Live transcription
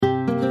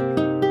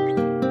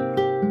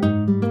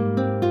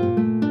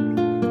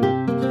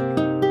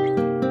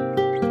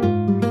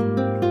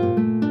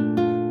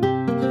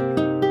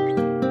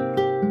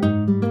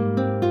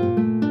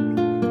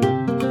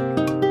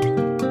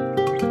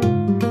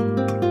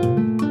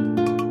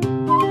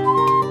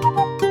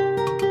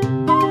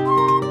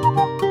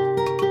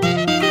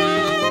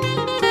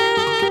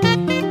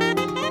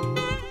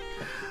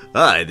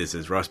Hi, this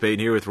is Ross Payton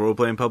here with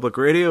Roleplaying Public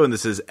Radio, and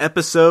this is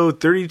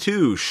episode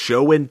 32,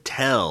 Show and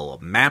Tell,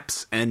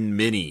 Maps and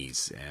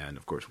Minis. And,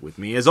 of course, with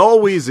me, as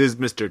always, is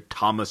Mr.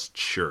 Thomas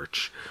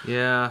Church.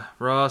 Yeah,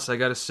 Ross, I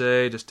gotta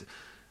say, just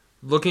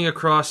looking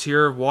across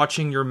here,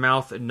 watching your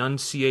mouth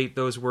enunciate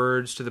those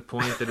words to the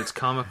point that it's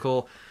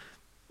comical,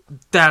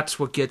 that's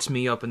what gets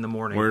me up in the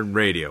morning. We're in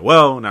radio.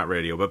 Well, not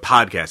radio, but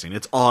podcasting.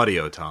 It's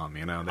audio, Tom,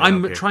 you know.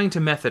 I'm trying to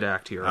method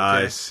act here, okay?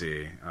 I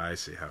see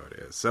how it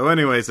is. So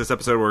anyways, this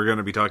episode we're going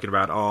to be talking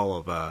about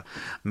all of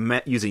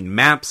using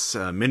maps,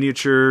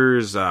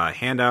 miniatures,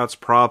 handouts,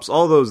 props,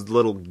 all those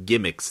little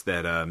gimmicks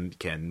that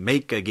can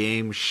make a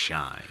game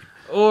shine.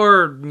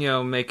 Or,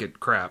 make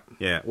it crap.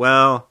 Yeah,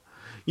 well,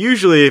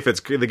 usually if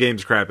the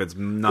game's crap, it's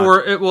not.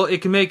 Or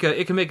it can make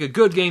a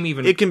good game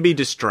even. It can be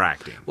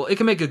distracting. Well, it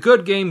can make a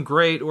good game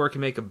great, or it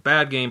can make a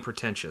bad game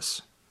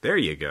pretentious. There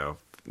you go.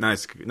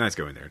 Nice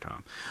going there,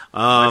 Tom.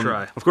 I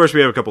try. Of course,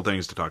 we have a couple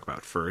things to talk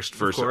about first.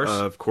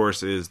 Of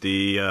course, is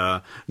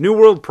the New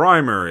World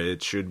Primer.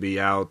 It should be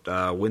out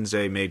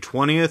Wednesday, May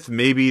 20th,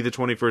 maybe the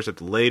 21st at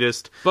the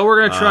latest. But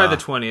we're going to try the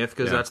 20th,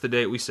 because that's the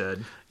date we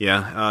said.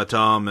 Yeah,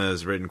 Tom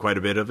has written quite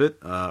a bit of it.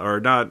 Or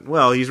not,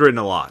 well, he's written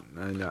a lot.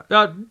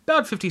 About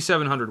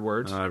 5,700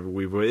 words.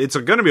 It's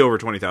going to be over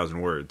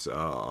 20,000 words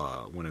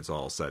when it's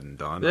all said and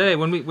done. Hey,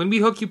 when we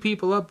hook you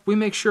people up, we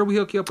make sure we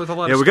hook you up with a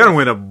lot of stuff. Yeah, we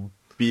got to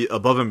be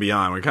above and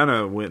beyond. We kind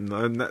of went.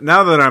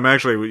 Now that I'm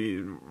actually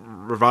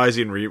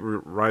revising,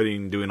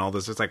 rewriting, doing all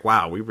this, it's like,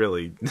 wow, we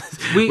really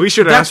we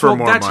should ask for more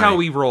money. That's how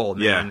we roll,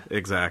 man. Yeah,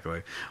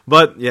 exactly.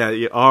 But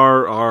yeah,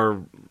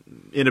 our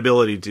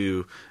inability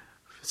to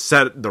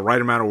set the right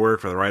amount of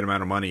work for the right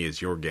amount of money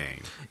is your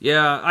game.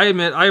 Yeah, I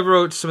admit I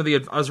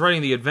was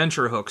writing the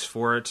adventure hooks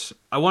for it.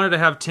 I wanted to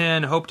have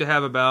 10, hoped to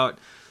have about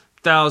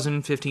 1,000,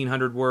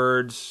 1,500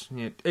 words.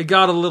 It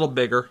got a little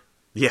bigger.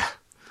 Yeah.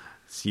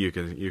 You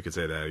could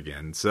say that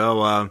again.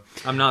 So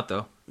I'm not,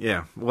 though.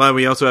 Yeah. Well,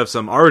 we also have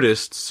some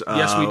artists.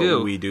 Yes, we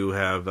do. We do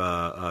have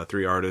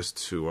 3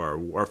 artists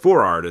or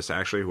 4 artists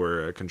actually who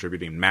are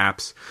contributing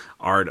maps,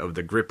 art of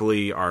the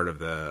Gripply, art of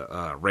the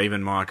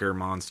Ravenmocker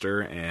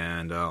monster,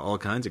 and all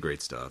kinds of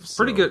great stuff.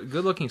 So, pretty good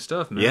looking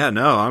stuff, man. Yeah,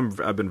 no,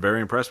 I've been very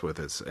impressed with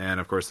it. And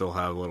of course, they'll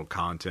have a little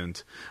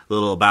content, a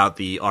little about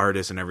the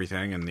artists and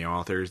everything, and the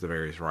authors, the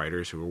various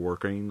writers who are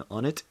working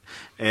on it.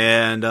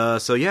 And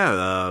so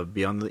yeah,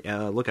 be on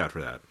the lookout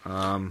for that.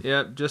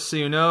 Yeah, just so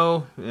you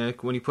know,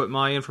 when you put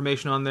my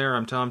information on there,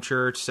 I'm Tom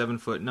Church,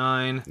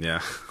 7'9".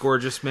 Yeah,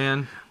 gorgeous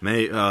man.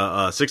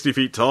 60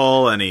 feet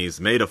tall, and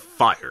he's made of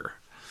fire.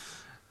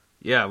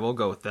 Yeah, we'll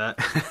go with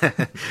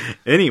that.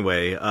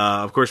 Anyway,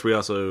 of course, we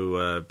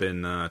also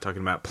been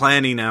talking about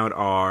planning out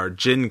our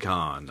Gen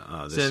Con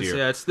this year.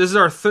 Yeah,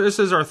 this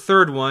is our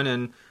third one,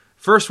 and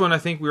first one I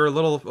think we were a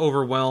little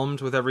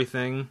overwhelmed with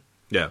everything.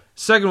 Yeah.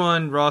 Second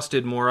one, Ross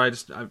did more.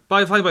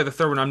 By the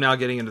third one, I'm now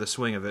getting into the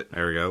swing of it.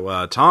 There we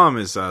go. Tom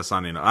is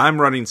signing up.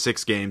 I'm running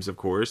 6 games, of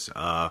course.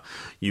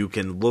 You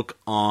can look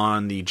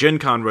on the Gen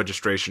Con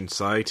registration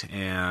site,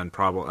 and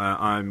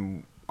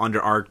I'm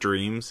under Arc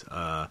Dreams.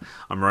 I'm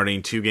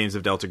running 2 games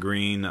of Delta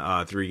Green,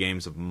 3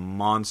 games of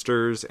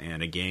Monsters,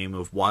 and a game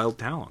of Wild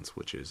Talents,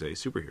 which is a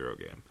superhero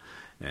game.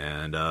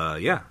 And,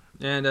 yeah.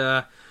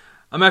 And,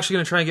 I'm actually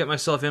going to try and get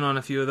myself in on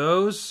a few of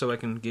those, so I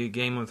can get a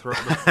game with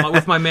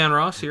my man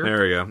Ross here.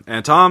 There we go.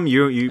 And Tom,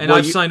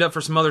 I've signed up for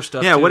some other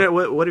stuff. Yeah,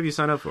 too. What have you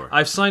signed up for?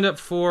 I've signed up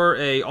for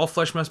a All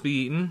Flesh Must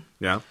Be Eaten.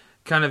 Yeah.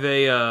 Kind of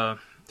I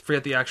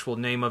forget the actual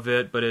name of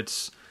it, but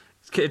it's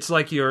like it's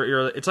like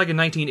a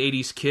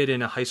 1980s kid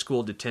in a high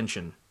school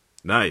detention.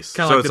 Nice.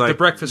 Kind of like the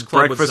Breakfast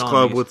Club with zombies.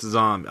 Club with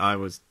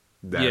zombies.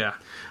 Yeah.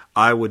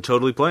 I would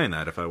totally play in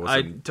that if I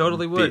wasn't. I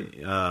totally would.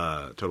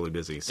 Totally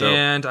busy. So.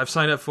 And I've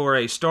signed up for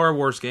a Star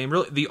Wars game.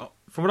 Really,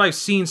 from what I've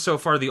seen so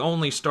far, the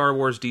only Star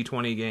Wars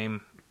D20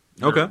 game.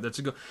 Okay.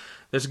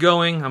 That's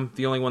going. I'm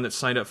the only one that's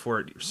signed up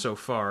for it so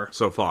far.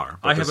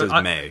 But this is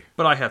May.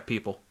 But I have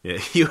people. Yeah,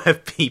 you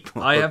have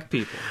people. I have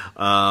people.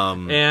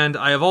 And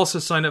I have also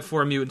signed up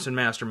for Mutants and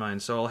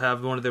Masterminds, so I'll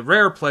have one of the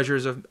rare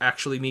pleasures of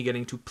actually me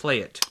getting to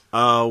play it.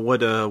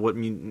 What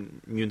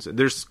mutants?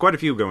 There's quite a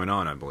few going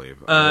on, I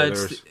believe.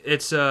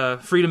 It's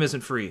Freedom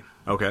Isn't Free.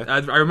 Okay. I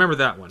remember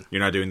that one.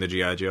 You're not doing the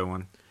G.I. Joe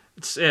one?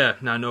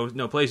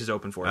 No place is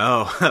open for it.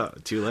 Oh,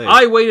 too late.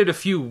 I waited a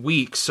few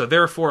weeks, so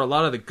therefore a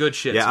lot of the good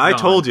shit's gone. I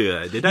told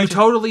you. Did I? You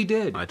totally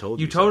did. I told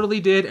you. You totally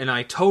did, and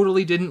I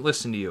totally didn't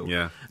listen to you.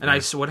 Yeah. And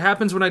what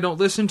happens when I don't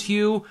listen to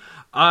you?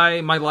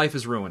 My life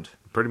is ruined.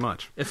 Pretty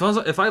much. If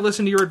I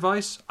listen to your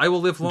advice, I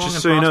will live long and prosper.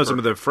 Just so you know, some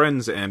of the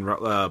friends and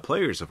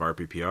players of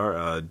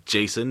RPPR,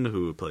 Jason,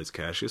 who plays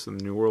Cassius in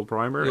the New World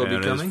Primer,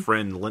 and his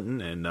friend Linton,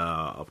 and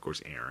of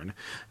course Aaron.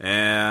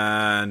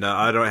 And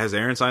has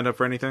Aaron signed up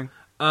for anything?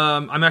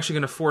 I'm actually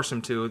going to force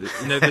him to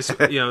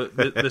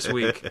this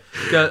week.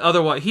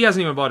 Otherwise, he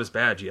hasn't even bought his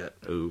badge yet.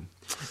 Ooh.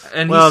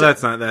 And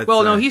that's not that.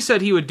 Well, no, he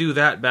said he would do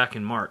that back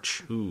in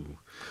March. Ooh.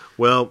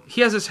 Well,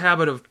 he has this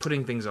habit of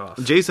putting things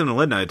off. Jason and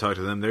Linda, I talked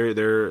to them.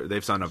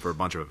 They've signed up for a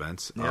bunch of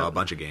events, Yep. a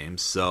bunch of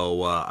games.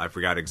 So I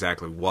forgot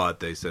exactly what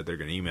they said they're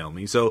going to email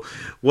me. So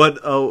what?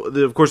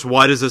 Of course,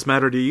 why does this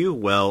matter to you?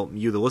 Well,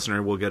 you, the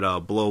listener, will get a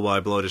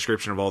blow-by-blow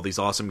description of all these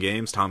awesome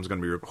games. Tom's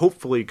going to be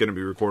hopefully going to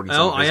be recording.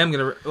 Oh, I am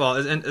going to. Well,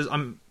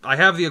 I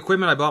have the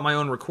equipment. I bought my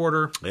own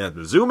recorder. Yeah,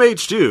 the Zoom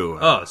H2.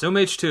 Oh, Zoom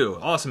H2,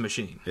 awesome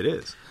machine. It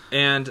is.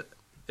 And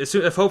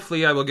if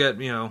hopefully I will get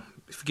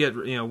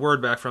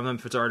word back from them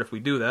if it's alright if we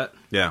do that.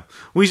 Yeah,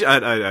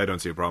 I don't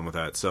see a problem with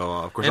that. So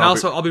of course, and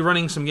I'll be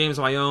running some games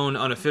of my own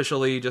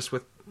unofficially, just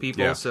with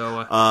people. Yeah.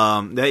 So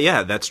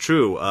that's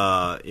true.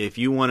 If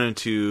you wanted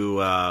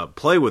to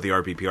play with the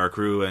RPPR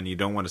crew and you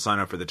don't want to sign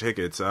up for the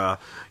tickets,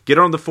 get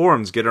on the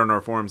forums. Get on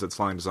our forums at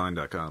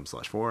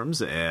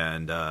slangdesign.com/forums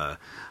and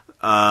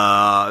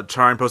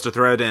try and post a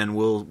thread, and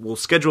we'll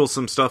schedule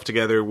some stuff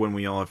together when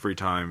we all have free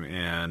time,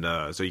 and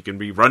so you can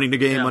be running the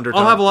game under.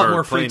 I'll have a lot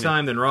more free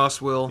time than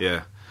Ross will.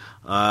 Yeah.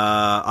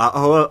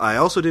 I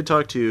also did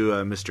talk to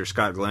Mr.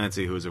 Scott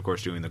Glancy, who is, of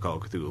course, doing the Call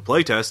of Cthulhu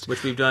playtest.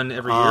 Which we've done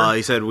every year.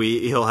 He said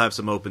he'll have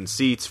some open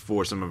seats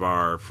for some of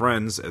our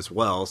friends as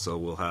well, so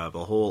we'll have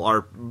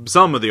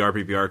some of the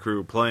RPPR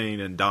crew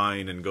playing and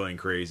dying and going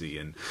crazy.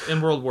 And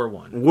in World War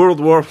I. World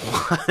War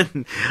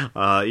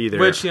I, either.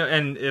 Which,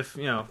 and if,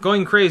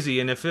 going crazy,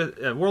 and if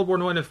World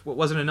War I if it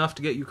wasn't enough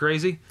to get you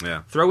crazy,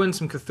 throw in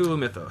some Cthulhu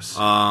mythos.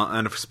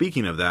 And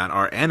speaking of that,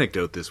 our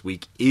anecdote this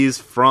week is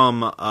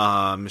from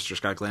Mr.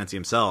 Scott Glancy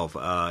himself,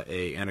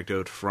 a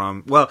anecdote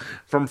from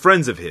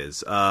friends of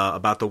his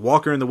about the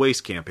Walker in the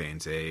Waste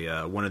campaigns,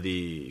 one of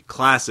the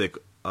classic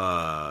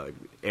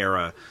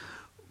era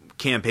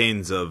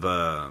campaigns of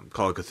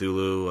Call of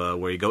Cthulhu,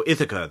 where you go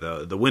Ithaca,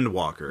 the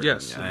Windwalker.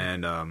 Yes,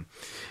 and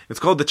it's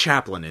called the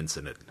Chaplain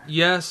Incident.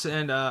 Yes,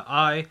 and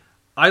I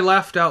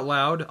laughed out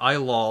loud. I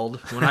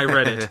lolled when I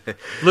read it,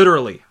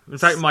 literally. In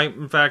fact, my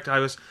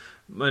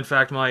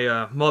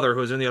mother, who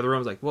was in the other room,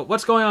 was like,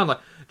 "What's going on?" Like,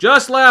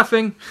 just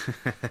laughing.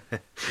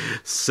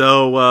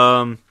 So,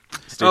 and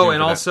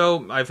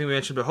also, I think we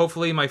mentioned, but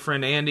hopefully my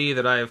friend Andy,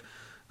 that I've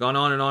gone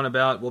on and on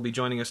about, will be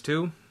joining us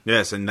too.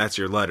 Yes, and that's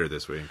your letter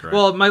this week, right?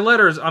 Well, my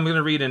letters, I'm going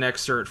to read an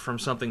excerpt from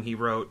something he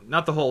wrote.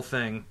 Not the whole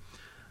thing,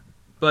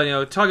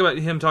 but, talking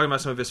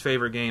about some of his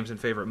favorite games and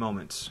favorite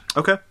moments.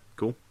 Okay,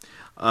 cool.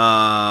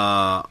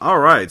 All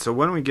right. So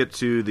when do we get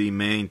to the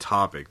main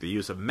topic, the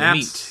use of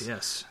maps? The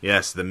meat,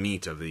 yes, the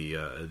meat of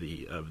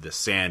the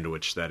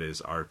sandwich that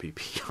is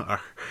RPPR.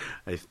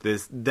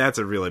 That's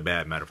a really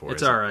bad metaphor.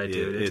 It's all right,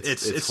 dude.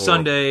 It's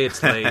Sunday.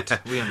 It's late.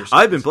 We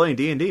understand. I've been playing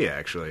D&D.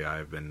 Actually,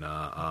 I've been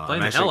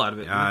playing the hell out of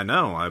it. I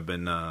know. I've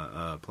been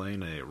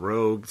playing a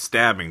rogue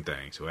stabbing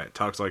thing, so it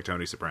talks like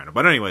Tony Soprano.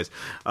 But anyways,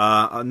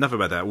 enough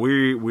about that.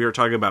 We are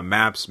talking about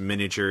maps,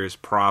 miniatures,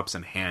 props,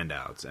 and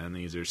handouts, and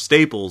these are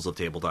staples of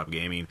tabletop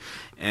gaming.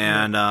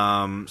 And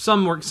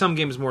some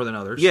games more than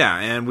others. Yeah,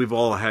 and we've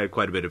all had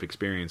quite a bit of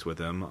experience with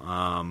them.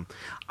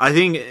 I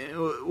think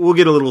we'll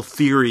get a little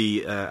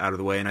theory out of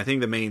the way, and I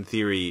think the main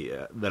theory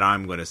that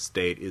I'm going to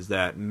state is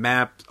that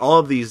all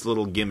of these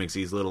little gimmicks,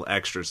 these little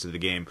extras to the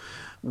game,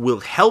 will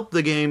help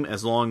the game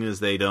as long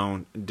as they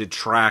don't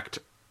detract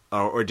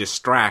or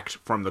distract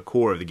from the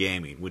core of the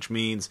gaming, which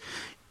means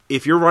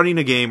if you're running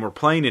a game or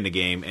playing in a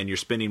game and you're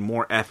spending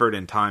more effort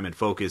and time and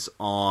focus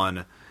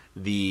on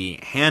the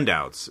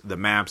handouts, the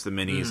maps, the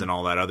minis, and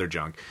all that other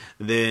junk,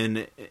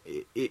 then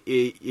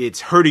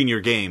it's hurting your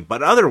game.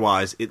 But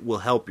otherwise, it will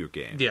help your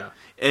game. Yeah.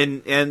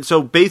 And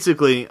so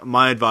basically,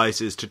 my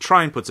advice is to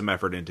try and put some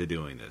effort into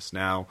doing this.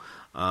 Now,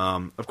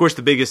 of course,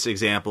 the biggest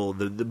example,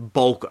 the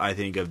bulk, I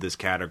think, of this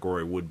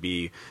category would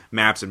be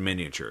maps and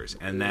miniatures,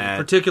 and that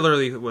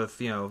particularly with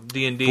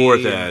D&D,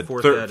 fourth ed,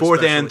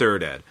 fourth and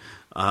third ed,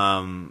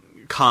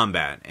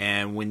 combat,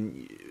 and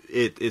when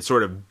it's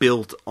sort of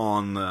built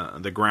on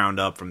the ground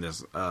up from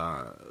this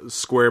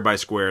square by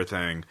square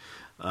thing,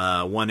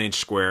 1 inch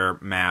square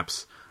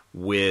maps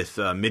with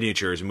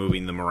miniatures,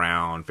 moving them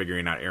around,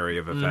 figuring out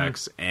area of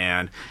effects,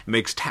 and it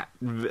makes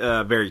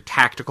very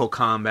tactical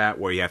combat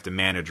where you have to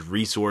manage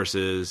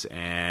resources,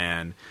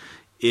 and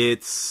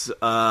it's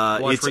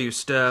watch where you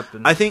step.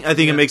 And, I think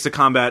it makes the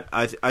combat.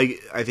 I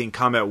think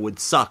combat would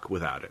suck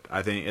without it.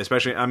 I think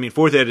especially.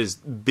 Fourth ed is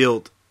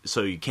built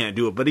so you can't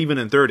do it, but even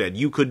in third ed,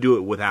 you could do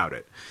it without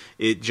it.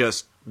 It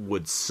just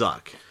would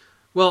suck.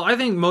 Well, I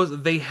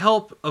think they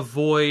help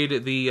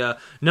avoid the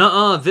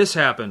this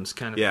happens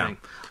kind of thing.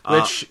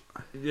 Which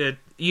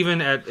even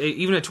at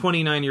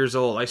 29 years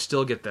old, I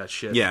still get that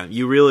shit. Yeah,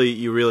 you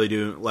really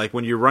do. Like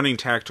when you're running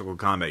tactical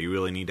combat, you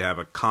really need to have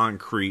a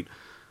concrete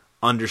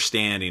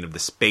understanding of the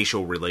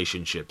spatial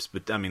relationships.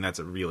 But that's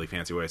a really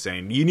fancy way of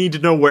saying you need to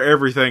know where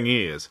everything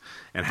is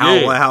and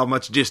how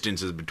much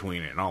distance is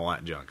between it and all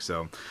that junk.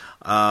 So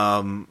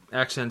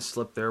accent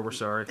slipped there. We're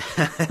sorry.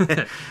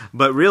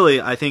 But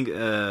really, I think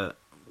the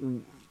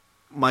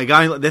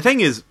thing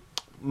is,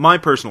 my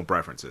personal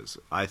preferences,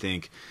 I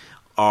think,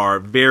 are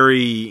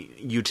very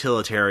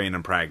utilitarian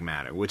and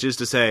pragmatic, which is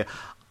to say,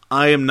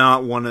 I am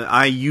not one of.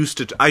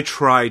 I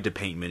tried to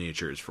paint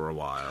miniatures for a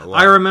while.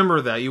 I remember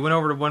that you went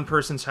over to one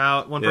person's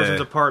house, one person's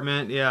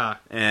apartment. Yeah,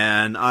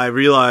 and I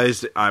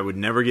realized I would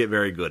never get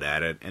very good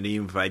at it. And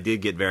even if I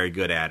did get very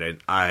good at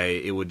it,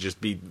 it would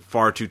just be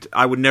far too.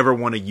 I would never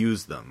want to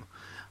use them.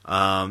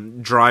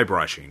 Dry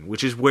brushing,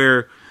 which is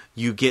where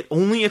you get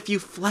only a few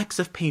flecks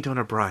of paint on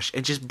a brush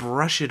and just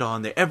brush it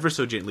on there ever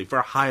so gently for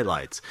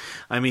highlights.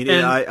 I mean,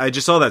 I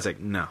just saw that. It's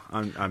like, no,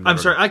 I'm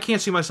sorry. I can't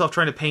see myself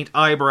trying to paint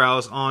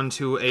eyebrows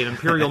onto an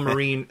Imperial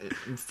Marine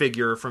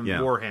figure from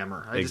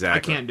Warhammer. I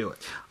can't do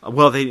it.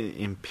 Well,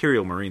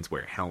 Imperial Marines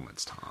wear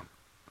helmets, Tom.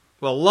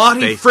 Well,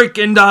 Lottie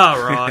freaking da,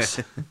 Ross.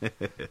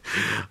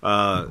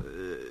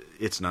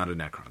 It's not a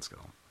Necron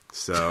skull.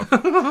 So,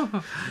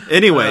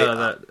 anyway,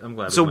 I'm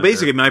glad. So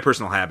basically, my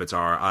personal habits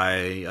are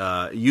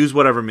I use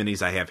whatever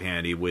minis I have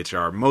handy, which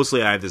are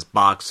mostly I have this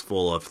box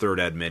full of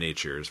Third Ed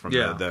miniatures from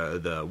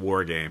the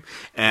war game,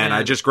 and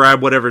I just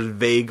grab whatever's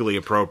vaguely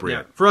appropriate.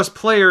 Yeah. For us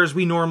players,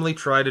 we normally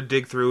try to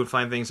dig through and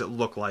find things that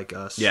look like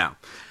us. Yeah,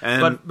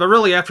 but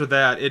really after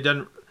that, it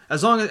doesn't.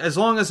 As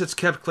long as it's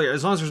kept clear,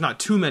 as long as there's not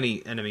too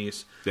many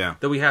enemies,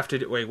 that we have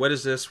to wait. What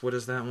is this? What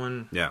is that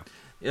one? Yeah.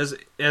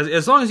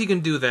 As long as you can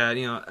do that,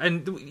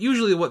 and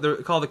usually what they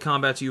call the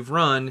combats you've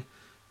run,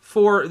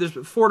 there's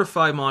 4 to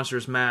 5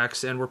 monsters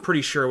max, and we're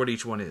pretty sure what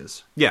each one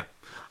is. Yeah,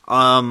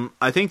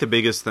 I think the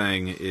biggest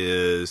thing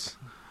is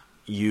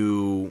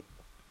you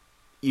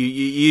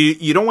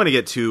don't want to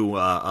get too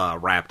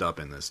wrapped up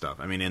in this stuff.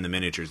 I mean, in the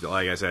miniatures,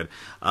 like I said,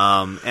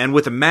 and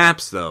with the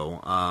maps though,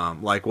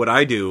 like what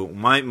I do,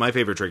 my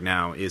favorite trick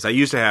now is I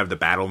used to have the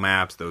battle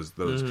maps, those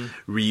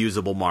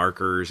reusable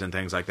markers and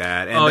things like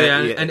that.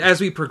 And and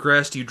as we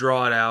progressed, you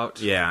draw it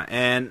out. Yeah,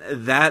 and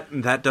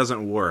that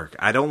doesn't work.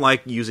 I don't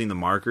like using the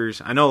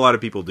markers. I know a lot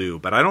of people do,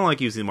 but I don't like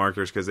using the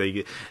markers because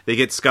they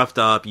get scuffed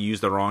up. You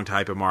use the wrong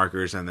type of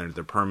markers, and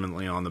they're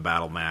permanently on the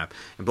battle map,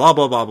 and blah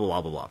blah blah blah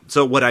blah blah blah.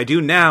 So what I do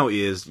now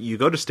is you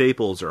go to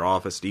Staples or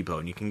Office Depot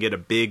and you can get a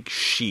big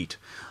sheet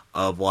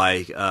of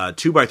like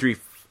 2 by 3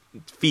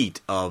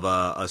 feet of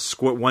a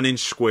square 1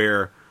 inch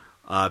square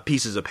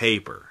pieces of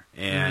paper,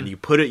 and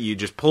you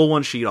just pull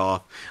one sheet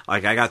off.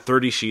 Like I got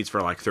 30 sheets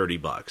for like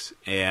 $30,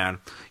 and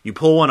you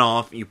pull one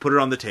off, you put it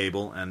on the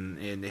table, and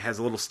it has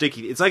a little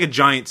sticky. It's like a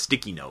giant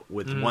sticky note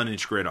with 1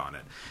 inch grid on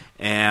it,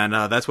 and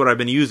that's what I've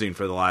been using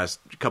for the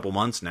last couple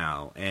months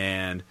now.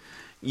 And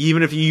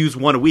even if you use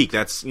one a week,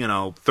 that's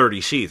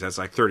 30 sheets. That's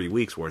like 30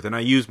 weeks worth. And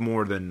I use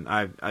more than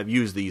I've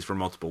used these for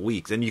multiple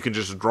weeks. And you can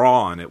just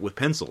draw on it with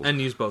pencils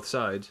and use both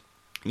sides.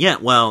 Yeah,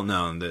 well,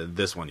 no,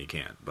 this one you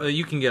can't. But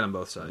you can get on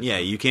both sides. Yeah,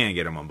 you can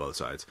get them on both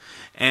sides,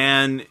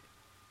 and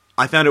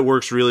I found it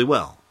works really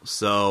well.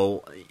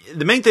 So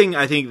the main thing,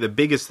 I think,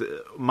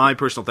 my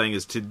personal thing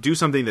is to do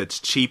something that's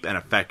cheap and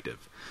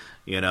effective.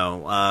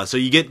 So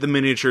you get the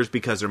miniatures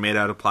because they're made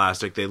out of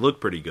plastic. They look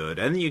pretty good.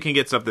 And then you can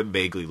get stuff that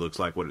vaguely looks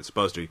like what it's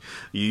supposed to.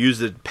 You use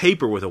the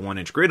paper with a 1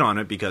 inch grid on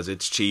it because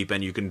it's cheap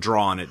and you can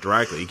draw on it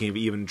directly. You can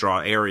even draw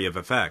area of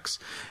effects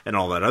and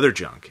all that other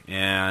junk.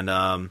 And,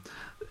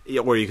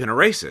 or you can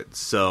erase it.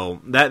 So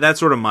that's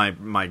sort of my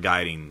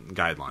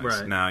guidelines.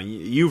 Right. Now,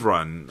 you've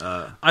run...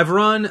 I've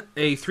run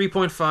a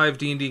 3.5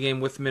 D&D game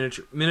with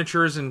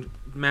miniatures and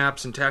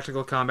maps and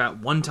tactical combat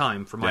one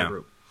time for my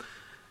group.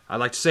 I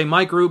like to say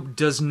my group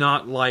does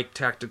not like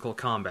tactical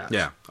combat.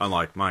 Yeah,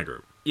 unlike my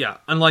group. Yeah,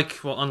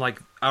 unlike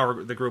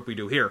the group we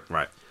do here.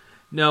 Right.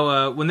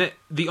 No, when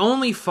the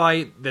only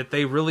fight that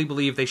they really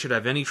believe they should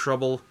have any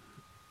trouble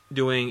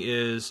doing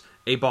is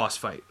a boss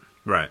fight.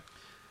 Right.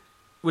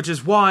 Which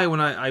is why when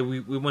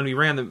we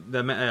ran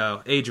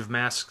the Age of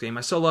Masks game,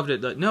 I so loved it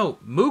that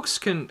mooks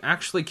can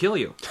actually kill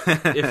you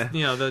if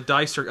the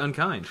dice are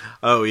unkind.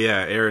 Oh yeah,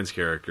 Aaron's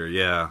character.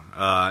 Yeah,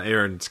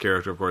 Aaron's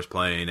character, of course,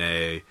 playing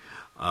a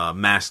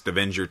masked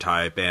Avenger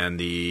type, and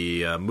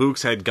the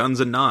mooks had guns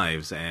and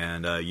knives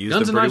and used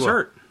guns them and knives well.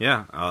 hurt.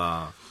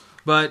 Yeah,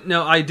 but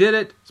no, I did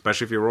it,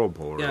 especially if you roll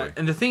pull. Really. Yeah,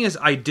 and the thing is,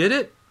 I did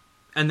it,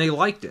 and they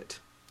liked it.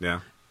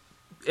 Yeah,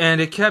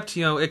 and it kept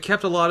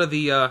a lot of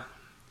the.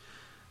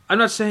 I'm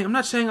not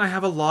saying I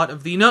have a lot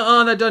of the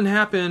that doesn't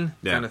happen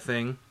kind of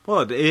thing.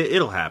 Well,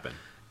 it'll happen.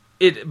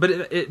 But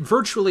it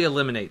virtually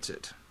eliminates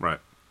it. Right.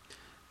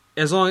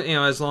 As long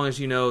as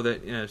you know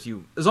that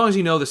as long as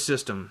you know the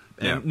system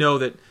and know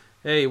that,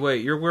 hey,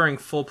 wait, you're wearing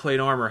full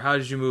plate armor. How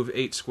did you move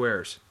 8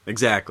 squares?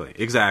 Exactly,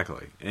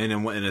 and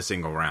in a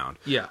single round.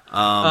 Yeah.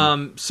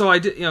 So I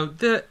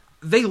did.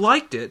 They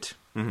liked it.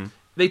 Mm-hmm.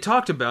 They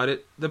talked about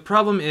it. The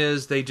problem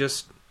is they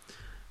just.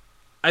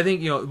 I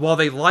think, while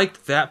they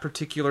liked that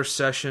particular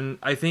session,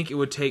 I think it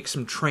would take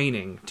some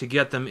training to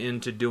get them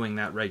into doing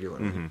that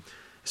regularly,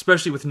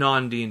 especially with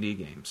non-D&D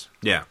games.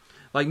 Yeah.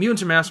 Like,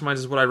 Mutants and Masterminds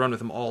is what I run with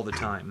them all the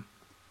time.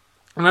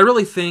 And I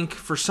really think,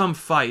 for some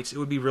fights, it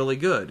would be really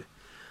good.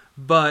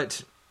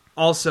 But,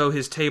 also,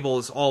 his table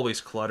is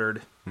always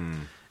cluttered.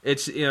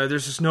 It's,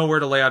 there's just nowhere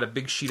to lay out a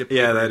big sheet of paper.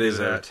 Yeah, that is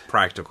a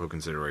practical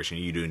consideration.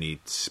 You do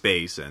need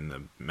space and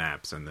the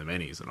maps and the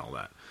minis and all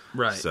that.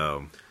 Right.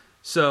 So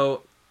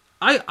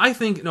I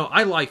think,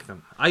 I like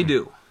them. I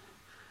do.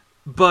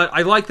 But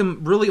I like them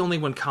really only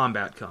when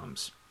combat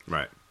comes.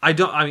 Right. I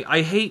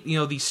hate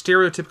the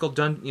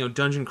stereotypical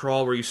dungeon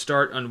crawl where you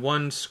start on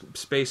one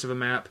space of a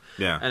map,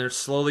 and it's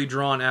slowly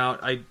drawn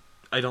out. I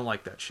don't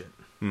like that shit.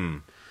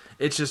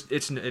 It's just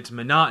it's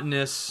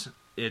monotonous.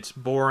 It's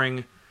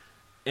boring,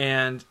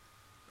 and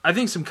I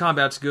think some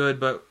combat's good,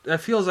 but it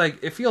feels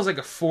like a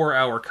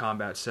 4-hour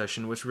combat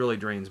session, which really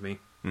drains me.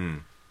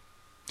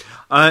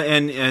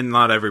 And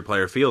not every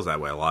player feels that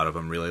way. A lot of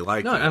them really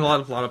like it. And a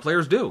lot of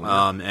players do.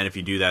 And if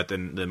you do that,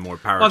 then more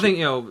power. Well, I think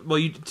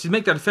to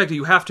make that effective,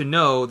 you have to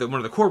know that one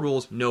of the core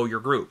rules: know your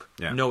group,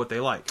 know what they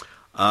like.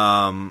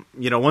 One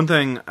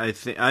thing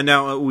I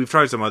know we've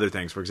tried some other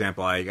things. For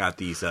example, I got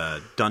these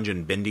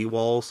dungeon bendy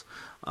walls,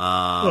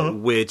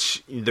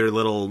 which they're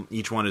little.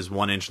 Each one is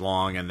 1 inch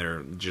long, and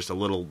they're just a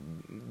little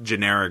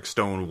generic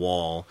stone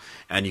wall,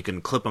 and you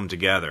can clip them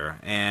together.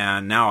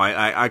 And now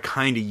I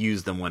kind of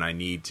use them when I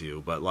need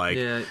to, but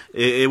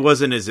it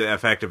wasn't as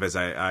effective as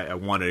I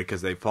wanted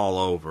because they fall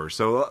over.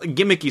 So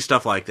gimmicky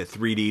stuff like the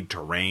 3D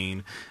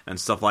terrain and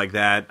stuff like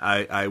that,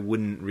 I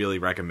wouldn't really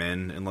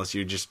recommend unless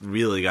you just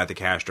really got the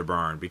cash to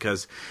burn,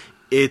 because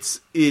it's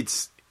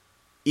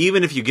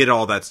even if you get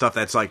all that stuff,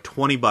 that's like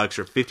 $20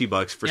 or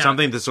 $50 for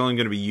something that's only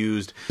going to be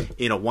used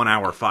in a 1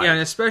 hour fight. Yeah,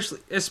 and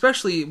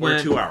especially when or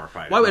a 2 hour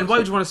fight. Why would you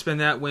want to spend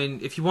that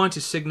if you want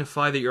to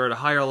signify that you're at a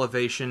higher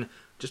elevation,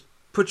 just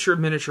put your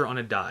miniature on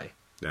a die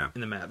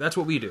in the map. That's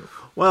what we do.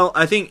 Well,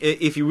 I think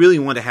if you really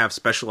want to have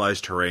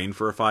specialized terrain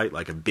for a fight,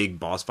 like a big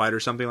boss fight or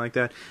something like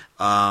that,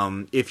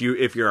 if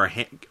you're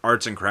a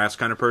arts and crafts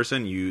kind of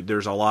person,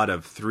 there's a lot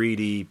of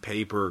 3D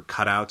paper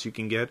cutouts you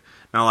can get.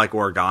 Not like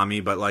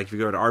origami, but like if you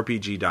go to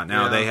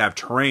RPG.now, they have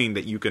terrain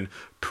that you can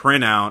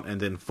print out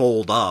and then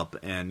fold up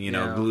and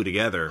glue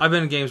together. I've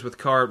been in games with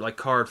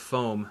card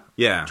foam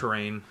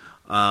terrain.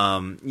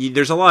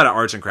 There's a lot of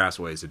arts and crafts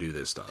ways to do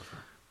this stuff.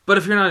 But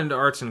if you're not into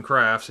arts and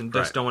crafts and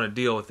just don't want to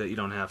deal with it, you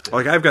don't have to.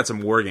 Like, I've got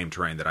some wargame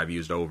terrain that I've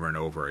used over and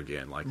over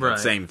again. Like, that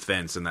same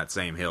fence and that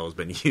same hill has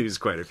been used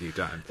quite a few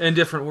times. In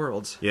different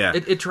worlds. Yeah.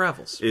 It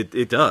travels.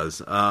 It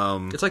does.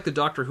 It's like the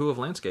Doctor Who of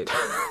landscape.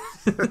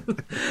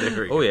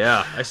 Oh,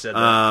 yeah. I said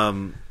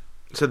that.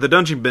 So the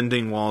dungeon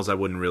bending walls, I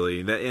wouldn't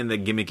really... And the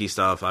gimmicky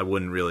stuff, I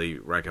wouldn't really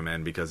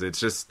recommend, because it's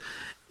just...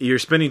 You're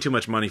spending too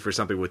much money for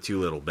something with too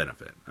little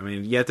benefit. I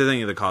mean, you have to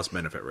think of the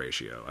cost-benefit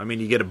ratio. I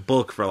mean, you get a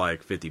book for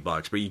like $50,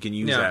 but you can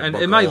use that and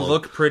book. It might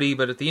look pretty,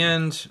 but at the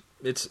end,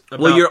 it's about...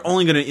 Well, you're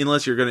only going to...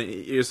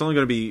 It's only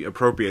going to be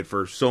appropriate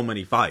for so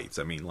many fights.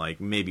 I mean, like,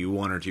 maybe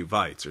 1 or 2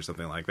 fights or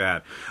something like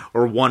that.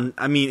 Or one...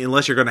 I mean,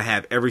 unless you're going to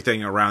have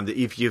everything around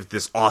it. If you have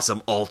this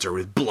awesome altar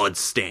with blood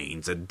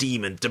stains and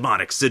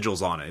demonic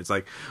sigils on it. It's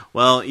like,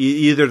 well,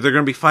 either they're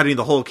going to be fighting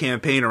the whole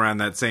campaign around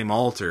that same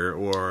altar,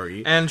 or...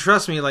 And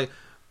trust me,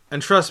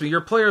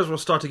 your players will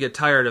start to get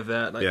tired of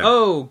that.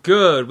 Oh,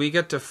 good, we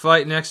get to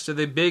fight next to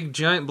the big,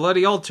 giant,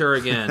 bloody altar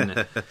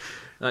again.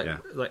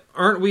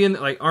 Aren't we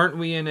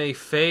in a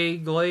Fey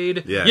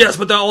glade? Yeah. Yes,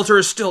 but the altar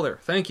is still there.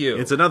 Thank you.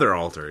 It's another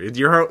altar.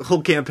 Your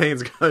whole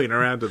campaign's going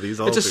around to these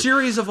altars. It's a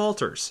series of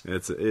altars.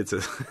 It's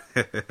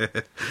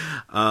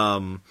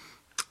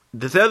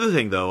the other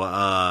thing,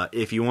 though,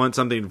 if you want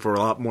something for a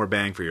lot more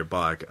bang for your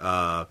buck,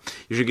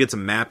 you should get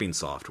some mapping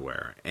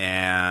software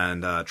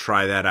and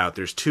try that out.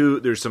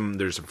 There's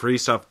some free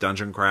stuff,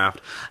 Dungeon Craft.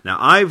 Now,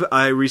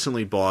 I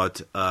recently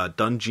bought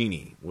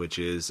Dungenie, which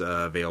is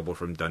available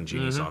from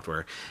Dungenie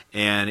software,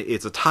 and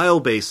it's a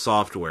tile-based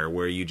software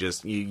where you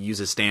use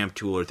a stamp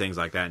tool or things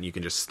like that, and you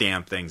can just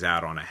stamp things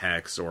out on a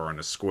hex or on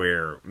a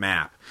square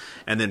map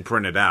and then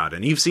print it out.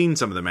 And you've seen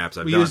some of the maps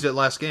I've done. We used it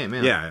last game,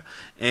 yeah,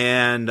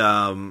 and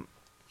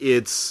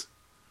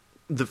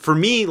for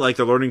me, like,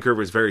 the learning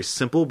curve is very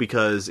simple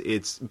because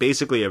it's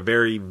basically a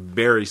very,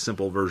 very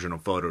simple version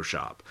of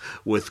Photoshop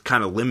with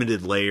kind of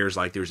limited layers.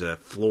 Like, there's a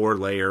floor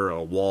layer,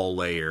 a wall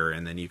layer,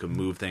 and then you can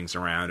move things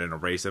around and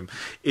erase them.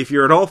 If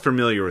you're at all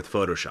familiar with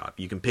Photoshop,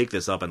 you can pick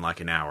this up in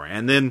like an hour.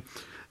 And then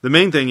the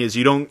main thing is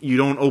you don't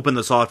open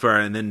the software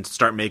and then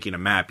start making a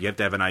map. You have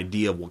to have an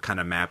idea of what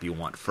kind of map you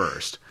want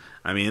first.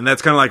 I mean, and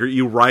that's kind of like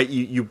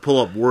you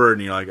pull up Word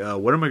and you're like,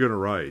 what am I going to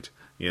write?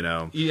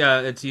 Yeah,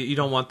 you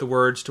don't want the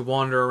words to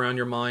wander around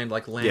your mind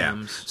like lambs.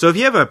 Yeah. So if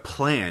you have a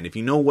plan, if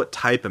you know what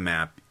type of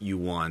map you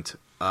want,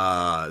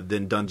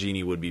 then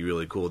Dungenie would be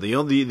really cool. The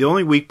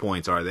only weak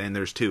points are, and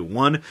there's 2.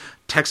 One,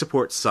 tech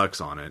support sucks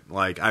on it.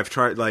 Like, I've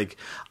tried,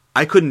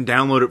 I couldn't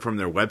download it from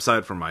their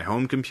website from my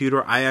home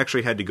computer. I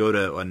actually had to go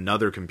to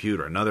another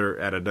computer,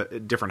 at a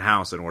different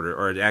house it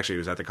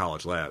was at the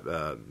college lab,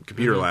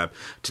 computer lab,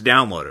 to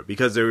download it,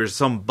 because there was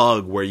some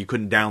bug where you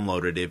couldn't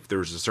download it if there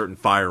was a certain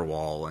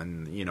firewall,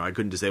 and I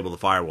couldn't disable the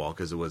firewall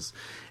because it was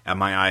at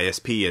my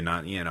ISP and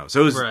not so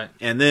it was. Right.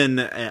 And then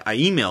I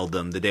emailed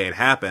them the day it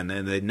happened,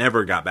 and they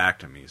never got back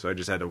to me, so I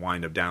just had to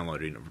wind up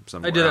downloading it from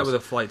somewhere else. I did that with a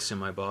flight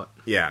sim I bought.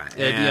 Yeah,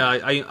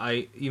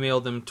 I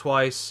emailed them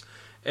twice.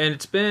 And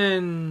it's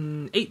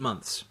been 8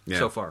 months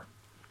so far.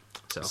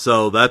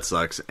 So that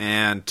sucks.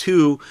 And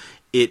 2,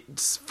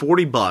 it's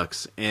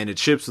 $40, and it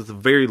ships with a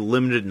very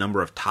limited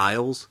number of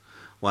tiles.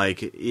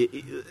 Like,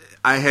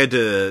 I had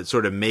to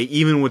sort of make,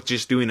 even with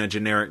just doing a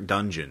generic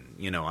dungeon,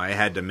 I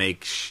had to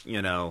make,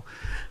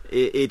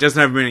 it doesn't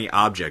have many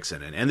objects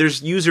in it. And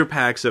there's user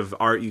packs of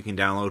art you can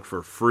download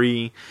for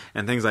free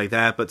and things like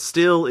that, but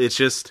still, it's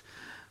just,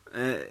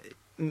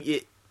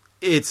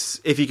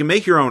 it's, if you can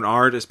make your own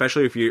art,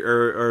 especially if you,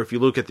 or if you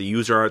look at the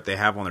user art they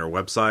have on their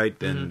website,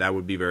 then that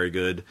would be very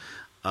good.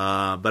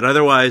 But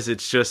otherwise,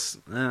 it's just,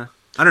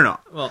 I don't know.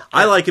 Well,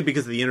 I like it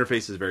because the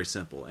interface is very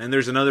simple. And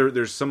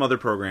there's some other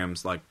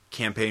programs like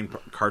Campaign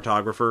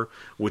Cartographer,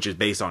 which is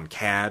based on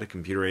CAD,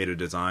 computer aided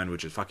design,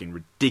 which is fucking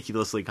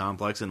ridiculously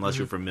complex unless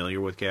you're familiar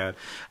with CAD.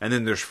 And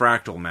then there's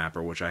Fractal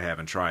Mapper, which I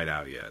haven't tried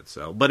out yet.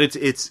 So, but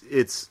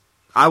it's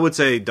I would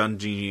say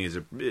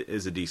Dungeon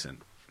is a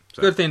decent.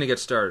 So. Good thing to get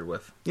started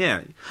with.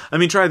 Yeah. I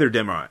mean, try their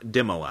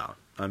demo out.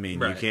 I mean,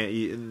 right.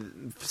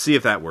 You see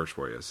if that works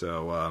for you.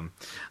 So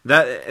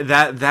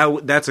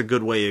that's a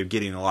good way of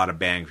getting a lot of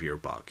bang for your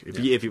buck if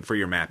you for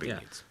your mapping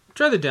needs.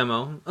 Try the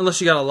demo,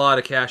 unless you got a lot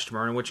of cash to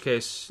burn, in which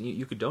case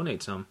you could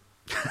donate some.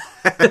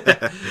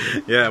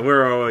 Yeah,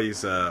 we're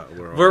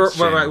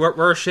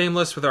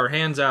shameless with our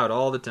hands out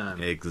all the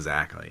time.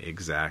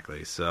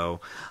 Exactly. So.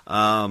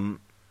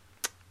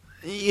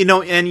 And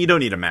you don't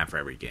need a map for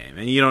every game,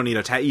 and you don't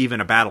need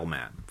even a battle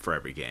map for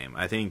every game.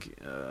 I think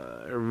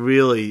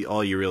really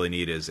all you really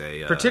need is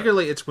a...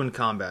 particularly it's when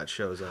combat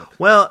shows up.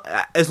 Well,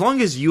 as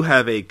long as you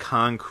have a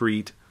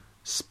concrete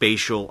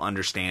spatial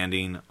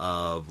understanding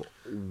of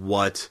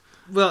where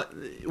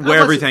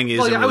everything is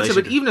in relation. I would say,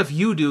 but even if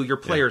you do, your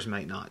players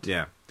might not.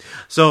 Yeah.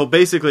 So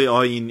basically,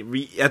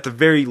 at the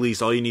very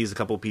least, all you need is a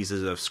couple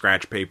pieces of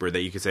scratch paper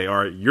that you can say,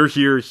 all right, you're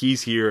here,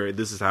 he's here,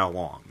 this is how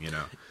long,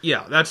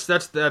 Yeah, that's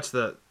the... that's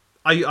the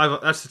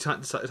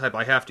type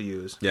I have to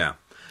use. Yeah.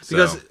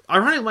 Because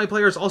ironically, my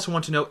players also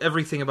want to know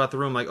everything about the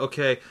room. Like,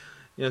 okay,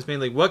 it's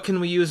mainly, what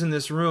can we use in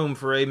this room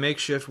for a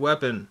makeshift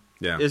weapon?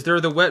 Yeah. Is there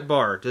the wet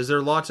bar? Is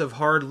there lots of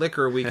hard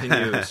liquor we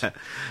can use?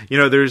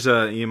 There's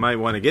you might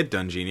want to get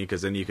Dungini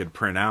because then you could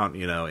print out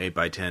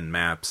 8x10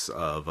 maps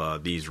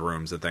of these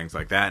rooms and things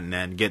like that, and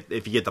then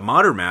if you get the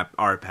modern map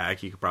art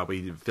pack, you could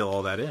probably fill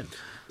all that in.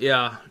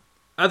 Yeah,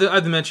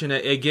 I've mentioned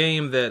a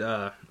game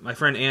that my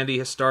friend Andy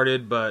has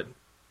started, but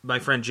my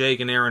friend Jake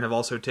and Aaron have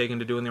also taken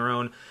to doing their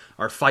own.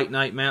 Are Fight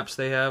Night maps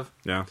they have,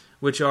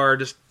 which are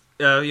just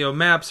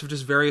maps of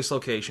just various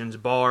locations,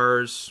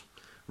 bars,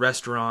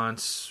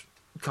 restaurants,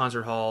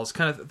 concert halls,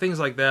 kind of things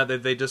like that.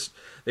 That they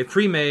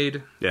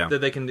pre-made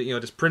that they can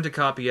just print a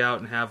copy out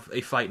and have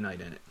a fight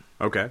night in it.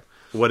 Okay,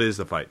 what is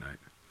the Fight Night?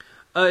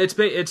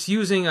 It's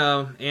using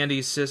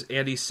Andy's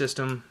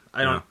system.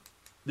 The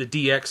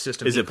DX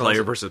system. Is it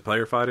player versus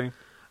player fighting?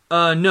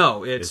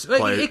 No,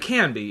 it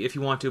can be if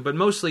you want to, but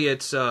mostly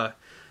it's.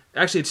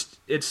 Actually,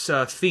 it's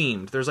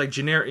themed. There's like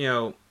generic,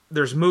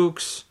 there's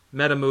mooks,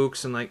 meta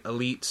mooks, and like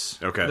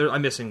elites. Okay,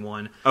 I'm missing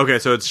one. Okay,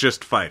 so it's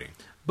just fighting.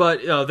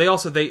 But they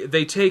also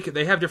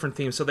they have different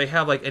themes. So they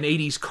have like an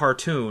 '80s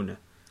cartoon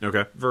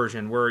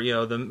version where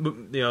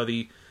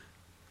the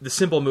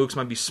simple mooks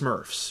might be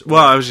Smurfs.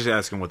 Well, I was just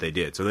asking what they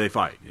did. So they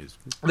fight.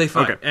 They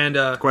fight. Okay.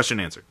 And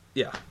question answered.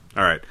 Yeah.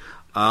 All right.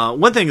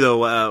 One thing,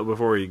 though,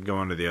 before we go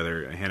on to the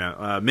other,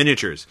 Hannah,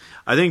 miniatures.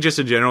 I think just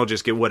in general,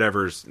 just get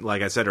whatever's,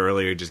 like I said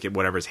earlier, just get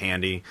whatever's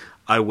handy.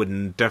 I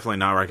would definitely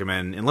not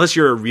recommend, unless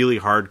you're a really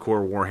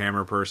hardcore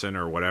Warhammer person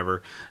or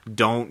whatever,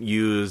 don't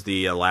use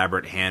the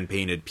elaborate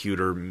hand-painted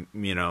pewter,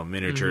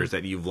 miniatures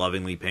that you've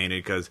lovingly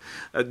painted, because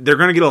they're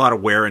going to get a lot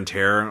of wear and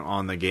tear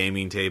on the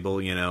gaming table,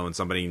 and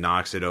somebody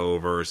knocks it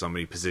over or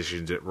somebody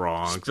positions it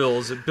wrong.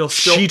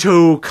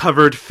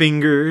 Cheeto-covered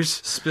fingers.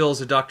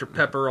 Spills a Dr.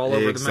 Pepper all over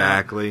the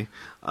map. Exactly.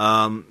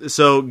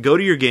 So go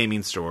to your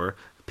gaming store,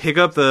 pick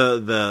up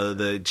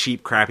the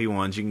cheap, crappy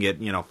ones. You can get,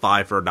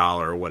 $5 for $1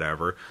 or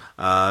whatever.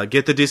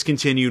 Get the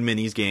discontinued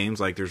minis games.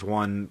 Like there's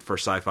one for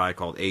Sci-Fi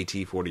called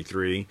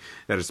AT-43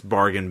 that is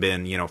bargain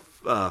bin,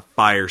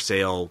 fire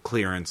sale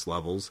clearance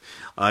levels.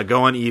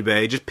 Go on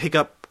eBay. Just pick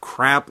up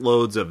crap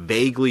loads of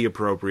vaguely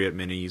appropriate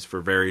minis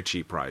for very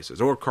cheap prices,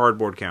 or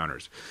cardboard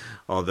counters.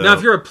 Although, now,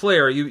 if you're a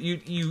player, you're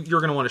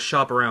going to want to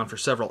shop around for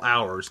several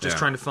hours just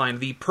trying to find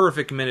the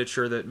perfect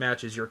miniature that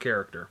matches your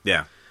character.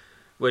 Yeah.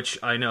 Which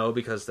I know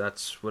because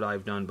that's what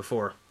I've done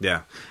before.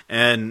 Yeah.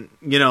 And,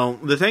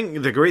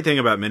 the great thing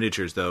about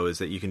miniatures, though, is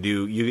that you can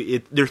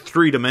they're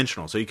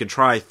three-dimensional, so you can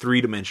try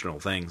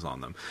three-dimensional things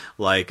on them.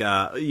 Like,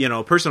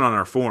 a person on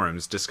our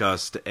forums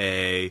discussed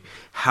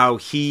how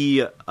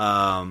he,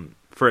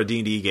 for a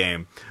D&D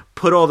game,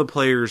 put all the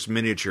players'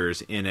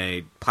 miniatures in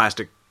a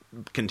plastic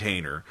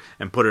container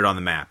and put it on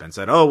the map and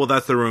said, oh, well,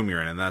 that's the room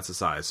you're in and that's the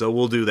size, so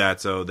we'll do that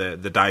so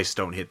the dice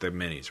don't hit the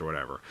minis or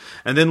whatever.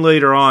 And then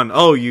later on,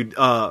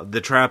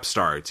 the trap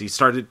starts. He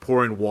started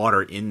pouring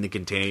water in the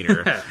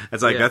container.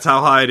 It's like, that's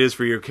how high it is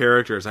for your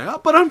character. It's like, oh,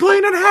 but I'm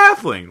playing a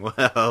halfling.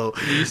 Well,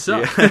 you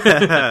suck.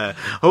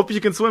 Hope you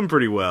can swim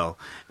pretty well.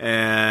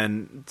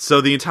 And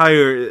so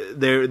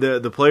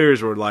the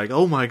players were like,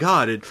 oh my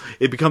god,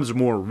 it becomes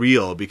more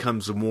real, it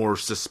becomes more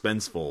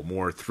suspenseful,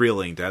 more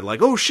thrilling, to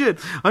like, oh shit,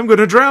 I'm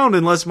gonna drown around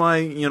unless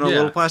my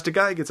little plastic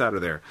guy gets out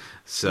of there.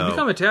 So you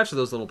become attached to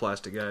those little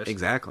plastic guys.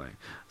 Exactly.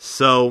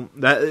 So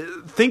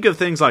think of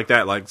things like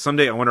that. Like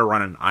someday I want to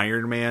run an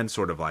Iron Man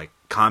sort of like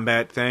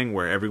combat thing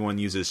where everyone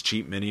uses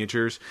cheap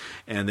miniatures,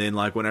 and then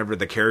like whenever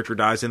the character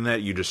dies in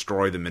that, you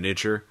destroy the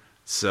miniature.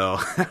 So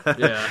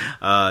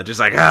just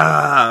like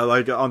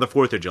on the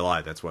 4th of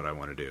July, that's what I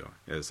want to do.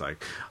 It's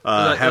like,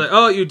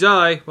 oh, you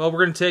die. Well,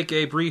 we're going to take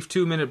a brief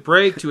 2-minute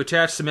break to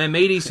attach some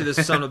M80s to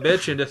this son of a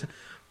bitch, and just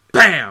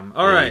bam.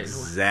 All right,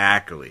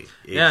 exactly.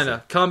 Yeah,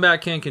 no,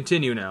 combat can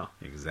continue now.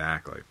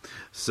 Exactly.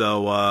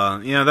 So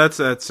that's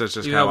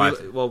just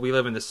how we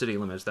live in the city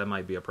limits. That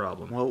might be a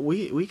problem. Well,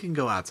 we can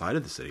go outside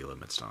of the city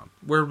limits, Tom.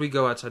 Where do we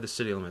go outside the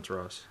city limits,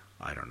 Ross?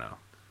 I don't know.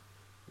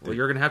 Well,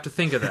 you're going to have to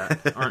think of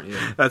that, aren't you?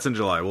 That's in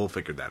July. We'll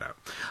figure that out.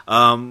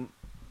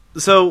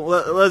 So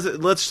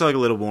let's talk a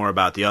little more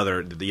about the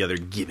other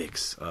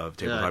gimmicks of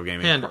tabletop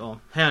gaming.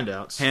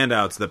 Handouts.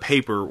 Handouts. The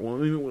paper.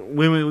 When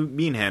we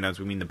mean handouts,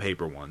 we mean the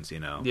paper ones.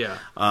 Yeah.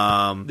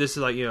 This is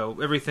like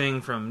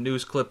everything from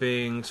news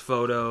clippings,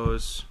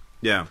 photos.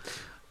 Yeah.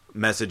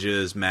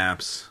 Messages,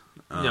 maps.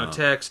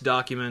 Text,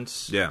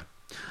 documents. Yeah.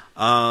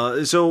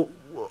 So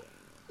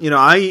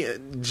I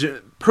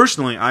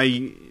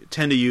personally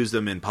tend to use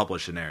them in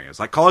published scenarios.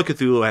 Like Call of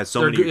Cthulhu has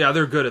so many.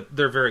 They're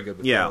very good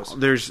with those.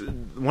 There's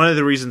one of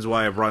the reasons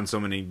why I've run so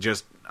many.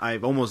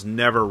 I've almost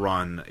never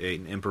run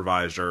an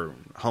improvised or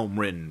home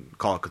written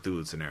Call of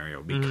Cthulhu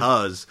scenario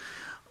because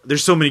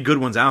there's so many good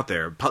ones out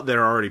there that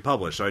are already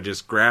published. So I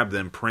just grab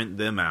them, print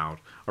them out,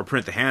 or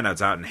print the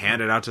handouts out and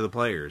hand it out to the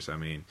players. I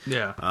mean,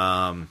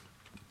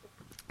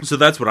 so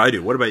that's what I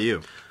do. What about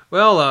you?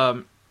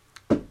 Well,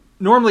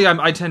 normally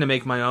I tend to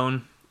make my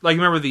own. Like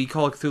remember the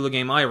Call of Cthulhu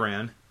game I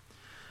ran.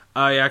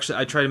 I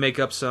try to make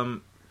up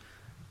some,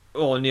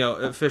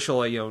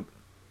 official,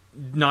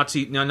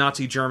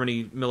 Nazi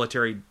Germany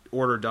military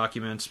order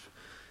documents,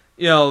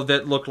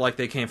 that look like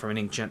they came from an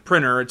inkjet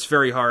printer. It's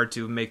very hard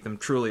to make them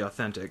truly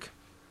authentic.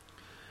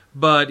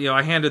 But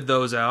I handed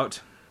those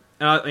out.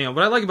 And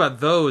what I like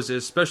about those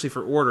is, especially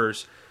for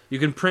orders, you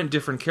can print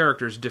different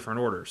characters, different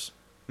orders.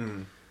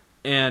 Mm.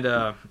 And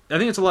I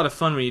think it's a lot of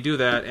fun when you do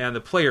that, and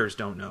the players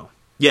don't know.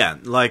 Yeah,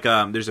 like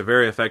there's a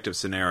very effective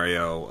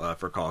scenario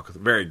for Call of Cthulhu,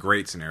 very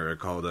great scenario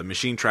called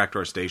Machine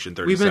Tractor Station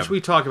 37.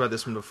 We talked about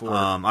this one before.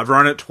 I've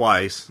run it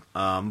twice,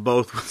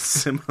 both with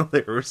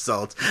similar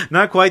results.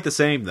 Not quite the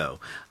same,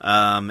 though.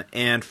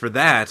 And for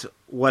that,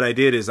 what I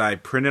did is I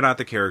printed out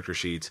the character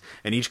sheets,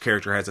 and each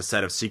character has a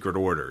set of secret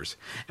orders.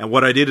 And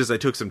what I did is I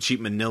took some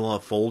cheap manila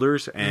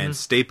folders and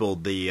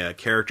stapled the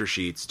character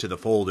sheets to the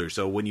folder.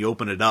 So when you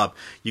open it up,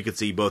 you could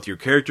see both your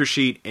character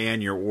sheet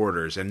and your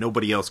orders, and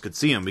nobody else could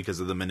see them because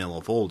of the manila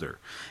folder.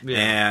 Yeah.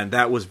 And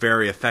that was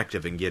very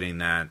effective in getting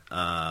that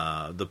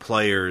the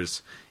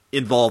players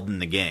involved in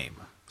the game.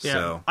 Yeah.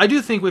 So I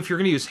do think if you're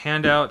going to use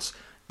handouts,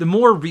 the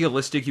more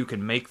realistic you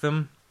can make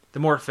them, the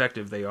more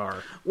effective they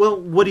are.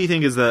 Well, what do you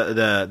think is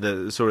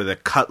the sort of the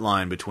cut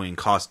line between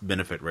cost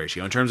benefit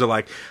ratio in terms of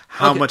like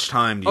how much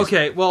time do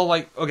you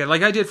like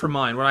I did for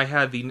mine when I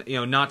had the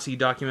Nazi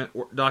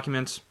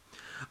documents,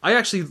 I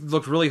actually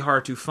looked really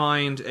hard to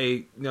find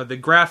the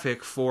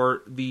graphic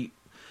for the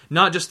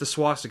not just the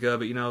swastika,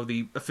 but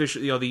the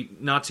official the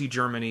Nazi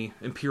Germany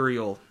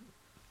imperial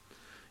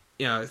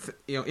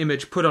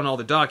image put on all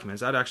the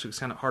documents. That actually was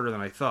kind of harder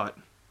than I thought.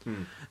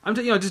 I'm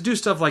just do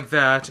stuff like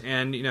that,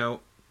 and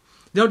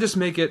don't just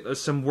make it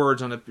some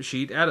words on a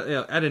sheet. Add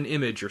an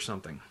image or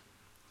something,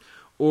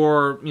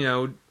 or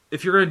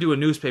if you're going to do a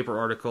newspaper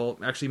article,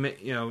 actually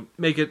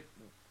make it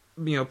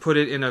put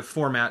it in a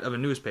format of a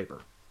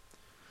newspaper,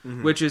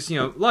 which is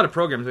a lot of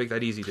programs make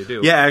that easy to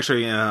do. Yeah,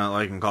 actually,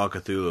 like in Call of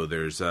Cthulhu,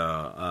 there's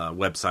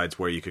websites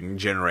where you can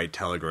generate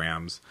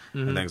telegrams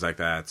and things like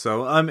that.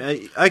 So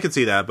I could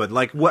see that, but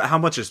like, how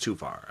much is too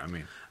far? I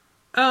mean,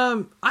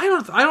 I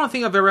don't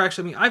think I've ever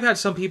actually. I mean, I've had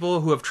some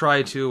people who have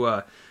tried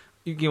to.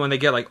 When they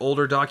get like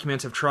older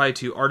documents, have tried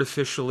to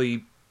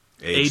artificially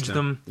age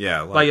them.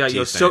 Yeah, like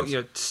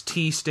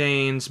tea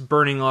stains,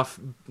 burning off,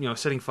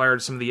 setting fire to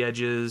some of the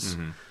edges,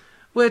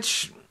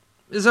 which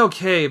is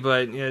okay,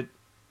 but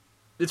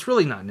it's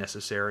really not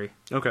necessary.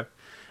 Okay,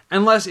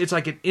 unless it's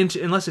like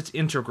unless it's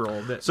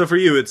integral. So for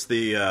you, it's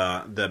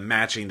the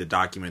matching the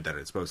document that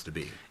it's supposed to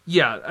be.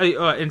 Yeah,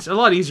 it's a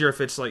lot easier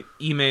if it's like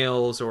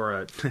emails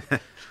or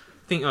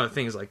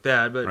things like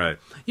that. But right.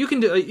 you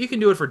can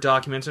do it for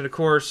documents, and of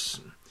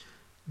course.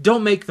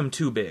 Don't make them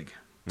too big.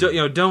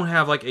 Don't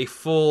have like a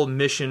full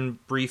mission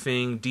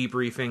briefing,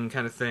 debriefing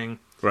kind of thing.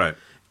 Right.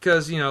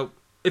 Because,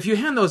 if you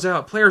hand those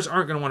out, players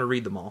aren't going to want to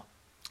read them all.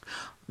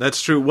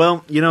 That's true.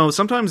 Well,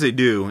 sometimes they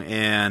do,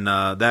 and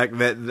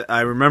that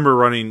I remember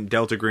running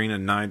Delta Green at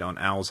night on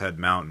Owl's Head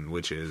Mountain,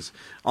 which is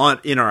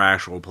in our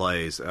actual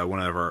plays, one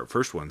of our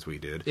first ones we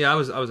did. Yeah, I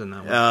was in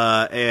that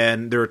one.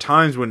 And there were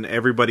times when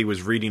everybody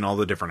was reading all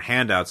the different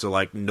handouts, so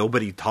like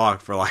nobody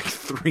talked for like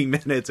 3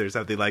 minutes or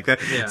something like that.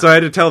 Yeah. So I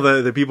had to tell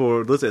the people who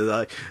were listening,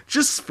 like,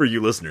 just for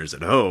you listeners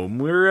at home,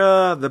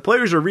 we're the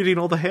players are reading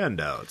all the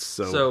handouts.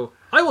 So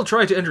I will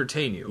try to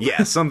entertain you.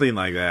 Yeah, something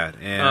like that.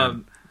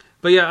 And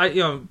but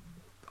yeah,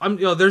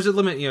 there's a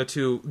limit,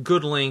 to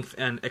good length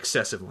and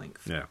excessive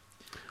length. Yeah.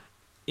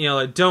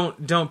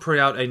 Don't print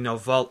out a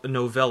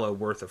novella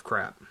worth of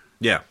crap.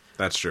 Yeah,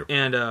 that's true.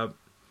 And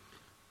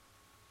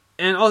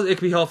also, it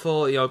can be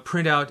helpful,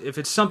 print out, if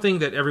it's something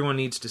that everyone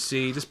needs to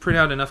see, just print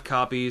out enough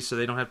copies so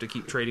they don't have to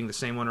keep trading the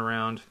same one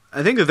around.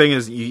 I think the thing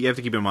is, you have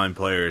to keep in mind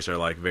players are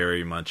like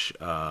very much,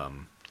 I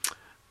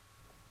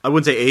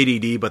wouldn't say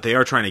ADD, but they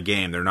are trying to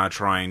game. They're not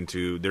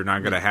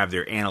going to have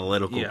their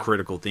analytical,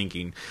 critical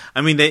thinking.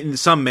 I mean,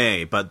 some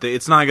may, but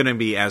it's not going to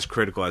be as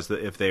critical as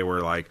if they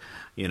were like,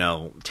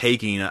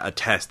 taking a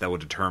test that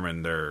would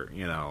determine their,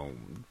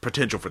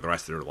 potential for the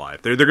rest of their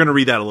life. They're going to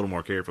read that a little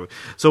more carefully.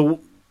 So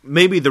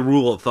maybe the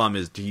rule of thumb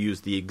is to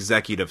use the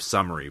executive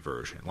summary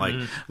version. Like,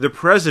 the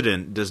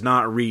president does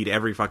not read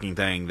every fucking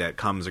thing that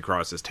comes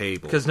across his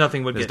table. Because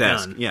nothing would get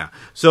done. Yeah.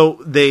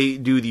 So they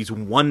do these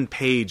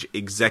one-page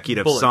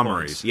executive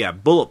summaries. Points. Yeah,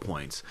 bullet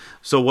points.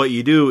 So what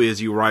you do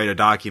is you write a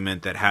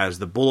document that has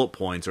the bullet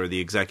points or the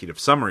executive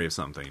summary of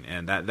something,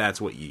 and that's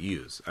what you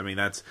use. I mean,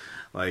 that's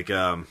like...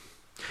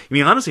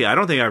 honestly, I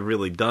don't think I've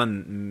really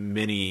done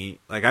many.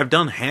 Like, I've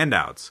done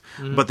handouts,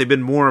 but they've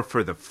been more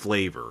for the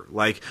flavor.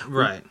 Like,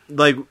 right.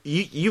 Like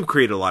you've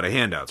created a lot of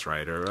handouts,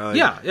 right? Or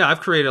yeah,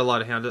 I've created a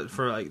lot of handouts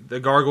for like the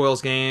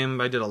Gargoyles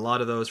game. I did a lot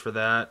of those for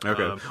that.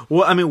 Okay.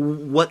 Well, I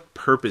mean, what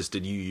purpose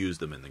did you use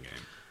them in the game?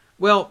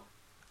 Well,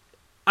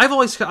 I've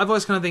always kind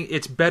of think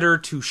it's better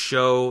to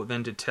show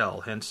than to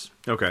tell. Hence.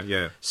 Okay.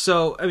 Yeah.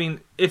 So, I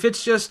mean, if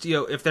it's just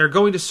if they're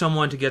going to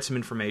someone to get some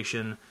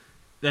information,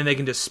 then they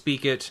can just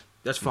speak it.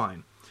 That's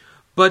fine.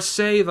 But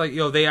say, like,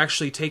 they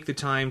actually take the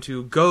time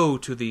to go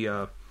to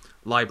the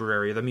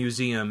library, the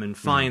museum, and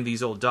find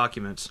these old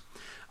documents.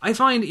 I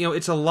find,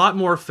 it's a lot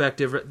more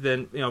effective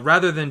than,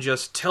 rather than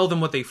just tell them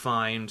what they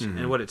find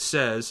and what it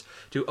says,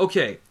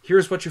 okay,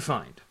 here's what you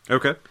find.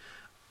 Okay.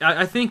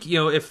 I think,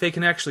 if they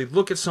can actually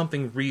look at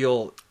something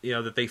real,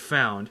 that they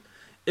found,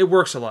 it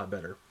works a lot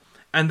better.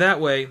 And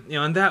that way,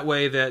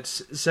 that,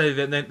 say,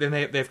 that then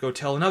they have to go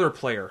tell another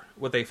player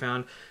what they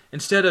found,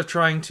 instead of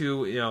trying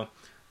to,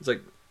 it's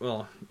like,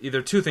 well,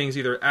 either two things: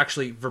 either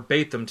actually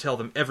verbatim tell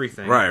them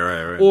everything,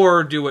 right,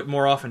 or do what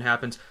more often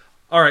happens.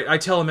 All right, I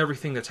tell them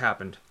everything that's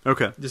happened.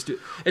 Okay,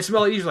 it's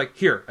well easier. Like,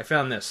 here, I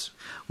found this.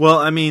 Well,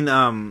 I mean,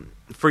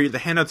 for the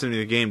handouts in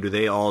the game, do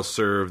they all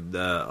serve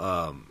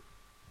the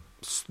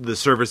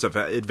service of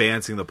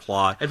advancing the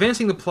plot?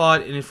 Advancing the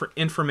plot and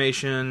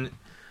information.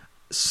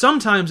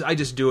 Sometimes I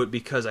just do it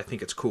because I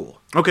think it's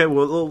cool. Okay,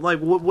 well, like,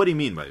 what do you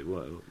mean by?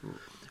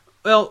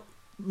 Well.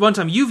 One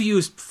time, you've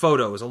used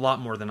photos a lot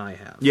more than I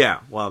have. Yeah,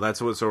 well, that's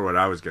sort of what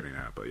I was getting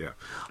at, but yeah.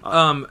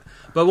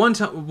 But one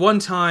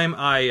time,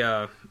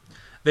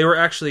 they were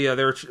actually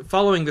they were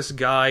following this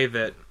guy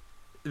that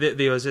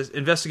there was this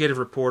investigative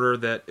reporter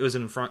that was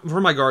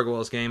for my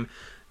Gargoyles game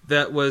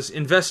that was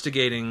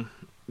investigating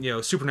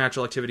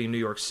supernatural activity in New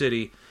York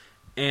City,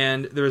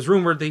 and there was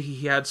rumored that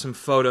he had some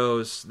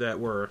photos that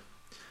were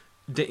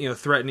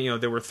threatening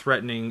they were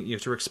threatening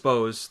to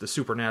expose the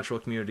supernatural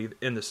community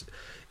in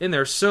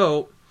there.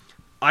 So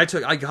I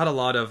got a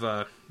lot of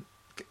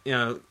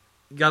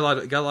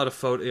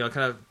photo,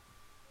 kind of.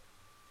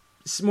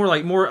 It's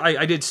more.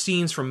 I did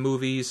scenes from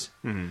movies.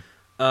 Mm-hmm.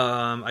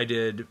 I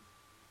did,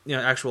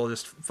 actual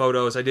just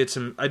photos. I did a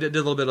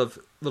little bit of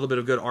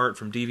good art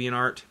from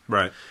DeviantArt.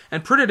 Right.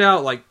 And printed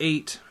out like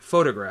 8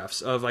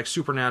 photographs of like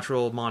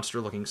supernatural monster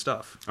looking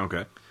stuff.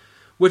 Okay.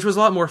 Which was a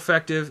lot more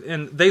effective,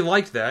 and they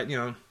liked that.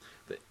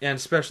 And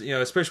especially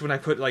when I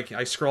put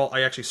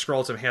I actually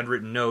scrawled some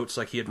handwritten notes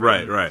like he had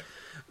written. Right.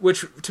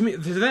 Which to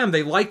them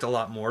they liked a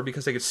lot more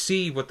because they could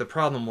see what the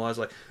problem was.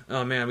 Like,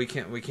 oh man, we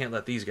can't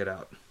let these get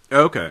out.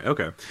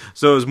 Okay.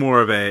 So it was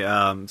more of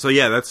a so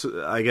yeah, that's,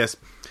 I guess,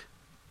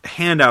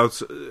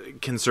 handouts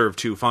can serve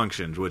 2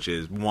 functions, which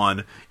is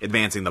one,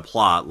 advancing the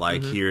plot,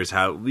 like here's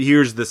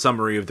the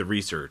summary of the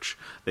research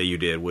that you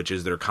did, which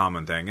is their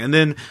common thing, and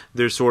then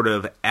they're sort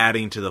of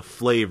adding to the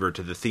flavor,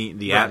 to the theme,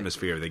 the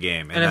atmosphere of the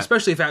game, and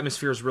especially if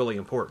atmosphere is really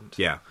important.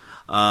 Yeah.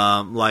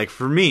 Like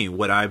for me,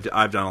 what I've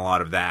done a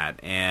lot of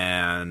that,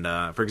 and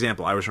for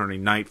example, I was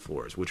running Night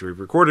Floors, which we've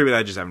recorded, but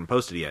I just haven't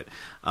posted yet.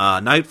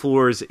 Night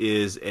Floors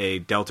is a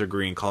Delta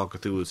Green Call of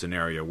Cthulhu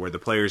scenario where the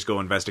players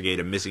go investigate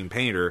a missing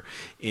painter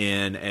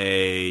in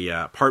a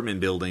apartment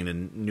building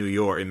in New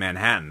York, in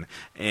Manhattan,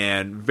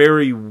 and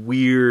very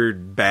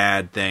weird,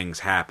 bad things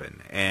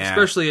happen, and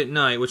especially at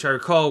night, which I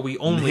recall we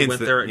only went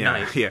there at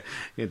night. Yeah,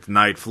 it's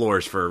Night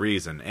Floors for a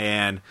reason,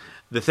 and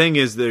the thing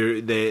is,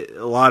 a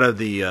lot of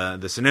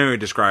the scenario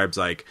describes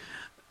like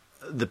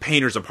the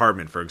painter's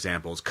apartment, for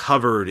example, is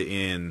covered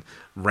in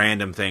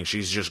random things.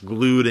 She's just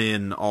glued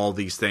in all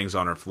these things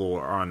on her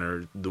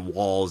floor, the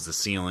walls, the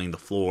ceiling, the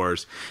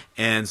floors,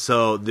 and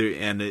so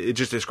and it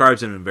just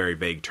describes them in very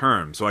vague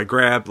terms. So I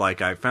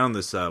found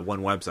this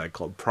one website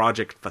called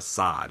Project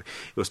Facade.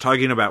 It was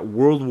talking about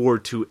World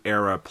War II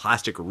era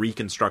plastic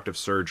reconstructive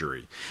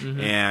surgery,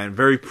 and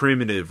very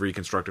primitive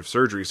reconstructive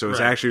surgery. So it's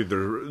actually the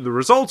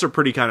results are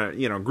pretty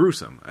kind of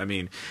gruesome. I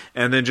mean,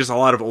 and then just a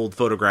lot of old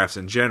photographs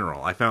in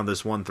general. I found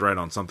this one thread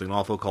on Something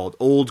Awful called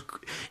 "Old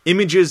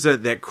Images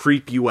that creep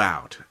creep you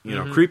out,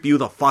 creep you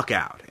the fuck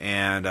out,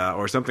 and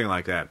or something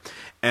like that.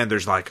 And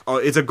there's like,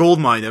 it's a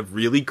goldmine of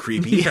really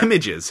creepy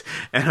images.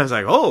 And I was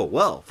like, oh,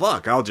 well,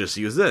 fuck, I'll just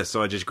use this.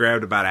 So I just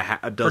grabbed about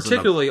a dozen.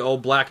 Particularly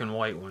old black and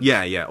white ones.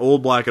 Yeah,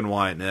 old black and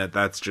white. And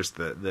that's just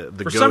the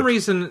For some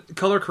reason,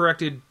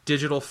 color-corrected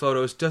digital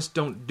photos just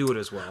don't do it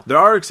as well. There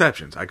are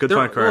exceptions. I could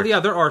find correct. Well, yeah,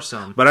 there are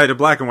some. But I had a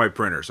black and white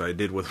printer, so I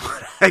did with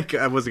what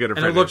I wasn't going to print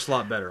it. And it looks a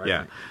lot better,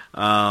 I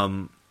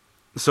think.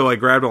 So I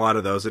grabbed a lot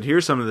of those, and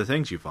here's some of the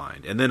things you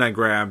find. And then I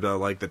grabbed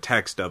like the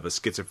text of a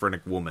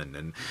schizophrenic woman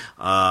and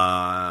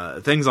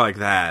things like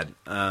that.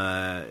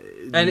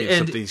 And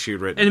something she'd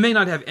written. And it may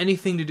not have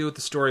anything to do with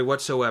the story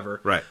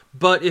whatsoever. Right.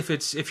 But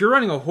if you're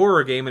running a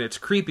horror game and it's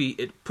creepy,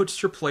 it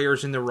puts your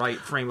players in the right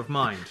frame of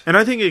mind. And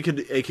I think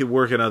it could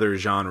work in other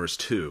genres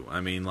too.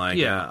 I mean, like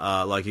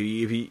like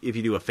if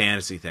you do a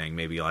fantasy thing,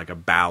 maybe like a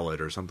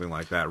ballad or something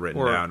like that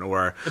written down,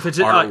 or if it's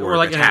artwork, or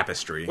like a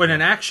tapestry. Or in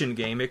an action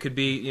game, it could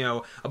be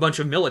a bunch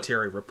of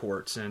military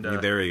reports and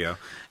there you go.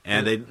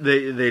 And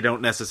they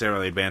don't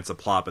necessarily advance the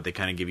plot, but they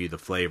kind of give you the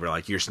flavor.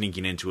 Like you're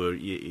sneaking into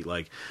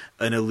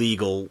an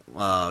illegal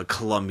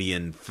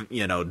Colombian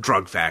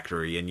drug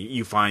factory, and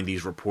you find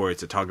these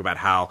reports that talk about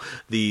how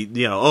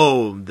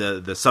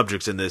the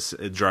subjects in this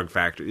drug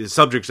factory, the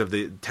subjects of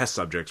the test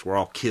subjects, were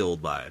all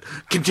killed by it.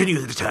 Continue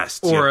the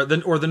tests, or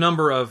the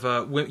number of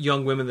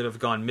young women that have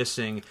gone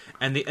missing,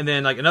 and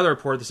then like another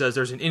report that says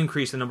there's an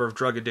increase in the number of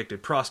drug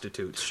addicted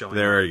prostitutes showing.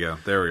 There we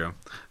go.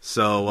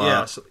 So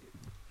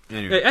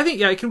anyway. I think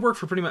it can work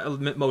for pretty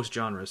much most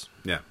genres.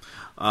 Yeah.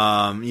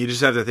 You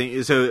just have to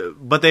think. So,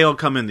 but they all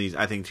come in these,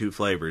 I think, two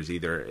flavors: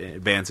 either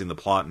advancing the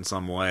plot in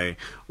some way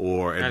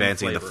or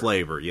advancing the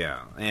flavor.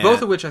 Yeah, and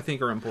both of which I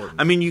think are important.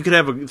 I mean, you could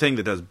have a thing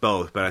that does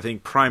both, but I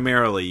think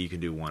primarily you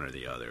can do one or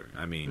the other.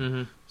 I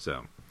mean,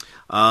 so.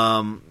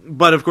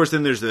 But of course,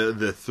 then there's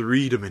the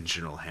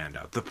 3-dimensional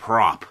handout, the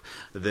prop,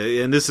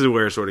 and this is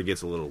where it sort of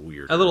gets a little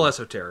weird, a little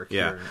esoteric.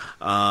 Yeah.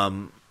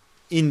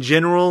 In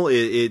general,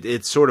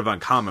 it's sort of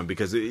uncommon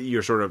because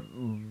you're sort of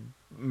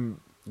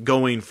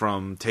going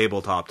from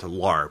tabletop to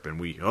LARP, and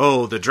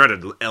the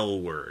dreaded L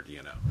word,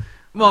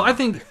 Well, I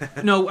think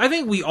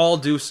we all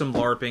do some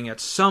LARPing at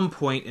some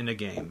point in a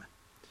game,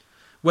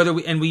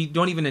 we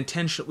don't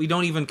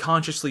even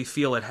consciously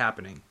feel it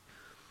happening.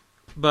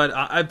 But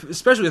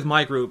especially with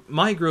my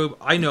group,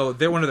 I know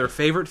that one of their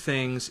favorite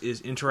things is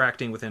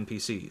interacting with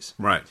NPCs,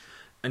 right,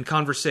 and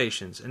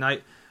conversations. And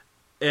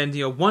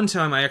one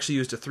time I actually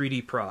used a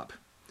 3D prop.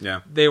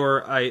 Yeah, they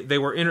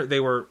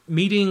were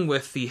meeting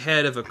with the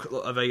head of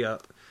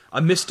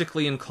a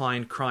mystically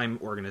inclined crime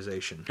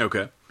organization.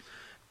 Okay,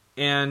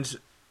 and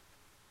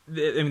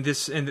they had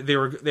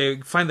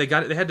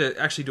to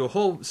actually do a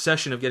whole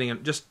session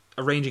of just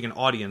arranging an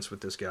audience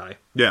with this guy.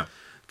 Yeah.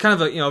 Kind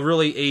of a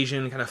really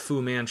Asian, kind of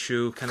Fu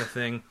Manchu kind of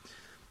thing,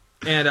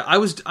 and I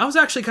was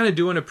actually kind of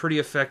doing a pretty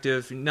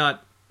effective,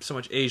 not so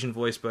much Asian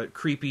voice, but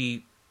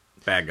creepy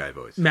bad guy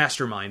voice,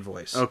 mastermind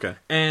voice. Okay,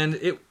 and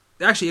it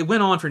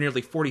went on for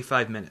nearly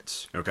 45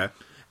 minutes. Okay,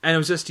 and it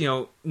was just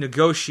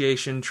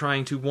negotiation,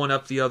 trying to one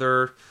up the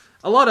other,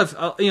 a lot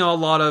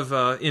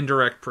of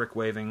indirect prick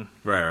waving,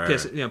 right,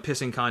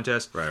 pissing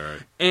contest, right,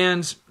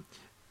 and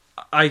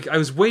I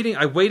was waiting.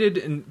 I waited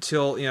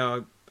until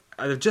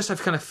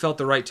I've kind of felt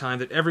the right time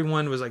that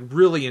everyone was like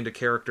really into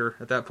character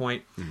at that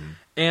point. Mm-hmm.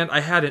 And I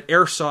had an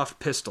airsoft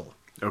pistol.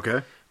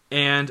 Okay.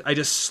 And I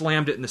just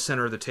slammed it in the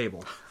center of the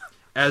table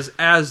as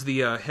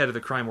the head of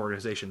the crime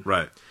organization.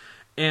 Right.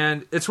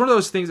 And it's one of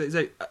those things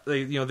that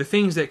the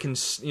things that can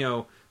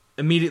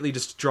immediately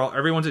just draw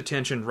everyone's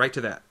attention right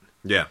to that.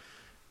 Yeah.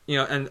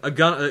 And a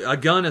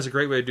gun is a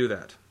great way to do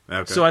that.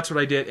 Okay. So that's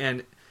what I did,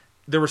 and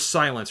there was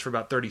silence for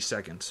about 30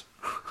 seconds.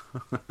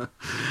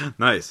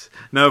 Nice.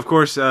 Now, of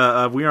course, we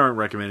aren't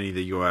recommending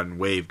that you go out and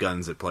wave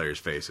guns at players'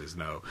 faces.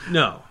 No.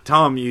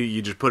 Tom,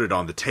 you just put it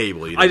on the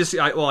table.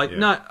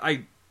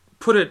 I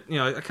put it.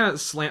 I kind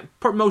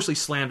of mostly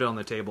slammed it on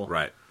the table.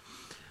 Right.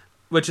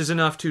 Which is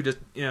enough to just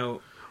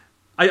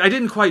I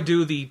didn't quite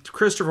do the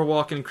Christopher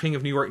Walken King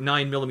of New York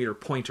 9mm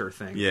pointer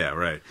thing. Yeah,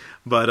 right.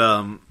 But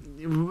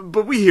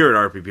we here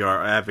at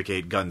RPPR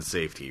advocate gun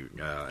safety.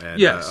 And,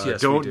 yes,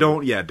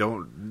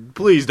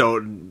 please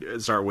don't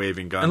start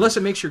waving guns unless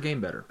it makes your game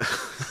better.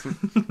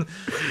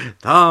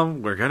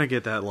 Tom, we're gonna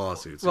get that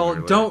lawsuit.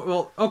 Don't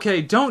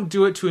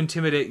do it to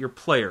intimidate your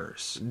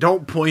players.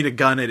 Don't point a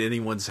gun at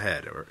anyone's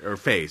head or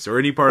face or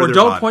any part of their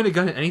body. Or don't point a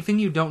gun at anything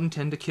you don't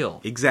intend to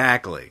kill.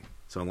 Exactly.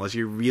 So unless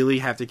you really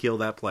have to kill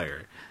that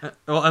player.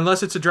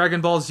 Unless it's a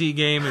Dragon Ball Z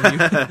game.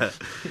 And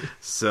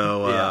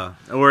so,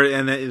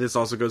 and this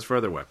also goes for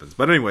other weapons.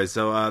 But anyway,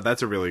 so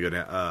that's a really good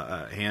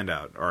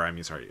handout.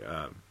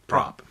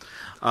 Prop.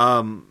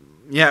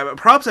 Yeah,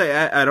 props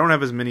I don't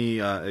have as many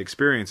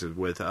experiences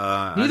with.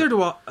 Neither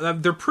do I.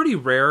 They're pretty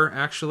rare,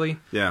 actually.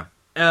 Yeah.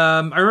 I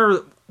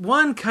remember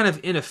one kind of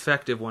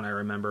ineffective one I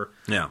remember.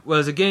 Yeah.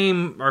 Was a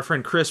game our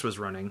friend Chris was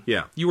running.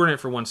 Yeah. You were in it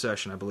for one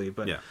session, I believe.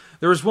 But yeah.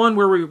 There was one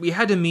where we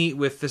had to meet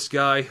with this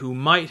guy who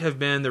might have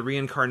been the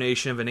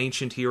reincarnation of an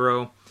ancient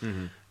hero.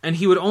 Mm-hmm. And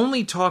he would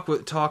only talk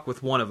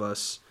with one of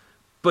us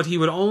but he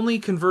would only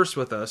converse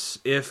with us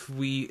if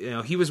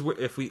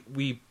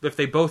if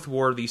they both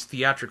wore these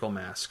theatrical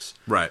masks,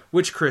 Right.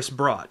 which Chris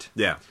brought.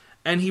 Yeah.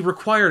 And he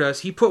required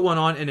us. He put one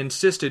on and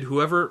insisted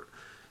whoever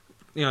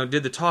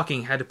did the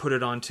talking had to put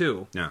it on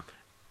too. Yeah.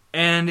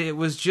 And it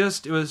was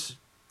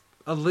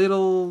a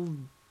little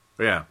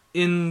Yeah.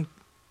 in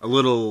A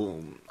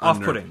little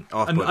off-putting,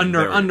 Off-putting.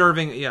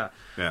 unnerving. Yeah.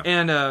 Yeah.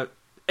 And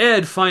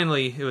Ed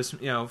finally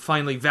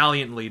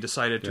valiantly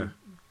decided to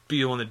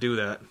be the one to do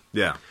that.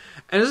 Yeah.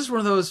 And this is one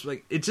of those,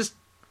 like, it just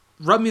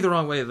rubbed me the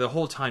wrong way the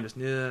whole time. Just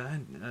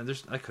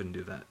I couldn't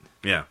do that.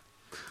 Yeah.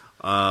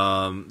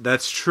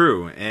 That's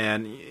true,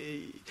 and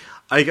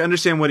I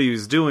understand what he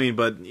was doing,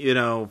 but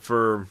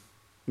for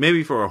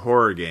a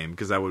horror game,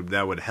 because that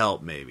would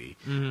help maybe.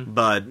 Mm-hmm.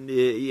 But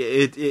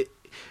it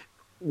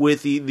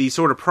with the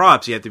sort of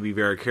props, you have to be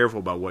very careful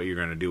about what you're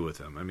going to do with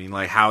them. I mean,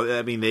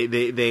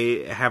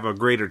 they have a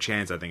greater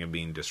chance, I think, of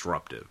being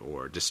disruptive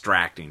or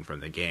distracting from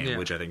the game,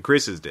 which I think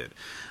Chris's did.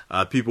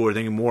 People were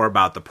thinking more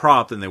about the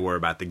prop than they were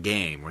about the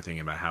game. We're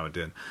thinking about how it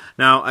did.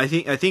 Now, I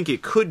think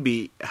it could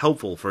be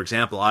helpful. For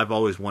example, I've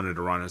always wanted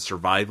to run a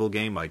survival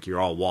game, like you're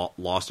all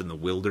lost in the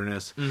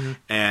wilderness,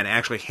 and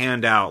actually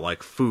hand out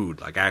like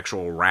food, like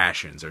actual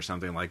rations or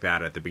something like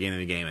that at the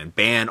beginning of the game, and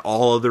ban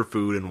all other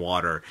food and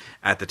water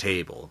at the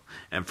table.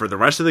 And for the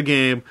rest of the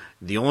game,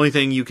 the only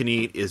thing you can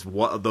eat is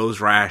those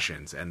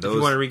rations. And those, if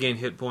you want to regain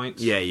hit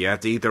points, yeah, you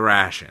have to eat the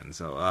rations.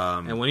 So,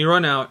 and when you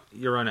run out,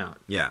 you run out.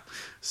 Yeah.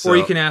 So, or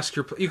you can ask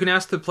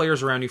the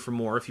players around you for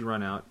more if you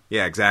run out.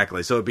 Yeah,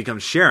 exactly. So it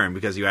becomes sharing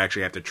because you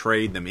actually have to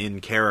trade them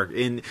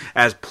in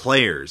as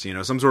players.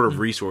 Some sort of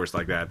resource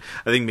like that.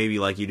 I think maybe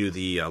like you do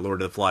the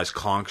Lord of the Flies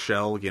conch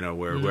shell.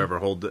 Where whoever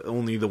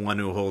only the one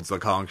who holds the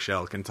conch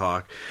shell can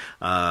talk.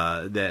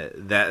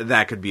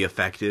 That could be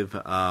effective.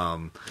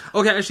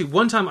 Okay, actually,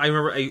 one time I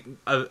remember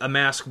a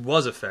mask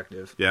was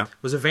effective. Yeah, it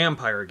was a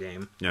vampire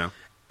game. Yeah.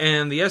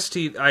 And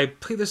I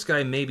played this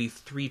guy maybe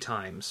 3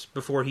 times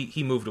before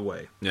he moved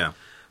away. Yeah.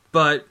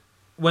 But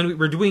when we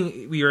were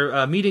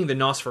meeting the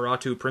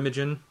Nosferatu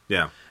Primogen.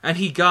 Yeah. And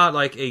he got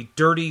like a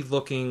dirty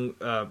looking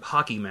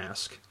hockey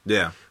mask.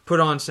 Yeah. Put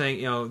on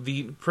saying,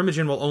 the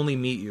Primogen will only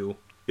meet you.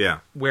 Yeah.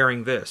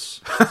 Wearing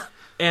this.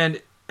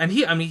 and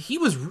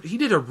he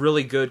did a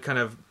really good kind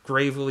of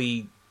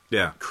gravely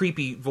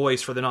creepy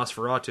voice for the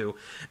Nosferatu,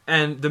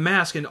 and the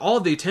mask and all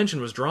of the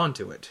attention was drawn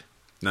to it.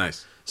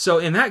 Nice. So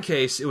in that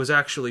case, it was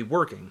actually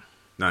working.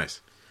 Nice.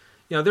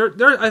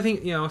 I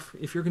think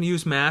if you're going to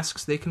use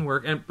masks, they can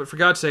work. But for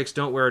God's sakes,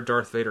 don't wear a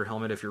Darth Vader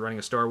helmet if you're running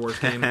a Star Wars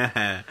game.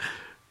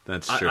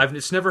 That's true.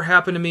 It's never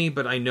happened to me,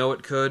 but I know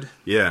it could.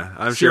 Yeah,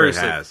 I'm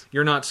Seriously, sure it has.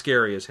 You're not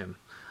scary as him.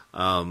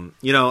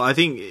 I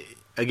think.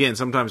 Again,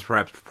 sometimes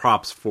perhaps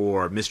props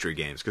for mystery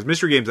games, because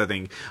mystery games, I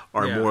think,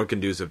 are more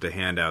conducive to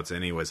handouts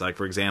anyways. Like,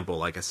 for example,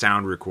 like a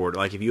sound recorder.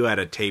 Like, if you had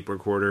a tape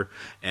recorder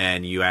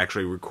and you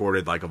actually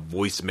recorded, like, a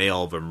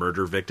voicemail of a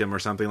murder victim or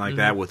something like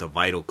that with a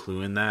vital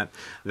clue in that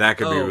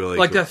could be really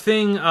like cool. that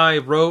thing I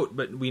wrote,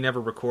 but we never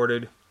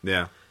recorded.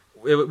 Yeah.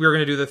 We were going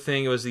to do the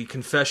thing. It was the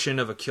confession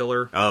of a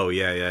killer. Oh,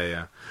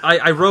 yeah.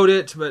 I wrote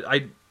it, but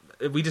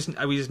we just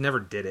never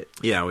did it.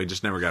 Yeah, we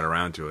just never got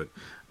around to it.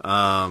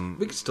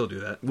 We could still do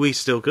that. We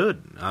still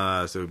could.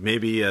 So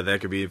maybe that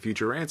could be a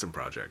future Ransom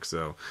project.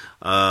 So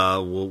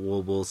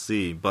we'll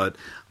see. But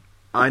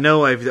I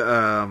know I've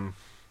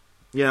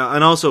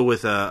and also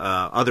with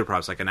other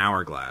props like an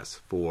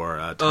hourglass for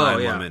time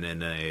limit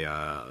in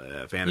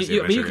a fantasy.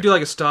 You could do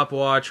like a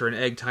stopwatch or an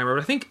egg timer,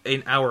 but I think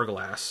an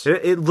hourglass.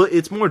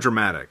 It's more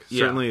dramatic.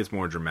 Certainly, it's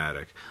more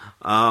dramatic.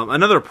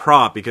 Another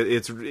prop, because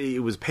it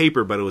was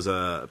paper, but it was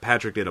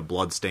Patrick did a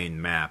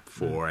bloodstained map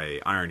for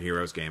a Iron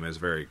Heroes game. It was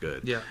very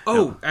good. Yeah.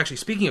 Oh, actually,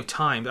 speaking of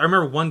time, I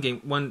remember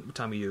one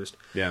time we used.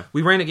 Yeah.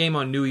 We ran a game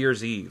on New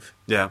Year's Eve.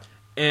 Yeah.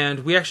 And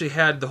we actually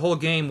had the whole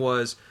game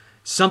was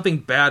something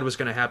bad was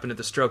going to happen at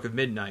the stroke of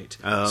midnight.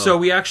 Oh. So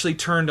we actually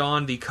turned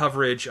on the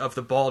coverage of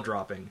the ball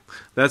dropping.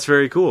 That's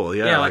very cool.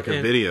 Yeah, like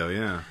a video.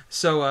 Yeah.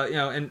 So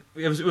and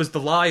it was the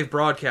live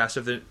broadcast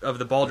of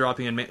the ball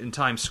dropping in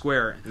Times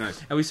Square.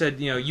 Nice. And we said,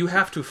 you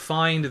have to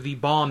find the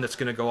bomb that's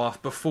going to go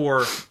off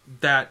before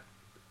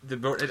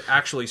it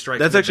actually strikes.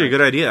 That's actually a good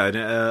idea.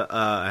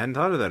 I hadn't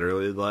thought of that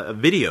earlier. A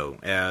video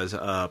as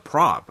a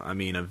prop. I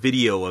mean, a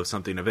video of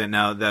something event.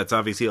 Now, that's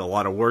obviously a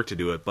lot of work to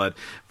do it. But,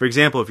 for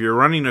example, if you're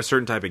running a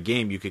certain type of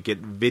game, you could get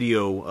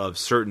video of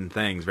certain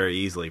things very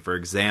easily. For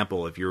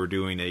example, if you were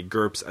doing a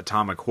GURPS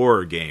atomic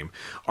horror game,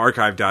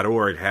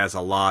 archive.org has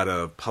a lot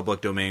of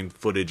public domain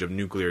footage of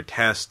nuclear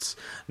tests,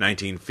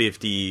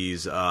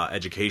 1950s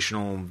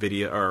educational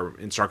video or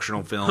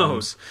instructional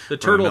films. The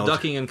turtle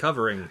ducking and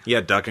covering.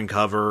 Yeah, duck and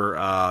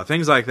cover.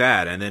 Things like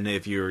that. And then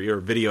if you're a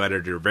video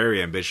editor,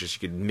 very ambitious, you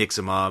could mix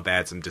them up,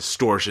 add some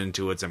distortion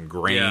to it, some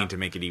grain to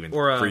make it even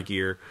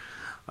freakier.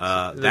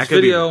 That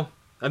could video.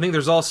 I think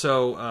there's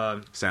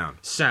also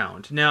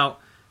sound. Now,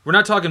 I'm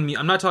not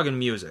talking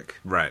music,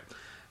 right?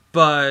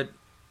 But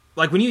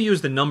like when you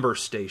use the number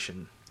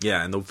station,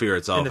 and the Fear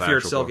Itself,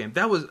 game,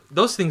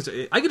 those things.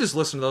 I could just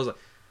listen to those. Like,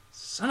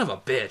 son of a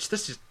bitch!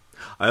 This is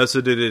I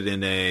also did it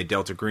in a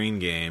Delta Green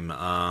game.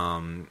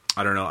 I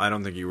don't know. I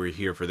don't think you were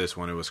here for this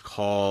one. It was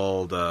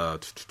called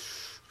Growers.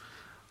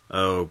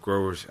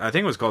 I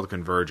think it was called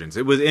Convergence.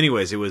 It was,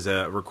 anyways. It was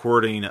a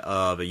recording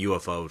of a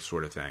UFO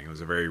sort of thing. It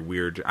was a very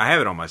weird. I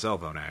have it on my cell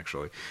phone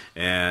actually,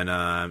 and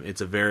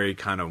it's a very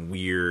kind of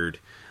weird.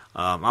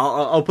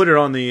 I'll put it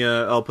on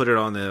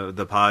the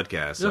the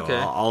podcast. So okay.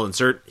 I'll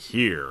insert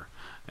here,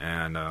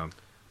 and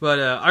but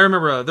I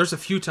remember there's a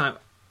few times.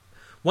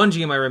 One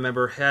GM I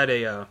remember had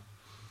a.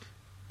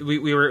 We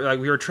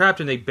were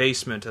trapped in a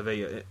basement of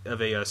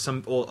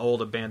some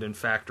old abandoned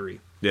factory.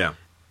 Yeah,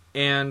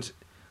 and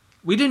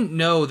we didn't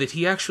know that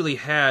he actually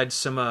had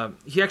some.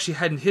 He actually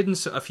had hidden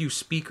a few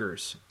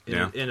speakers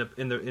in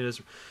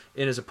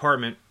his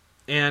apartment,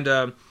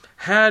 and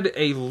had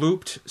a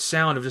looped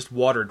sound of just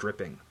water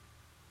dripping.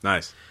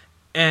 Nice.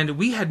 And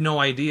we had no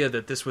idea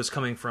that this was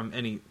coming from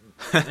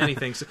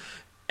anything. So,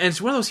 and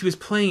it's one of those. He was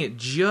playing it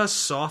just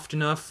soft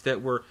enough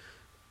that we're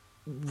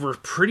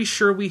pretty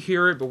sure we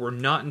hear it, but we're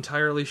not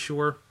entirely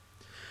sure.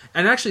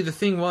 And actually, the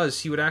thing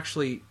was, he would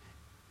actually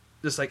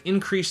just like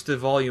increase the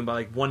volume by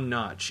like one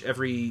notch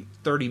every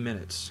 30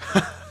 minutes,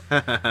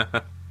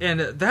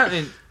 and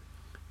that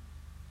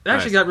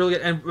actually got really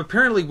good. And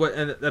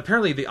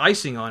apparently, the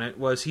icing on it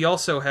was he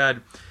also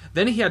had.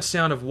 Then he had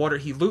sound of water.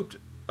 He looped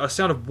a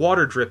sound of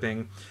water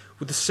dripping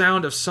with the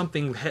sound of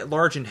something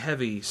large and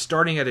heavy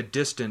starting at a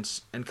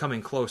distance and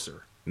coming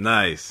closer.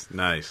 Nice.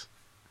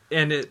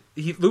 And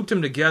he looped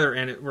them together,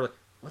 and we're like,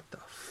 what the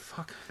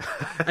fuck?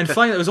 And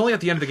finally, it was only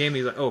at the end of the game,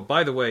 he's like, oh,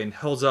 by the way, and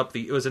holds up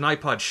it was an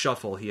iPod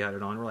Shuffle he had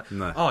it on. We're like,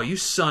 nice. Oh, you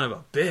son of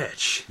a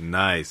bitch.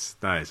 Nice.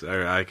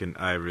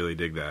 I really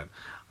dig that.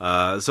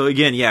 So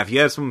again, yeah, if you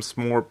have some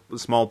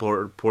small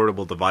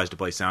portable device to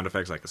play sound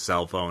effects like a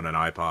cell phone, an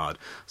iPod,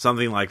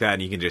 something like that,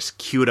 and you can just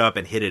cue it up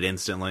and hit it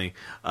instantly.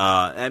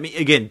 I mean,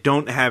 again,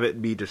 don't have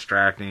it be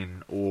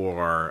distracting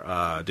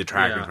or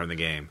detracting from the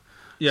game.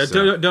 Yeah,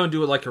 so, don't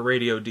do it like a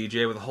radio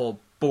DJ with a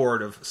whole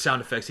board of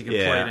sound effects you can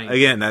play. Yeah,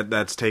 again,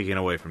 that's taken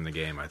away from the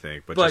game, I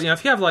think. But just,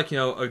 if you have like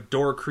a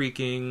door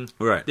creaking,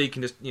 right, they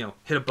can just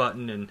hit a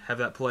button and have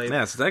that play.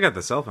 Yeah, since I got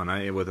the cell phone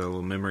with a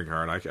little memory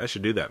card, I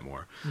should do that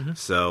more. Mm-hmm.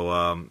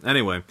 So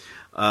anyway,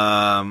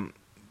 other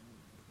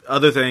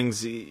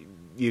things.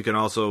 You can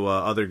also,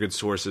 other good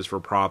sources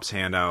for props,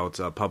 handouts,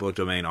 public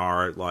domain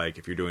art, like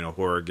if you're doing a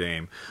horror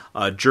game.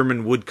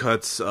 German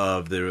woodcuts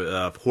of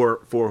the Four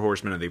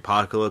Horsemen of the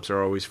Apocalypse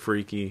are always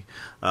freaky.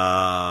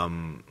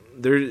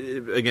 There,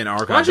 again,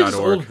 archive.org. Just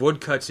old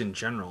woodcuts in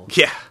general.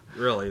 Yeah.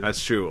 Really.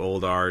 That's true,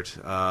 old art.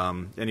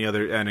 Any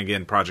other, and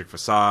again, Project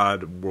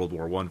Facade, World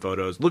War I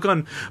photos. Look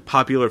on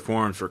popular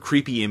forums for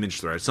creepy image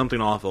threads.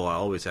 Something Awful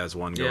always has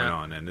one going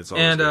on, and it's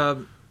always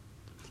good.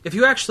 If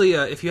you actually,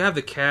 if you have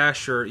the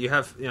cash, or you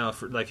have,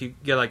 you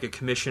get like a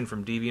commission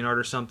from DeviantArt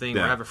or something,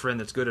 or have a friend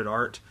that's good at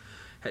art,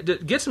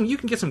 you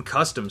can get some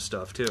custom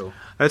stuff too.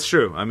 That's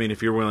true. I mean,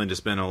 if you're willing to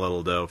spend a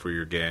little dough for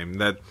your game,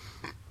 that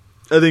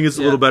I think it's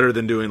a little better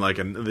than doing like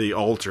the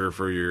altar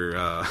for your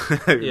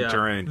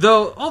terrain.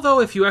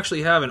 Although if you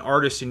actually have an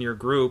artist in your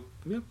group,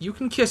 you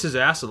can kiss his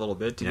ass a little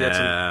bit to get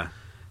some.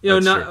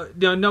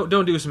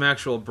 Don't do some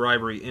actual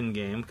bribery in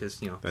game because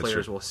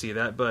players will see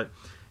that, but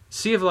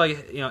see if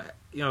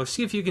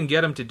see if you can get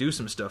them to do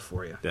some stuff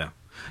for you. Yeah.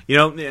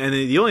 And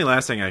the only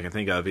last thing I can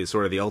think of is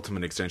sort of the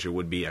ultimate extension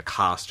would be a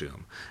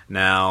costume.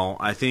 Now,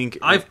 I think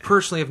I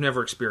personally have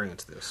never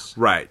experienced this.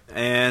 Right,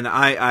 and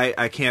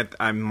I can't.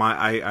 I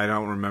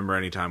don't remember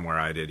any time where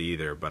I did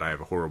either, but I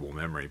have a horrible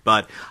memory.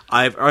 But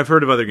I've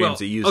heard of other games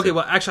that use it. Okay,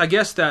 well, actually, I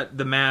guess that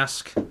the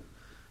mask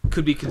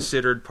could be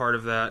considered part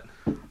of that.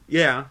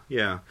 Yeah.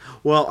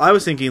 Well, I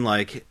was thinking,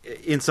 like,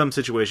 in some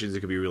situations it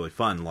could be really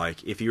fun.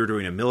 Like, if you were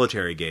doing a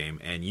military game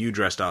and you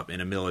dressed up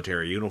in a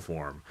military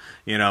uniform,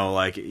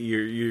 like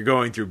you're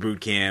going through boot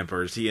camp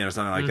or something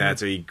like that,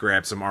 so you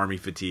grab some army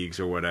fatigues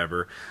or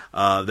whatever.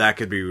 That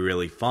could be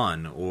really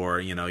fun. Or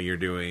you're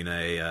doing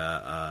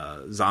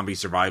a zombie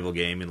survival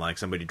game and like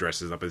somebody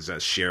dresses up as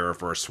a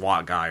sheriff or a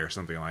SWAT guy or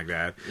something like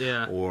that.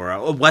 Yeah. Or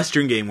a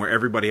Western game where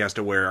everybody has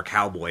to wear a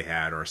cowboy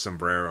hat or a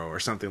sombrero or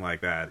something like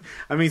that.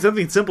 I mean,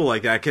 something simple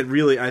like that could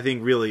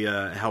really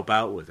help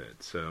out with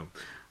it. So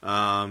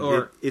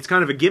it's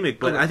kind of a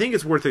gimmick, but I think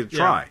it's worth a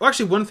try. Well,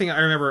 actually, one thing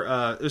I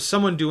remember, there was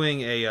someone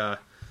doing I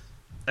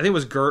think it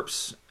was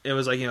GURPS. It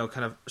was like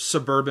kind of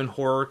suburban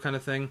horror kind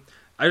of thing.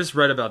 I just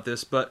read about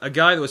this, but a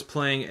guy that was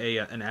playing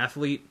an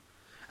athlete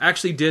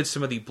actually did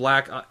some of the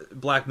black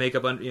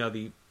makeup,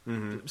 the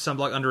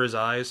sunblock under his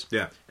eyes,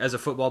 as a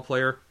football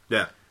player,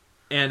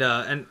 and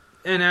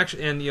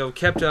actually,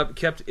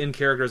 kept in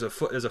character as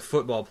a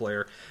football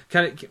player,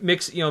 kind of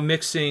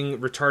mixing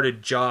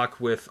retarded jock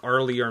with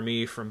Arlie or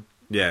me from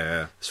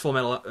Yeah. His Full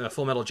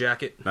Metal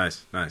Jacket.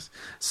 Nice.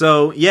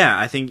 So yeah,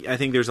 I think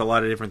there's a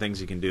lot of different things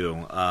you can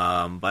do.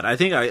 But I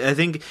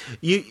think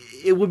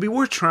it would be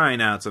worth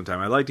trying out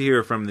sometime. I'd like to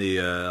hear from the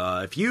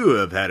if you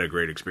have had a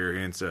great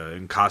experience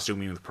in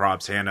costuming with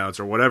props, handouts,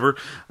 or whatever.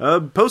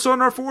 Post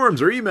on our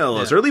forums or email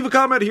us or leave a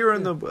comment here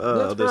in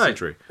the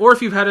Century. Or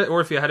if you've had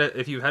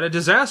a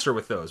disaster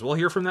with those, we'll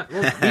hear from that.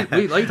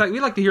 We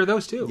like to hear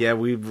those too. Yeah,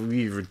 we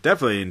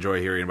definitely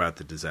enjoy hearing about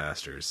the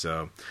disasters.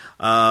 So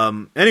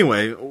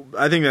anyway,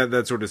 I think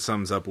that sort of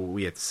sums up what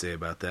we have to say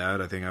about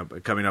that. I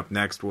think coming up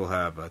next we'll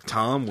have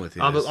Tom with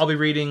his... I'll be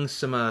reading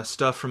some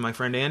stuff from my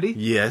friend Andy.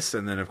 Yes,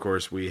 and then of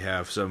course we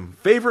have some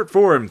favorite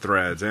forum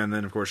threads, and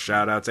then of course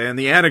shout-outs and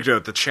the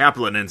anecdote, the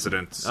Chaplin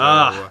incident.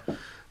 So,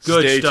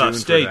 good stuff.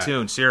 Stay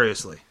tuned,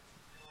 seriously.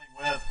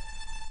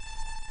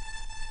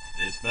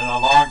 It's been a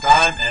long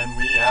time, and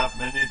we have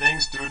many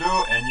things to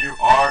do, and you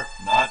are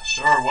not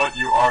sure what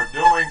you are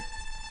doing.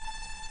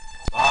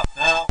 Stop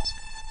now.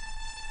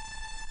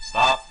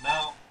 Stop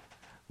now.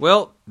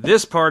 Well,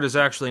 this part is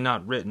actually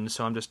not written,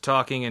 so I'm just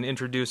talking and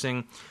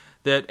introducing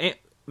that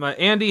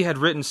Andy had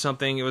written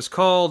something. It was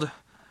called,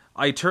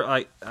 I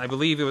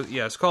believe it was,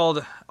 it's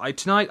called,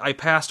 Tonight I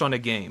Passed on a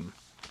Game.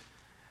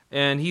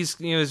 And he's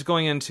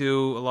going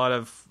into a lot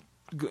of,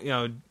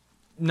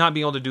 not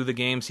being able to do the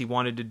games he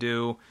wanted to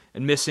do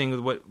and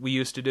missing what we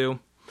used to do.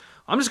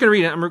 I'm just going to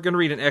read it. I'm going to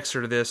read an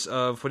excerpt of this,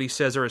 of what he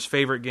says are his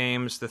favorite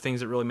games, the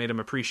things that really made him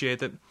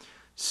appreciate it.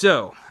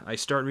 So, I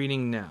start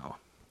reading now.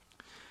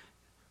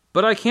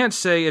 But I can't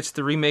say it's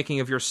the remaking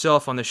of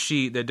yourself on the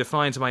sheet that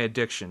defines my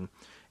addiction.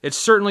 It's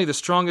certainly the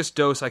strongest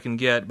dose I can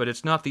get, but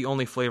it's not the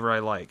only flavor I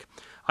like.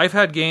 I've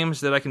had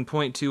games that I can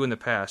point to in the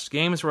past,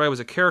 games where I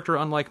was a character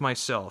unlike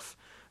myself,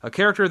 a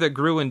character that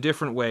grew in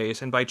different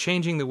ways, and by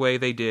changing the way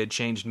they did,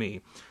 changed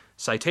me.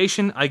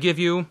 Citation, I give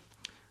you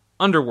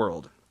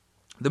Underworld.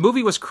 The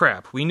movie was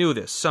crap, we knew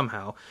this,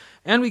 somehow,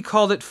 and we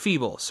called it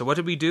feeble, so what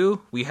did we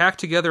do? We hacked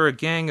together a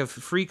gang of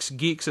freaks,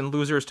 geeks, and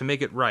losers to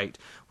make it right.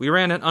 We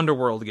ran an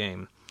Underworld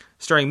game.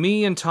 Starring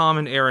me and Tom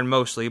and Aaron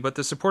mostly, but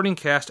the supporting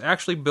cast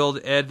actually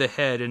billed Ed the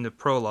Head in the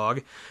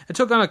prologue, and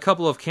took on a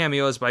couple of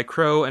cameos by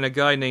Crow and a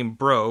guy named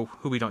Bro,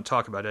 who we don't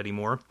talk about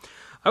anymore.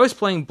 I was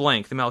playing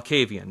Blank, the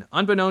Malkavian.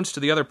 Unbeknownst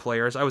to the other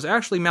players, I was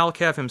actually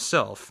Malkav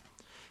himself.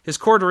 His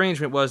core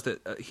derangement was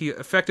that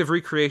effective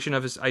recreation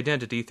of his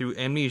identity through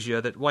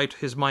amnesia that wiped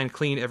his mind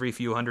clean every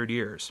few hundred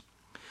years.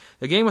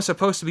 The game was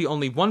supposed to be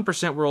only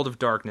 1% World of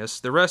Darkness,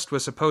 the rest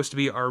was supposed to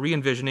be our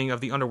re-envisioning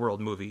of the Underworld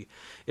movie.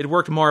 It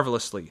worked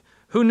marvelously.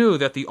 Who knew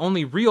that the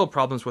only real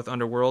problems with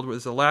Underworld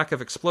was the lack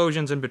of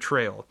explosions and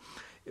betrayal?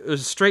 It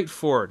was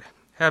straightforward.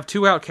 Have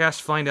two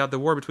outcasts find out the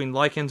war between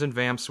Lycans and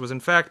Vamps was in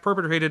fact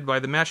perpetrated by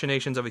the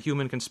machinations of a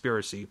human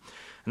conspiracy.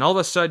 And all of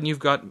a sudden you've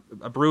got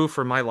a brew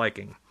for my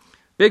liking.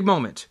 Big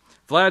moment.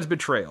 Vlad's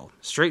betrayal.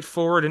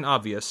 Straightforward and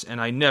obvious,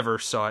 and I never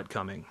saw it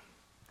coming.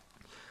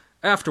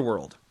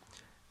 Afterworld.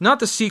 Not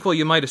the sequel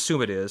you might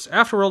assume it is.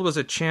 Afterworld was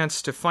a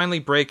chance to finally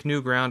break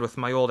new ground with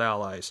my old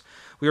allies.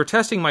 We were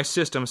testing my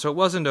system, so it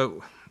wasn't a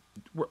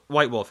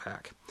White Wolf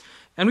hack.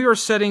 And we were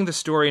setting the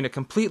story in a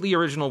completely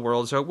original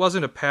world, so it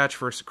wasn't a patch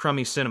for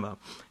crummy cinema.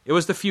 It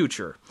was the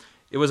future.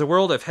 It was a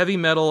world of heavy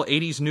metal,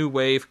 80s new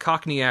wave,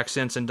 Cockney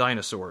accents, and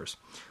dinosaurs.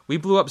 We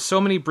blew up so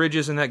many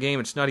bridges in that game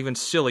it's not even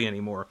silly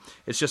anymore.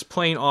 It's just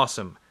plain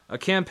awesome. A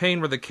campaign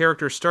where the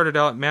characters started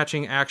out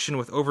matching action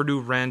with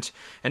overdue rent,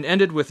 and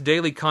ended with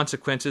daily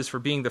consequences for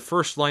being the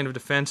first line of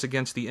defense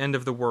against the end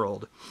of the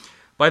world.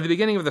 By the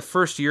beginning of the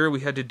first year, we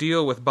had to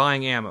deal with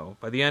buying ammo.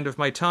 By the end of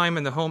my time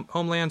in the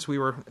homelands, we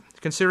were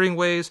considering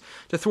ways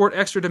to thwart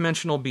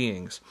extra-dimensional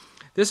beings.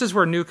 This is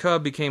where New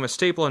Cub became a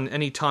staple in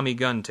any Tommy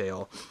Gun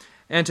tale.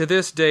 And to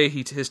this day,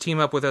 his team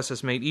up with us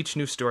has made each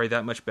new story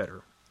that much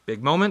better.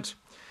 Big moment.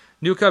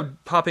 New Cub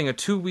popping a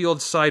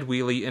two-wheeled side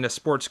wheelie in a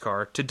sports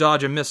car to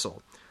dodge a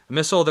missile. A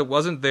missile that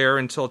wasn't there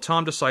until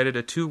Tom decided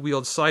a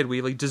two-wheeled side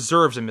wheelie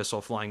deserves a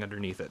missile flying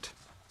underneath it.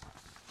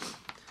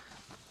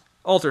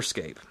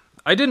 Alterscape.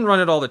 I didn't run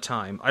it all the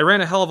time. I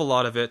ran a hell of a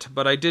lot of it,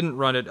 but I didn't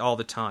run it all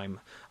the time.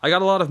 I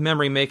got a lot of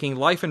memory-making,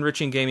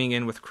 life-enriching gaming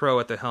in with Crow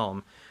at the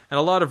helm, and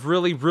a lot of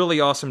really, really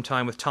awesome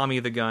time with Tommy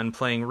the Gun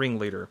playing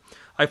ringleader.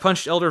 I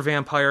punched elder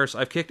vampires,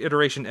 I've kicked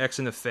Iteration X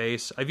in the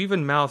face, I've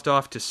even mouthed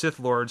off to Sith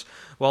Lords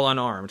while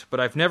unarmed,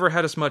 but I've never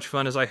had as much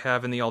fun as I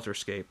have in the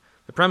Alterscape.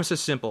 The premise is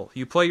simple.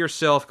 You play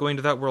yourself going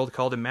to that world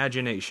called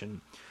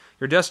Imagination.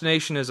 Your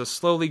destination is a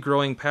slowly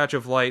growing patch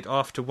of light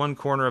off to one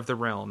corner of the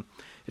realm.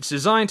 It's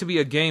designed to be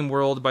a game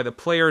world by the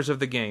players of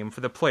the game,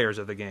 for the players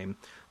of the game.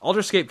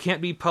 Alterscape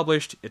can't be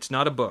published, it's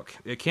not a book.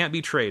 It can't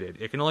be traded,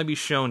 it can only be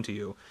shown to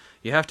you.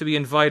 You have to be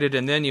invited,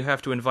 and then you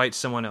have to invite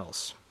someone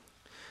else.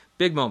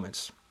 Big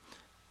moments.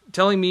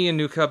 Telling me and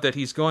New Cub that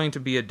he's going to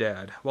be a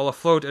dad, while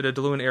afloat at a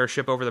Daloon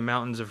airship over the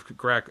mountains of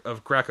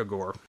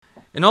Grakagor.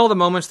 In all the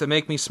moments that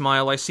make me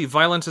smile, I see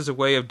violence as a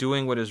way of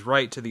doing what is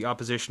right to the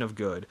opposition of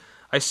good.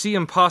 I see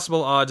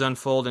impossible odds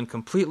unfold in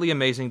completely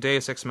amazing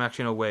Deus Ex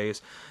Machina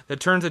ways that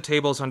turns the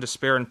tables on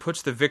despair and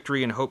puts the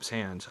victory in hope's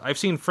hands. I've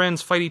seen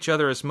friends fight each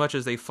other as much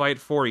as they fight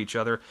for each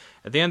other.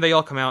 At the end, they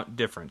all come out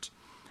different.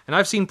 and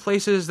I've seen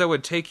places that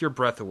would take your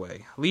breath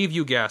away, leave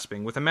you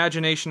gasping. With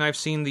imagination, I've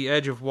seen the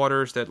edge of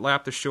waters that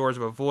lap the shores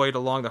of a void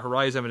along the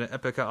horizon of an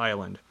Epica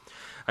island.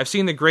 I've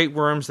seen the great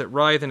worms that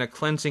writhe in a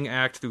cleansing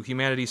act through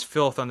humanity's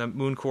filth on the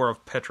moon core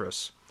of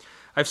Petrus.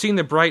 I've seen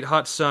the bright,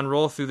 hot sun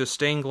roll through the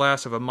stained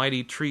glass of a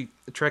mighty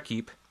Trek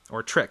keep,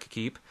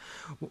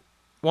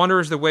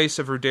 wanderers the wastes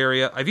of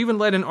Ruderia. I've even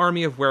led an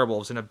army of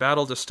werewolves in a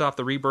battle to stop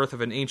the rebirth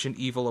of an ancient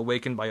evil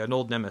awakened by an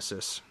old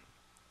nemesis.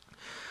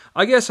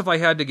 I guess if I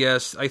had to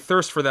guess, I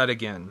thirst for that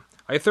again.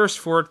 I thirst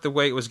for it the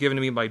way it was given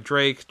to me by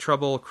Drake,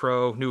 Trouble,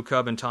 Crow, New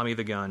Cub, and Tommy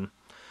the Gun.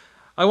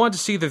 I want to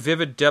see the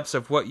vivid depths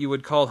of what you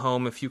would call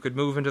home if you could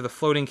move into the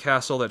floating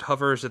castle that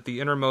hovers at the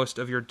innermost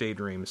of your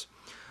daydreams.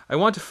 I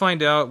want to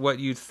find out what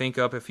you'd think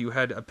up if you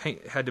had to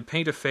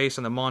paint a face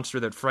on the monster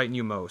that frightened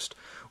you most,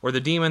 or the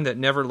demon that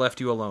never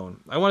left you alone.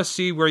 I want to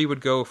see where you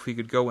would go if we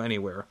could go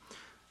anywhere.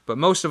 But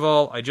most of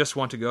all, I just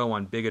want to go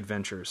on big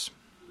adventures.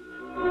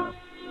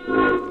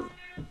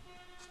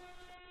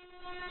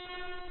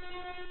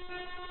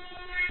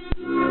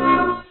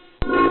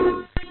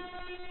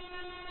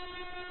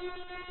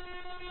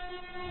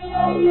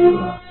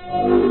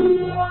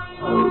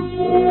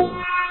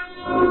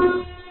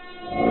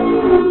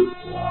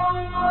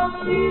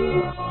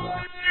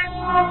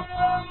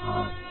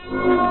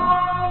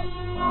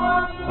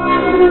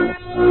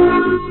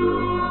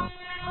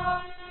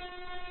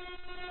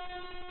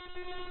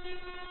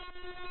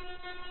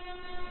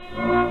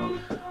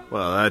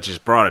 Well, that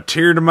just brought a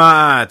tear to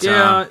my eye, Tom.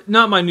 Yeah,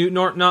 not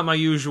my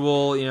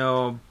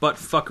usual, butt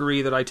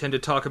fuckery that I tend to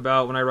talk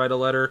about when I write a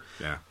letter.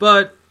 Yeah.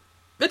 But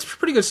it's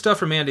pretty good stuff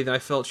from Andy that I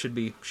felt should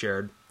be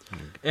shared.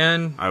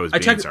 And I was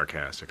being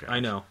sarcastic. I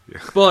know. Yeah.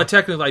 Well,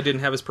 technically, I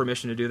didn't have his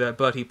permission to do that,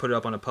 but he put it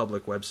up on a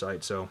public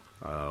website, so.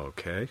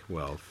 Okay,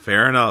 well,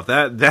 fair enough.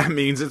 That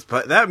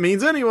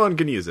means anyone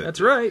can use it.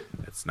 That's right.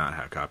 That's not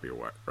how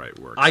copyright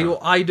works.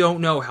 I don't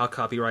know how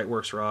copyright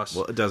works, Ross.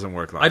 Well, it doesn't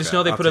work like that. I just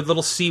know they put a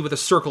little C with a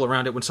circle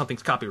around it when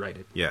something's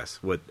copyrighted. Yes,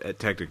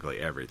 technically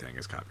everything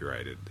is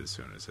copyrighted as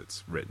soon as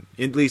it's written,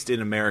 at least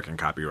in American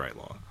copyright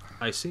law.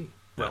 I see.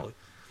 Well,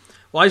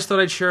 I just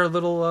thought I'd share a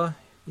little,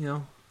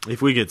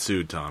 If we get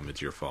sued, Tom,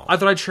 it's your fault. I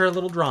thought I'd share a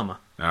little drama.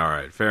 All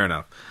right, fair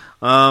enough.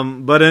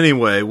 But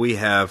anyway, we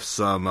have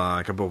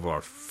a couple of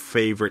our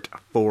favorite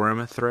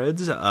forum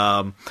threads.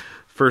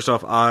 First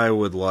off, I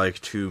would like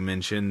to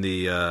mention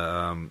the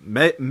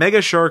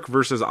Mega Shark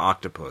versus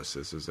Octopus.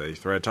 This is a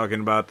thread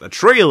talking about a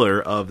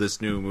trailer of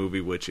this new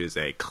movie, which is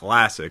a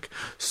classic,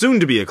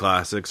 soon to be a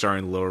classic,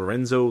 starring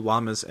Lorenzo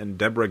Lamas and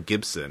Deborah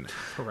Gibson.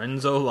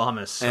 Lorenzo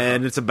Lamas.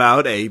 And it's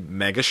about a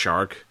mega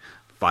shark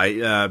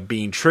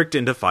being tricked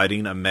into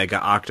fighting a mega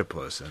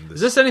octopus. And is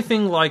this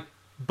anything like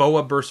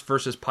Boa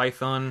versus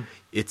Python?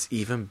 It's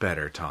even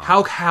better, Tom.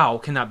 How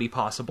can that be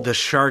possible? The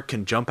shark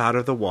can jump out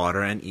of the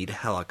water and eat a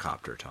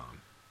helicopter,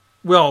 Tom.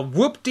 Well,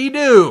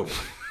 whoop-de-doo.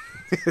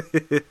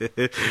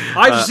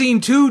 I've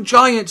seen two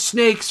giant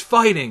snakes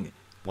fighting.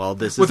 Well,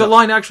 this with a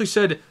line actually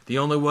said, "The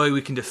only way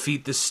we can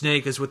defeat this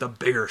snake is with a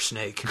bigger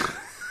snake."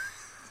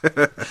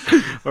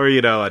 Or,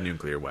 a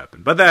nuclear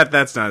weapon. But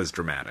that's not as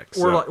dramatic.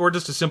 Or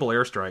just a simple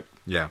airstrike.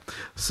 Yeah.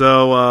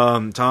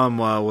 So, Tom,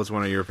 what's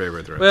one of your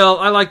favorite threads? Well,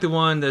 I like the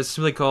one that's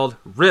simply called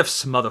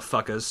Riffs,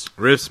 Motherfuckers.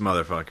 Riffs,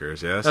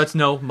 Motherfuckers, yes? That's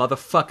no,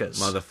 Motherfuckers.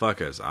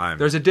 Motherfuckers.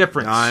 There's a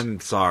difference. I'm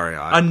sorry.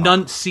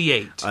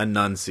 Enunciate.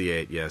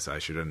 Enunciate, yes, I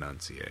should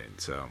enunciate.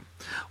 So,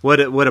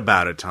 what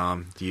about it,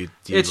 Tom?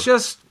 It's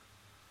just...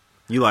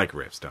 You like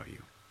riffs, don't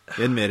you?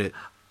 Admit it.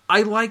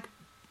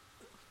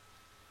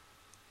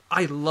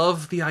 I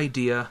love the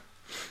idea,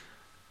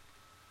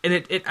 and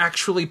it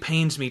actually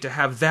pains me to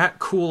have that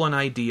cool an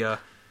idea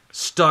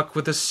stuck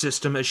with a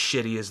system as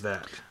shitty as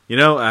that.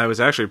 I was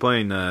actually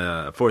playing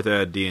 4th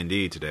Ed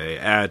D&D today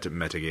at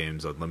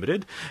Metagames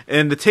Unlimited,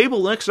 and the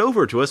table next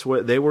over to us,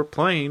 they were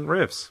playing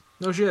Riffs.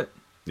 No shit.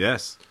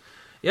 Yes.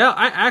 Yeah,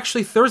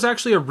 there was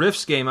actually a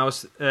Riffs game I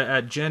was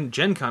at Gen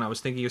Con I was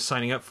thinking of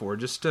signing up for,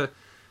 just to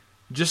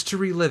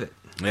relive it.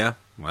 Yeah,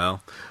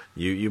 well,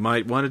 you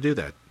might want to do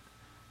that.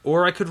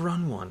 Or I could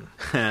run one.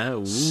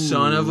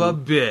 Son of a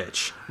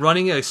bitch.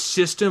 Running a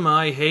system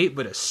I hate,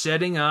 but a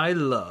setting I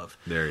love.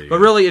 There you go. But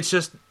really, it's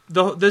just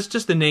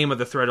the name of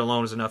the thread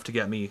alone is enough to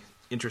get me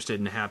interested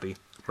and happy.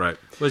 Right.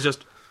 It was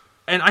just...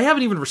 And I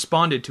haven't even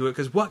responded to it,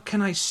 because what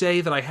can I say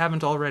that I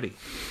haven't already?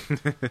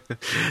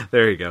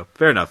 There you go.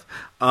 Fair enough.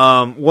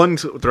 One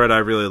thread I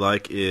really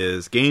like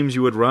is games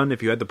you would run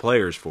if you had the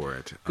players for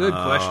it. Good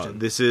question.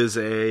 This is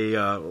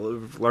a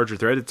larger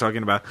thread. It's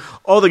talking about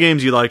all the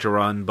games you like to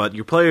run, but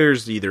your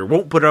players either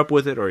won't put up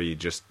with it, or you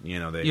just, you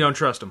don't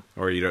trust them.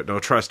 Or you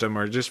don't trust them,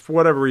 or just for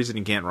whatever reason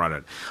you can't run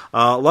it.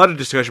 A lot of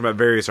discussion about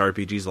various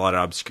RPGs, a lot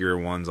of obscure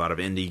ones, a lot of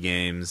indie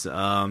games.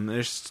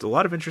 There's a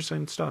lot of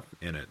interesting stuff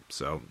in it,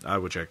 so I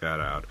would check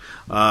that out.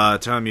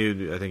 Tom,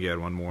 I think you had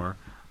one more.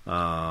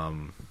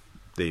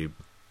 The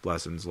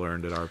lessons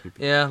learned at RPPR.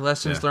 Yeah,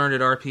 lessons learned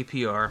at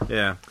RPPR.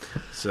 Yeah,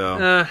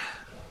 so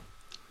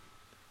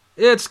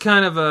it's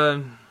kind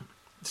of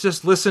it's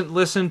just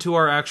listen to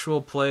our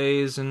actual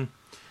plays, and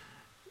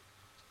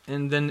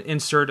and then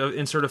insert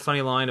a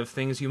funny line of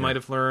things you might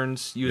have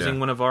learned using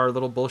one of our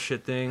little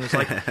bullshit things,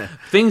 like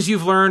things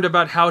you've learned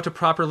about how to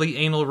properly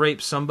anal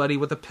rape somebody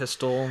with a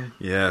pistol.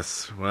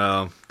 Yes,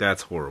 well,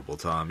 that's horrible,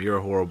 Tom. You're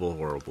a horrible,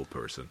 horrible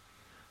person.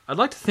 I'd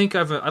like to think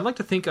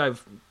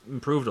I've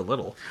improved a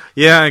little.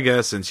 Yeah, I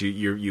guess since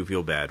you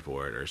feel bad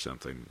for it or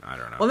something. I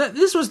don't know. Well,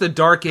 this was the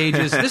dark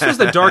ages. This was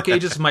the dark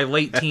ages of my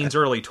late teens,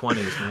 early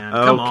 20s, man.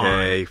 Come on.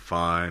 Okay,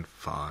 fine.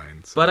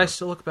 So, But I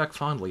still look back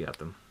fondly at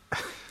them.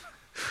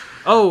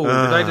 Oh, did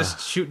I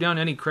just shoot down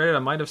any credit I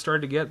might have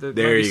started to get? That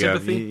there might be you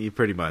sympathy? go. You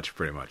pretty much.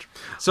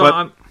 So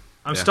But-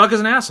 I'm stuck as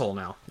an asshole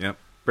now. Yep,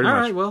 pretty All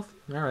much. right, well,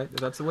 all right,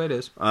 that's the way it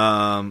is. So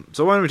why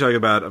don't we talk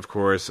about, of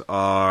course,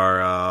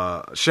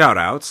 our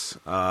shout-outs,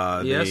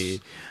 Yes. the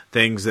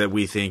things that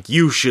we think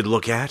you should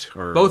look at.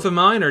 Or Both of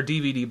mine are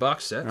DVD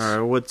box sets. All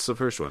right, what's the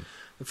first one?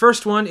 The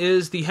first one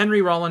is the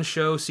Henry Rollins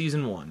Show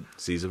Season 1.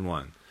 Season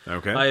 1.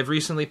 Okay. I have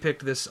recently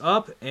picked this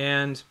up,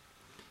 and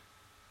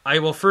I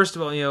will first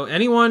of all,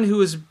 anyone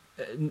who has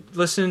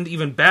listened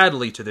even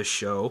badly to this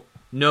show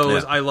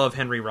knows I love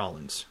Henry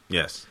Rollins.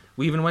 Yes.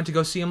 We even went to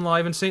go see him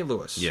live in St.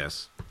 Louis.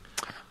 Yes.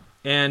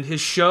 And his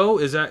show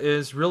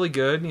is really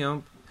good.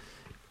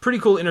 Pretty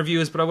cool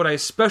interviews. But what I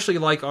especially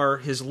like are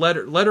his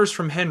letters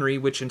from Henry,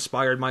 which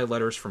inspired my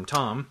letters from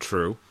Tom,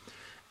 True.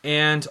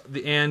 and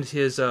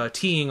his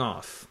teeing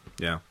off,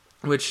 Yeah.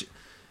 which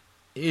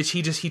is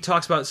he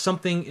talks about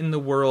something in the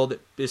world that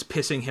is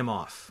pissing him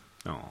off.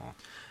 Oh.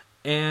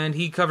 And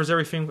he covers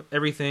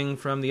everything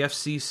from the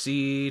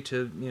FCC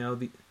to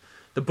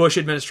the Bush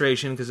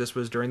administration, because this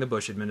was during the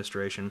Bush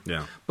administration.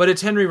 Yeah. But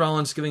it's Henry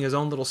Rollins giving his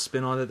own little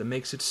spin on it that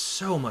makes it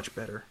so much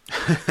better.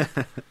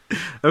 Okay.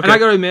 And I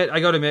got to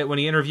admit, when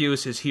he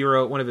interviews his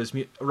hero, one of his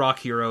rock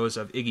heroes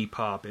of Iggy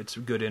Pop, it's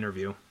a good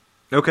interview.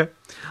 Okay.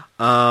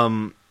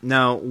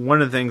 Now,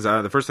 one of the things,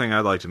 the first thing I'd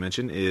like to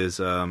mention is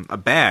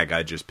a bag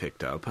I just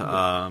picked up.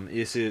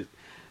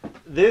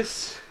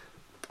 This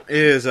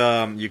is,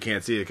 you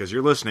can't see it because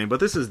you're listening, but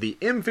this is the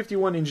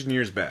M51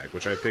 Engineers bag,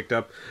 which I picked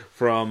up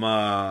from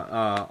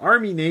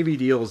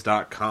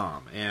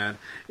ArmyNavyDeals.com, and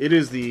it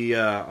is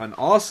an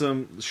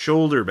awesome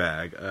shoulder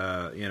bag,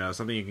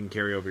 something you can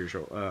carry over your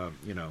shoulder,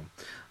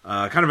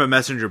 kind of a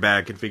messenger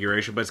bag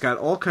configuration, but it's got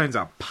all kinds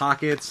of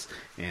pockets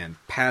and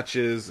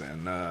patches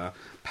and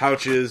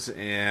pouches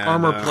and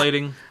Armor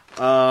plating.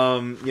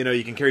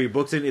 You can carry your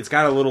books in. It's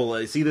got a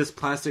little. See this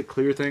plastic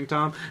clear thing,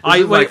 Tom?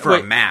 This is for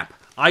a map.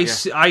 I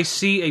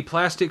see a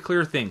plastic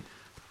clear thing.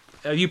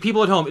 You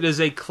people at home, it is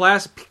a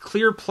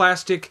clear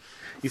plastic.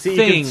 You see,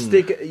 thing. you can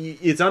stick.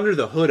 It's under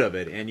the hood of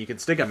it, and you can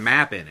stick a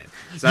map in it.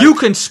 So You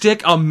can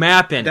stick a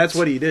map in. That's it.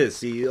 what he did.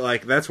 See,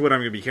 that's what I'm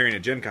going to be carrying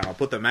at Gen Con. I'll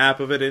put the map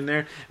of it in there,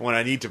 and when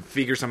I need to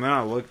figure something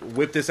out, I'll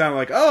whip this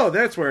out. Oh,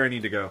 that's where I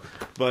need to go.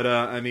 But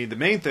the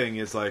main thing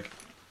is on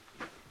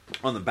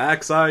the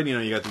back side.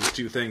 You got these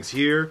two things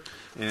here.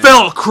 And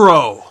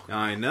Velcro.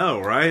 I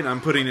know, right?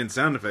 I'm putting in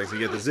sound effects. You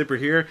get the zipper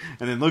here,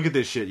 and then look at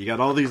this shit. You got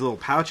all these little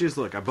pouches.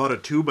 Look, I bought a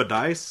tube of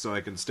dice, so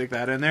I can stick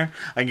that in there.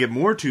 I can get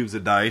more tubes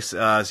of dice.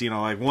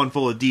 One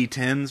full of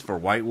D10s for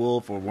White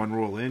Wolf or One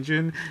Roll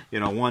Engine.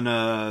 One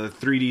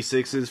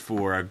 3D6s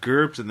for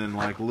GURPS, and then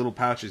little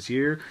pouches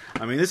here.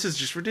 I mean, this is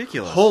just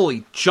ridiculous.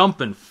 Holy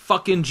jumping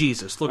fucking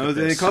Jesus! Look at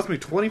this. It cost me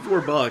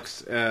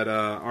 $24 at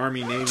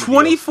Army Navy.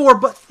 24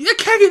 bucks.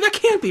 That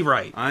can't be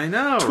right. I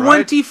know,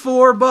 right?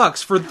 24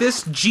 bucks for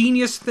this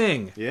genius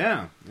thing.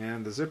 Yeah,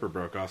 and the zipper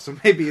broke off, so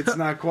maybe it's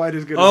not quite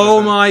as good. Oh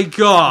as my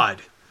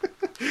god!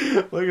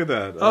 Look at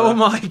that. Oh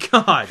my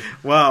god!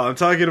 Wow, I'm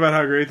talking about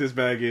how great this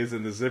bag is,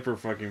 and the zipper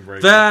fucking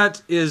breaks.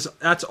 That's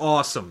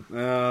awesome.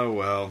 Oh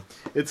well,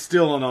 it's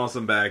still an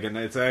awesome bag, and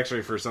it's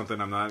actually for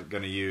something I'm not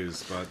going to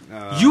use.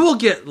 But you will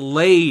get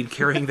laid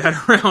carrying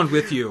that around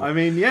with you. I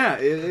mean, yeah,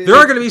 there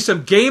are going to be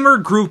some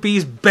gamer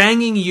groupies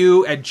banging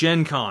you at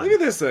Gen Con. Look at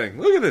this thing.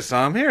 Look at this,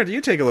 Tom. Here, you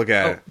take a look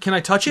at it. Can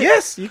I touch it?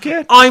 Yes, you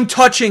can. I'm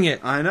touching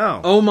it. I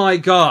know. Oh my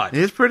god!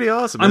 It's pretty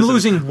awesome. I'm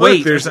losing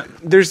weight. Look,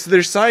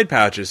 there's side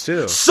pouches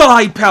too.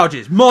 Side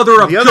pouches,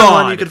 mother of The God! other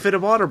one you could fit a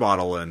water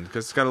bottle in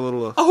because it's got a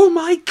little. Oh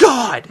my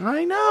god!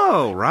 I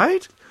know,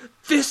 right?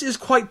 This is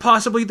quite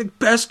possibly the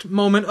best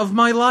moment of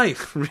my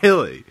life.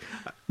 Really?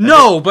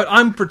 No, but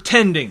I'm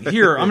pretending.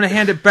 Here, I'm going to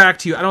hand it back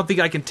to you. I don't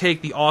think I can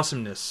take the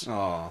awesomeness.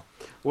 Oh,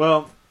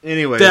 well.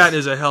 Anyway, that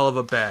is a hell of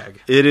a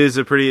bag. It's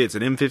an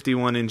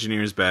M51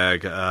 Engineers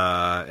bag,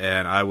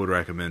 and I would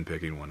recommend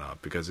picking one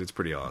up because it's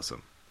pretty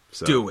awesome.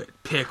 So. Do it.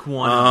 Pick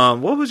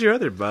one. What was your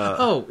other?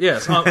 Oh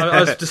yes, I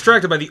was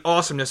distracted by the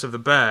awesomeness of the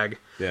bag.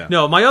 Yeah.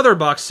 No, my other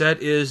box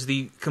set is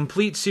the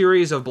complete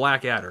series of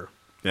Blackadder.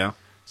 Yeah.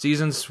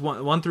 Seasons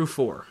 1 through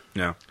 4.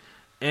 Yeah.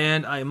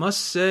 And I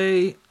must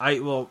say,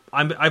 I've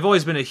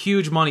always been a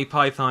huge Monty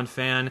Python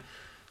fan.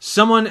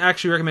 Someone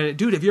actually recommended,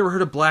 dude, have you ever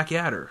heard of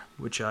Blackadder?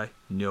 Which I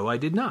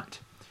did not.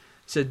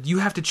 Said you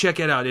have to check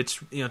it out.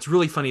 It's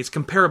really funny. It's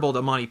comparable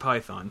to Monty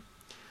Python.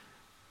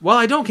 While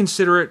I don't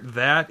consider it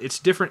that, it's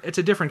different. It's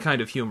a different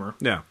kind of humor.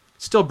 Yeah.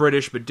 Still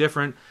British, but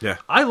different. Yeah.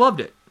 I loved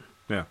it.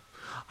 Yeah.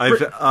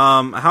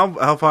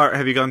 How far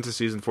have you gone to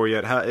season 4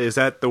 yet? Is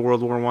that the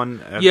World War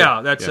One?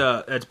 Yeah,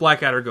 that's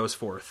Blackadder Goes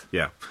Forth.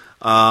 Yeah.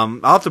 I'll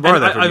have to borrow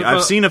And that from you.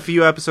 I've seen a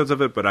few episodes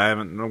of it, but I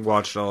haven't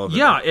watched all of it.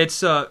 Yeah,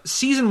 it's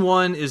season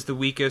 1 is the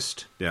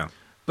weakest, Yeah.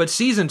 but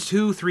season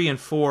 2, 3, and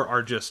 4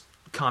 are just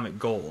comic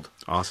gold.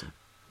 Awesome.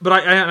 But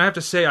I have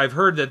to say, I've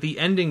heard that the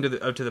ending to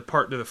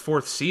the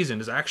fourth season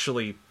is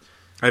actually.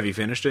 Have you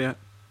finished it yet?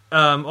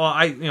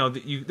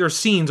 There's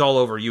scenes all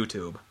over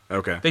YouTube.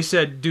 Okay. They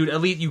said, dude,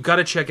 at least you got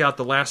to check out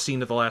the last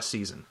scene of the last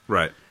season,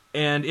 Right.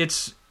 and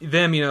it's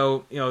them,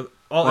 Well,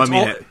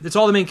 it's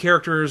all the main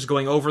characters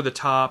going over the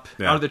top,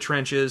 Yeah. out of the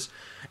trenches,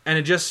 and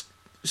it just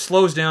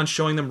slows down,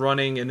 showing them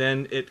running, and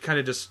then it kind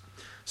of just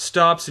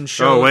stops and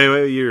shows. Oh,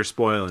 wait, you're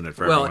spoiling it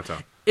for Well, everyone.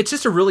 Else. it's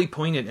just a really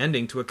poignant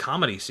ending to a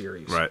comedy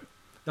series. Right.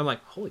 I'm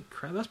like, holy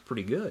crap, that's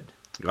pretty good.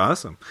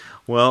 Awesome.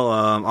 Well,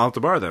 I'll have to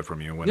borrow that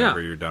from you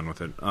whenever you're done with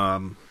it.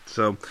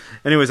 So,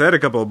 anyways, I had a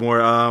couple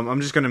more.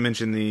 I'm just going to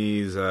mention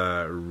these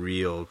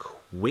real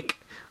quick.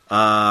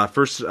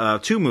 First,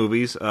 2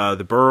 movies,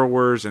 The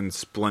Burrowers and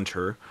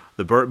Splinter.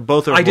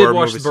 Both are I horror did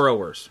watch movies. The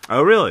Burrowers.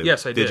 Oh, really?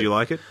 Yes, I did. Did you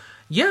like it?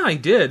 Yeah, I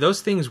did.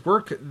 Those things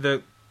work.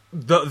 The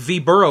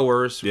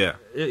Burrowers. Yeah.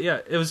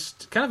 It was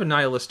kind of a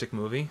nihilistic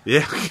movie.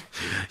 Yeah,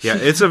 yeah.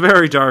 It's a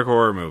very dark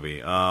horror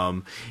movie.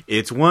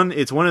 It's one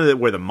of the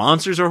where the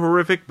monsters are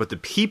horrific, but the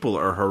people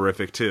are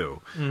horrific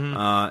too,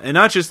 and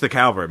not just the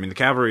cavalry. I mean, the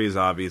cavalry is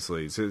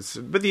obviously,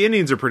 but the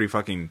Indians are pretty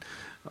fucking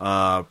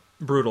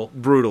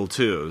brutal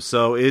too.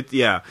 So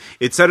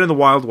it's set in the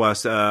Wild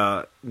West,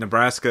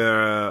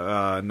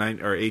 Nebraska,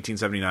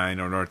 1879,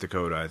 or North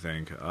Dakota, I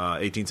think,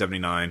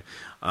 1879.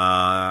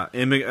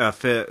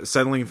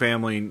 Settling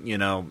family,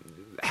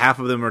 half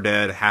of them are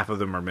dead, half of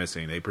them are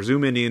missing. They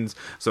presume Indians,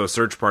 so a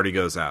search party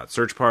goes out.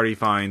 Search party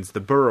finds the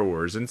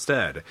Burrowers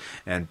instead,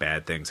 and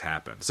bad things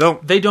happen.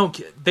 So they don't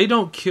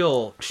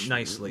kill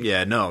nicely.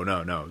 Yeah, no.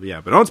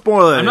 Yeah, but don't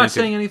spoil it. I'm not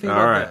saying anything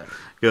about that.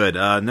 Good.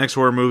 Next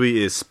horror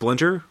movie is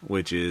Splinter,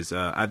 which is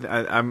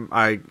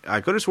I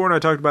could have sworn I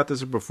talked about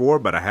this before,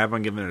 but I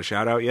haven't given it a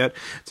shout out yet.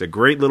 It's a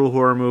great little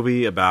horror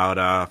movie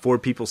about 4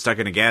 people stuck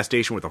in a gas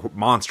station with a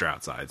monster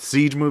outside.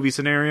 Siege movie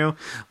scenario,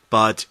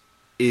 but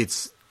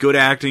it's good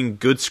acting,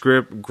 good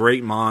script,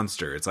 great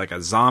monster. It's like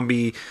a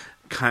zombie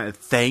kind of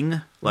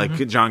thing,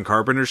 like John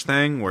Carpenter's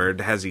Thing, where it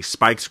has these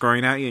spikes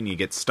growing at you and you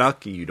get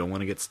stuck. You don't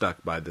want to get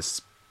stuck by the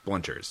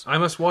splinters. I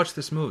must watch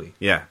this movie.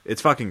 Yeah,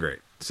 it's fucking great.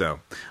 So,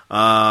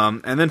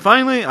 and then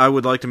finally, I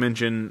would like to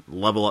mention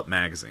Level Up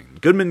Magazine,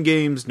 Goodman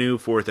Games' new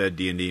 4th Ed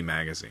D&D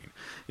magazine.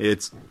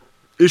 It's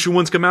issue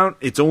 1's come out.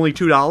 It's only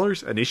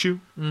 $2 an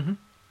issue. Mm-hmm.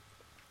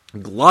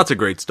 Lots of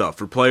great stuff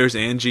for players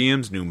and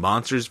GMs. New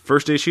monsters.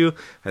 First issue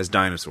has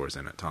dinosaurs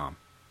in it. Tom,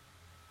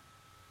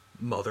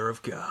 Mother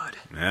of God.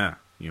 Yeah,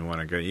 you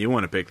want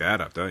to pick that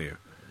up, don't you?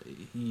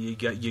 You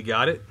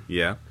got it.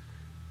 Yeah.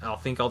 I'll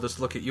just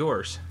look at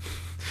yours.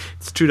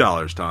 It's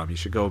 $2, Tom. You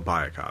should go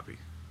buy a copy.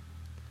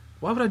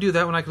 Why would I do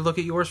that when I could look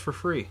at yours for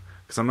free?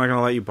 Because I'm not going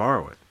to let you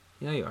borrow it.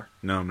 Yeah, you are.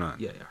 No, I'm not.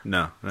 Yeah, you are.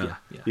 No. Yeah.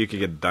 You could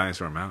get a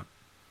dinosaur mount.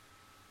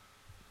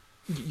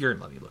 You're going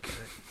to let me look at it.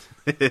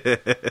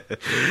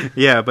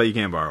 Yeah, but you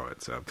can't borrow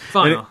it. So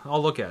fine,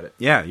 I'll look at it.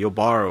 Yeah, you'll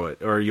borrow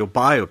it or you'll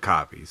buy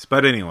copies.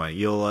 But anyway,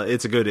 you'll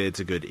it's a good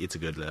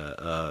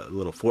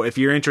little if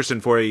you're interested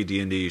in 4E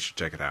D&D, you should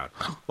check it out.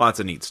 Lots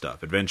of neat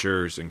stuff: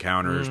 adventures,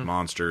 encounters,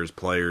 monsters,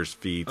 players,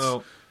 feats.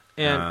 Oh,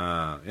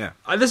 and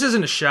this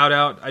isn't a shout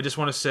out. I just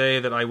want to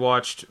say that I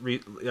watched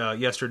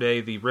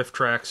yesterday the riff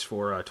tracks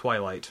for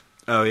Twilight.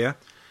 Oh yeah,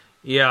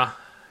 yeah.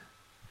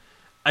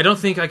 I don't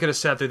think I could have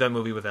sat through that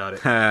movie without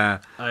it. Damn.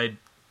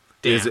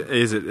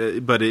 Is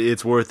it? But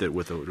it's worth it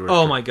with the.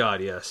 Oh my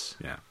god, yes.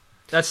 Yeah,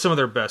 that's some of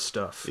their best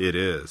stuff. It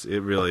is. It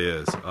really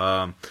is.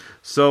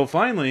 So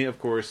finally, of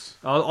course,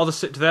 I'll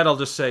just to that. I'll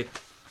just say,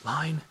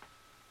 line.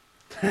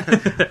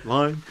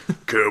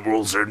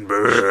 Kibbles and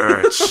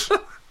bits.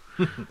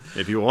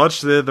 If you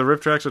watch the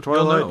riff tracks of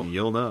Twilight,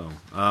 you'll know.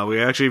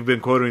 We actually have been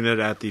quoting it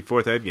at the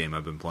 4th Ed game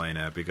I've been playing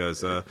at because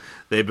the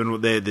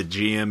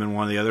GM and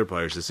one of the other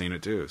players has seen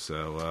it too.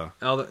 So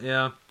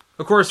yeah.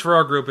 Of course, for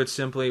our group, it's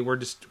simply we're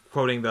just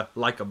quoting the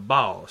 "like a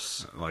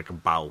boss." Like a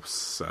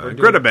boss.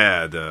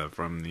 Incredibad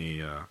from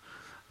the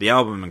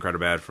album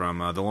Incredibad from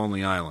The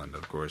Lonely Island.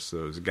 Of course,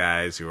 those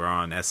guys who are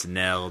on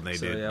SNL and they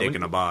did Dick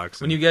in a Box.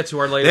 When you get to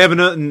our latest, they have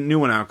a new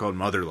one out called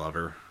Mother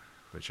Lover,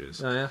 which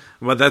is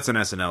well, that's an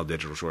SNL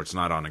digital short. It's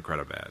not on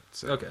Incredibad.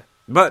 So. Okay,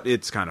 but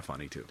it's kind of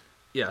funny too.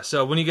 Yeah.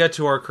 So when you get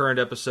to our current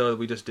episode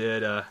we just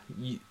did,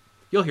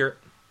 you'll hear it.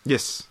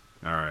 Yes.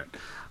 All right.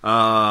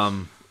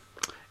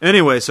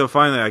 Anyway, so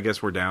finally, I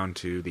guess we're down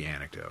to the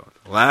anecdote.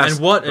 And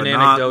what an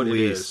anecdote it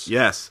is.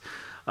 Yes.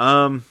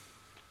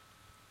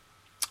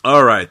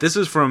 All right, this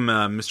is from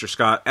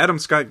Mr. Adam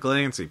Scott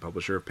Glancy,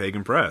 publisher of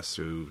Pagan Press,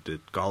 who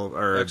did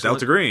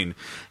Delta Green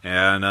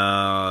and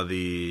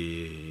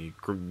the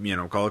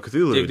Call of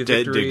Cthulhu,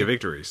 Dig to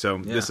Victory. So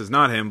This is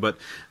not him, but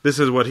this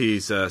is what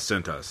he's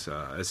sent us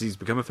as he's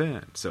become a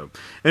fan. So,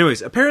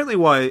 anyways, apparently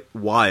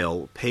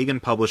while Pagan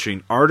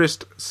Publishing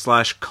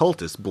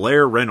artist/cultist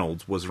Blair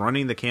Reynolds was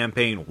running the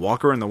campaign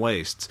Walker in the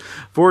Wastes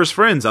for his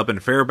friends up in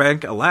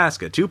Fairbank,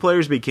 Alaska, two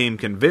players became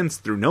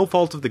convinced through no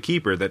fault of the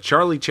keeper that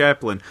Charlie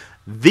Chaplin,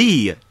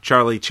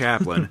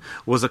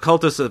 was a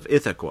cultist of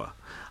Ithaca.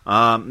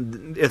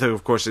 Ithaca,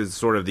 of course, is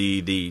sort of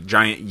the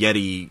giant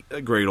Yeti,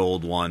 great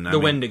old one.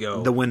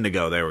 Wendigo. The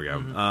Wendigo, there we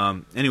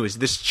go. Anyways,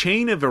 this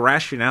chain of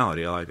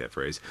irrationality, I like that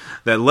phrase,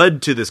 that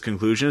led to this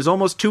conclusion is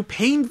almost too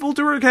painful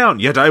to recount,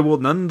 yet I will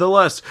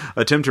nonetheless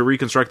attempt to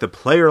reconstruct the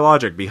player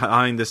logic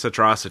behind this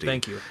atrocity.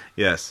 Thank you.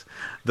 Yes.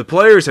 The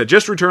players had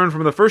just returned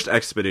from the first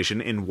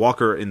expedition in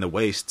Walker in the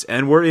Wastes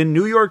and were in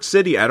New York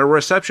City at a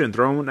reception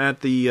thrown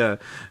at the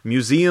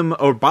museum,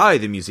 or by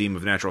the Museum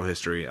of Natural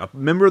History. A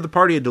member of the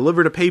party had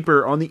delivered a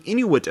paper on the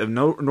Inuit of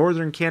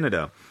northern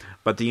Canada,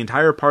 but the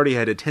entire party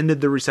had attended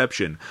the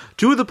reception.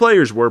 Two of the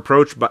players were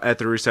approached at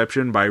the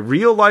reception by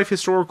real-life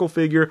historical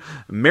figure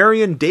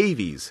Marion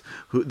Davies,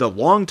 the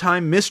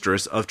longtime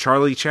mistress of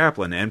Charlie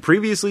Chaplin, and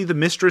previously the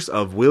mistress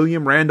of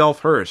William Randolph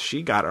Hearst.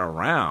 She got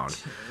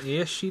around.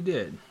 Yes, she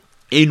did.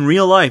 In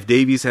real life,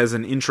 Davies has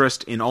an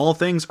interest in all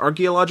things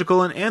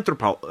archaeological and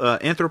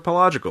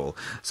anthropological,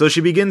 so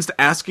she begins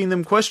asking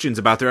them questions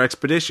about their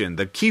expedition.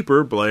 The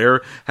keeper,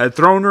 Blair, had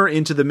thrown her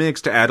into the mix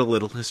to add a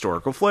little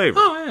historical flavor.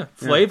 Oh, yeah.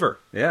 Flavor.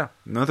 Yeah,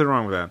 nothing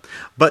wrong with that.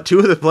 But two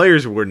of the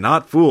players were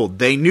not fooled.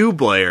 They knew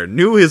Blair,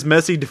 knew his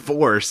messy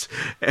divorce,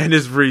 and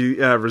his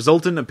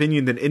resultant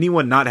opinion that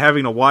anyone not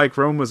having a Y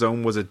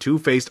chromosome was a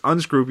two-faced,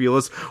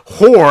 unscrupulous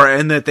whore,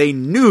 and that they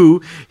knew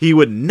he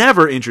would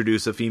never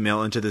introduce a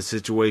female into the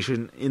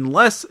situation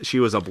unless she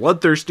was a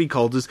bloodthirsty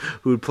cultist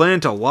who had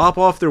planned to lop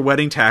off their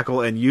wedding tackle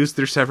and use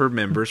their severed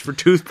members for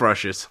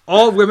toothbrushes.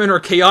 All women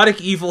are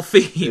chaotic, evil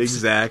thieves.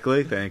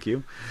 Exactly, thank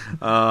you.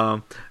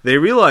 They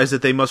realize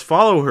that they must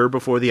follow her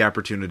before the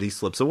opportunity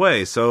slips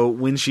away. So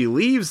when she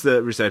leaves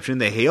the reception,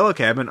 they hail a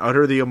cab and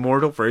utter the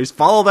immortal phrase,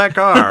 "Follow that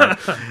car."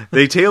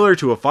 They tail her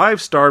to a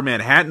 5-star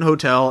Manhattan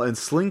hotel and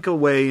slink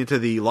away into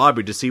the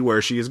lobby to see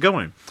where she is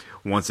going.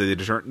 Once they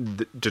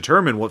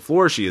determine what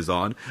floor she is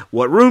on,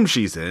 what room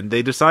she's in,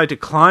 they decide to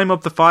climb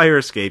up the fire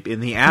escape in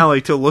the alley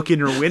to look in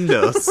her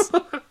windows.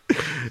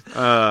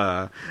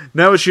 Now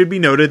it should be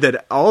noted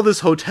that all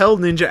this hotel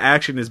ninja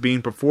action is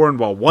being performed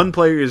while one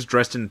player is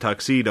dressed in a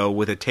tuxedo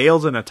with a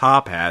tails and a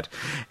top hat,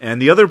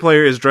 and the other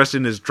player is dressed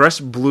in his dress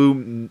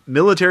blue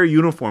military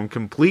uniform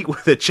complete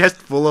with a chest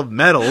full of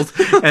medals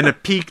and a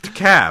peaked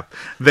cap.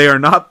 They are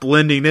not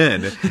blending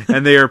in,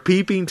 and they are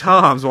peeping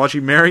Toms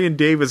watching Marion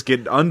Davis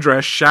get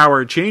undressed,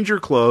 shower, change her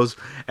clothes.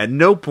 At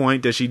no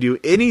point does she do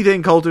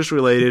anything cultist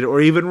related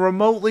or even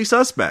remotely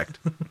suspect.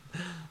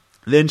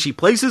 Then she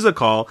places a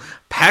call,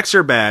 packs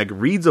her bag,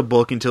 reads a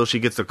book until she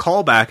gets a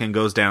call back and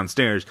goes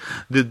downstairs.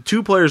 The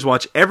two players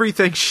watch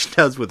everything she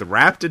does with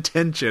rapt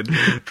attention,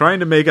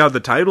 trying to make out the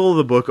title of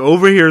the book,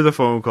 overhear the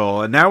phone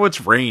call, and now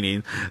it's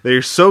raining.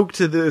 They're soaked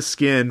to the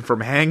skin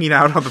from hanging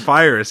out on the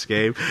fire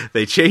escape.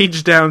 They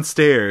change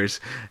downstairs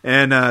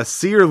and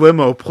see her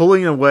limo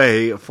pulling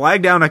away,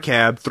 flag down a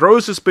cab, throw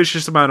a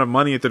suspicious amount of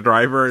money at the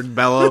driver, and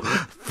bellow,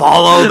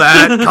 "Follow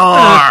that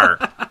car!"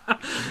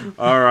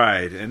 All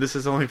right, and this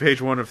is only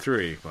page 1 of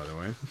 3, by the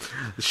way.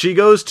 She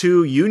goes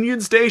to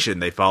Union Station.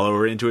 They follow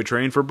her into a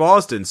train for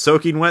Boston.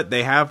 Soaking wet,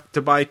 they have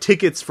to buy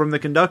tickets from the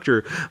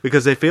conductor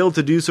because they failed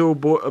to do so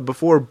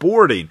before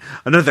boarding.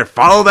 Another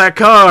 "follow that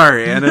car"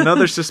 and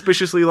another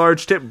suspiciously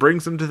large tip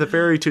brings them to the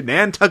ferry to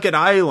Nantucket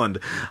Island.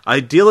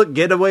 Idyllic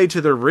getaway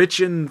to the rich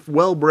and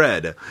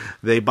well-bred.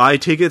 They buy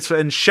tickets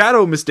and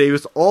shadow Miss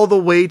Davis all the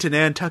way to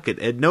Nantucket.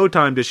 At no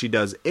time does she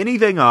does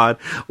anything odd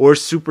or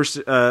super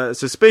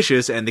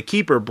suspicious, and the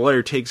keeper,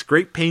 Blair, takes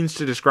great pains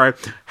to describe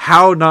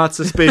how not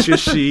suspicious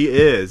she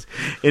is.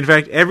 In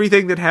fact,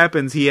 everything that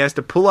happens he has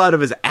to pull out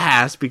of his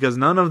ass because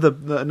none of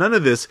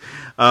this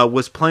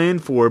was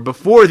planned for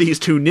before these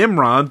two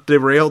Nimrods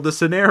derailed the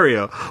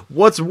scenario.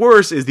 What's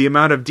worse is the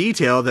amount of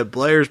detail that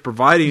Blair's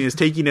providing is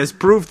taking as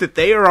proof that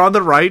they are on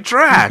the right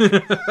track.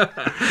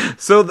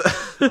 So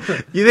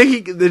you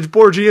think the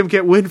poor GM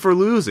can't win for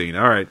losing.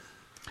 All right.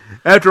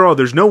 After all,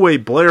 there's no way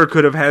Blair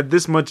could have had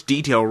this much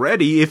detail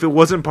ready if it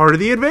wasn't part of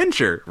the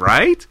adventure,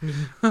 right?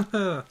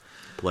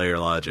 Player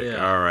logic.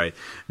 Yeah. All right.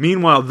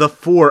 Meanwhile, the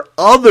 4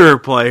 other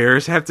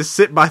players have to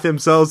sit by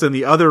themselves in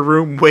the other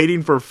room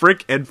waiting for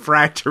Frick and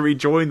Frack to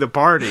rejoin the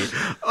party.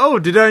 Oh,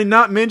 did I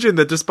not mention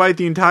that despite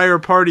the entire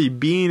party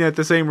being at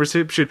the same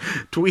reception,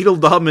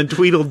 Tweedledum and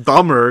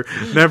Tweedledummer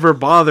never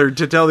bothered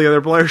to tell the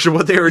other players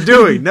what they were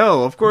doing?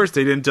 No, of course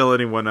they didn't tell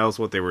anyone else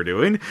what they were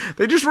doing.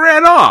 They just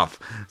ran off.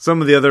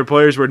 Some of the other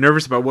players were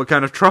nervous about what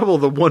kind of trouble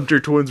the Wonder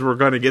Twins were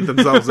going to get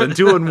themselves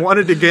into and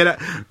wanted to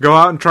go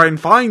out and try and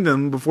find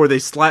them before they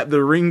slapped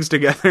the rings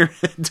together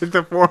and took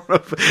the form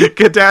of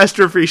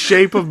catastrophe,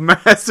 shape of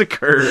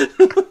massacre.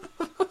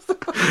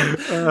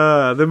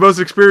 The most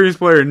experienced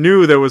player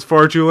knew that it was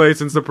far too late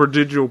since the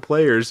prodigal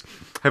players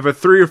have a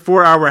 3 or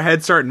 4 hour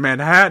head start in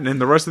Manhattan,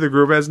 and the rest of the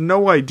group has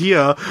no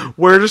idea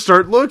where to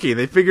start looking.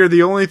 They figure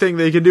the only thing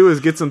they can do is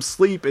get some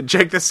sleep and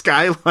check the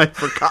skyline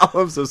for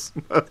columns of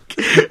smoke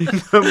in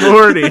the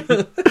morning.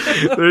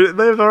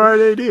 They have the right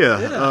idea.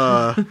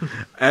 Yeah.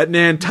 At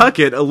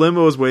Nantucket, a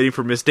limo is waiting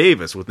for Miss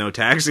Davis. With no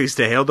taxis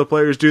to hail, the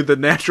players do the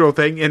natural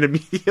thing and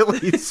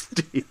immediately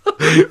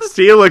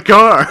steal a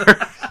car.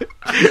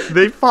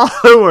 They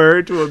follow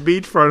her to a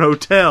beachfront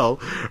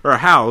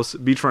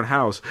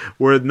house,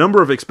 where a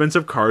number of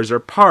expensive cars are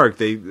parked.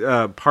 They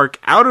park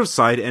out of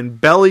sight and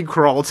belly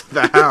crawl to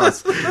the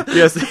house.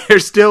 Yes, they're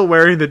still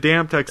wearing the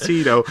damn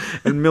tuxedo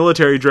and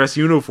military dress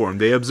uniform.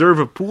 They observe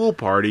a pool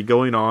party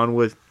going on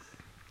with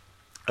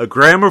a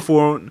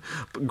gramophone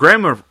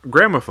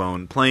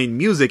playing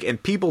music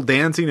and people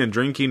dancing and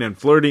drinking and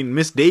flirting.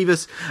 Miss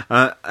Davis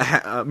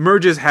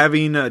emerges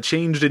having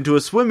changed into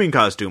a swimming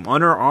costume.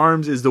 On her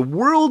arms is the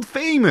world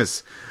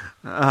famous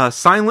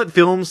silent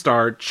film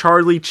star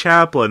Charlie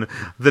Chaplin.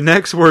 The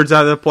next words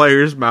out of the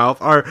player's mouth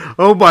are,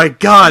 "Oh my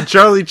God,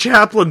 Charlie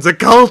Chaplin's a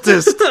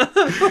cultist!"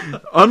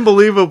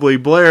 Unbelievably,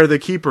 Blair, the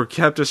keeper,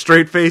 kept a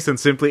straight face and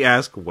simply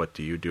asked, "What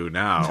do you do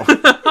now?"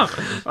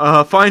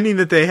 Finding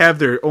that they have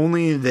their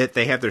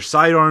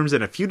sidearms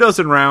and a few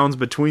dozen rounds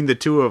between the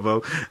two of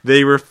them,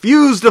 they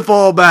refuse to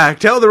fall back.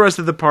 Tell the rest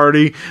of the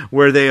party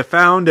where they have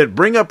found and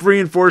bring up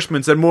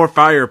reinforcements and more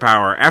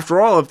firepower. After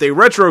all, if they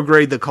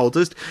retrograde the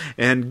cultist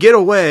and get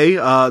away,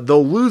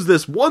 they'll lose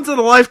this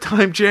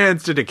once-in-a-lifetime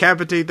chance to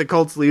decapitate the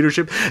cult's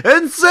leadership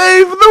and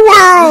save the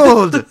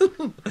world!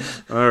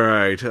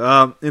 Alright.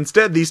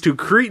 Instead, these two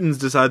cretins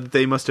decide that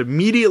they must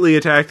immediately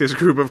attack this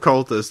group of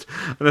cultists.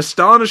 An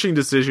astonishing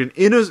decision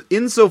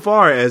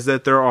insofar as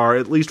that there are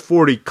at least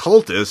 40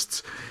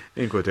 cultists,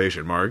 in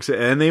quotation marks,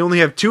 and they only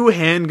have 2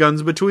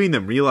 handguns between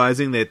them.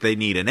 Realizing that they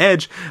need an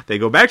edge, they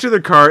go back to their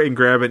car and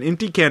grab an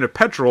empty can of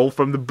petrol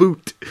from the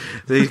boot.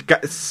 They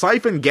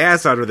siphon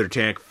gas out of their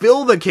tank,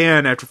 fill the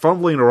can after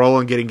fumbling a roll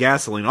and getting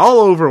gasoline all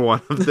over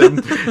one of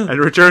them, and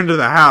return to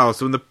the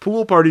house. When the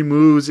pool party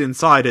moves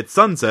inside at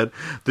sunset,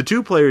 the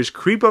 2 players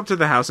creep up to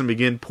the house and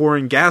begin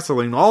pouring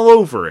gasoline all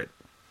over it.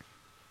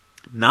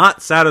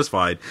 Not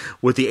satisfied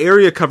with the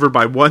area covered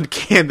by one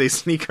can, they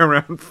sneak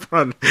around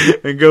front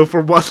and go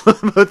from one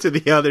limo to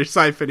the other,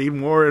 siphoning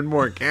more and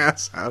more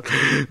gas out.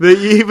 They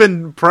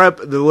even prep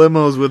the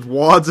limos with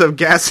wads of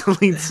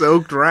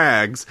gasoline-soaked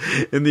rags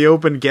in the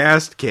open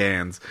gas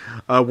cans.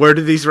 Where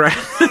do these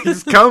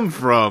rags come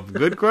from?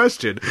 Good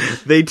question.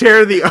 They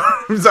tear the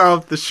arms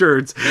off the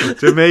shirts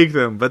to make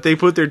them, but they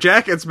put their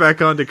jackets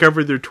back on to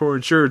cover their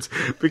torn shirts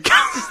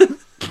because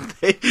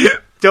they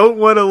don't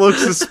want to look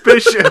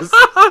suspicious.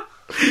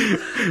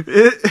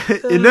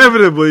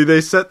 Inevitably,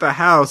 they set the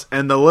house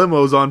and the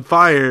limos on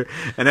fire,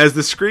 and as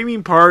the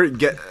screaming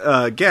party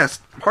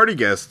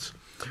guests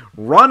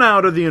run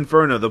out of the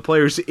inferno, the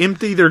players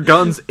empty their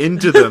guns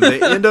into them.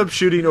 They end up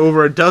shooting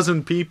over a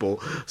dozen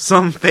people,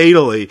 some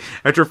fatally.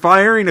 After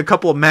firing a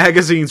couple of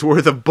magazines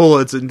worth of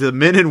bullets into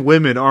men and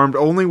women armed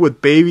only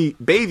with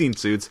bathing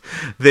suits,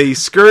 they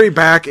scurry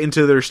back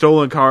into their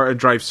stolen car and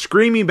drive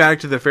screaming back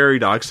to the ferry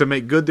docks to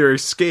make good their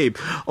escape,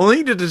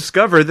 only to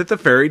discover that the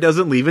ferry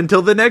doesn't leave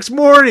until the next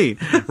morning.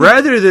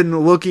 Rather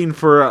than looking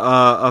for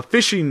a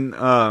fishing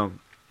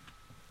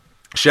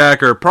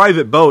shack or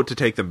private boat to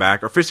take them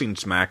back, or fishing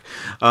smack,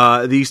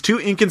 these 2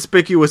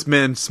 inconspicuous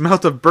men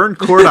smelt of burnt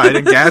cordite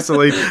and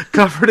gasoline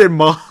covered in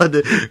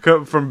mud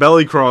from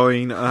belly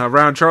crawling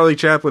around Charlie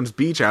Chaplin's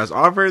beach house,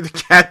 offered the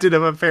captain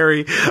of a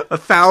ferry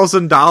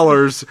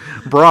 $1,000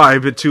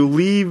 bribe to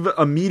leave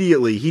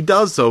immediately. He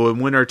does so,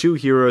 and when our 2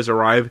 heroes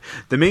arrive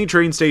the main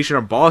train station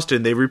of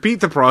Boston, they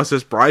repeat the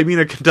process, bribing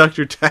a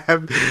conductor to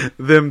have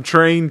them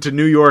trained to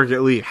New York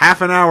at least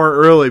half an hour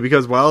early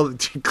because, well,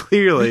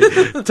 clearly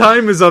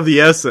time is of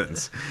the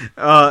essence.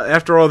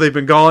 After all, they've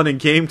been gone in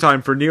game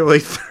time for nearly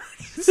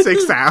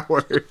 36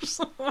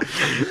 hours.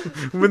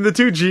 When the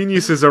 2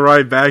 geniuses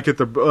arrive back at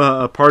the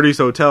party's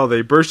hotel,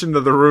 they burst into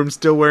the room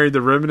still wearing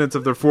the remnants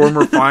of their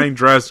former fine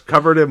dress,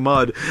 covered in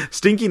mud,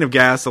 stinking of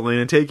gasoline,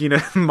 and talking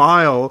a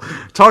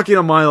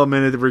mile a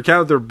minute to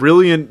recount their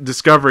brilliant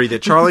discovery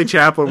that Charlie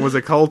Chaplin was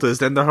a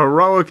cultist and the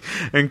heroic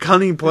and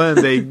cunning plan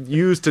they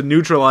used to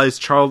neutralize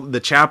the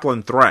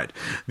Chaplin threat.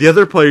 The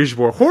other players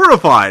were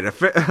horrified.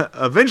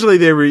 Eventually,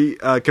 they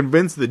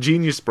convinced the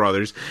Genius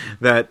Brothers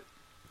that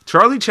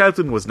Charlie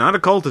Chaplin was not a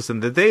cultist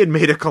and that they had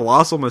made a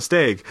colossal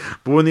mistake.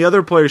 But when the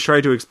other players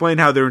tried to explain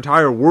how their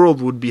entire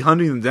world would be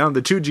hunting them down,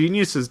 the 2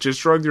 geniuses just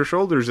shrugged their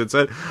shoulders and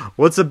said,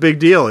 "What's the big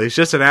deal? He's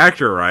just an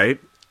actor, right?"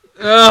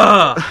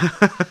 Once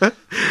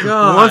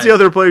the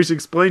other players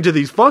explained to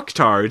these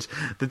fucktards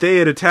that they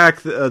had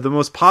attacked the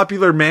most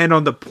popular man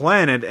on the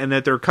planet and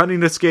that their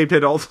cunning escape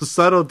had all the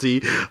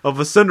subtlety of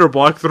a cinder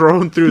block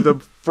thrown through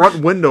the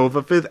front window of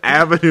a Fifth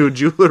Avenue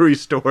jewelry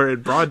store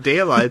in broad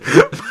daylight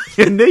by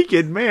a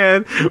naked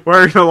man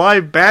wearing a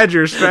live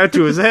badger strapped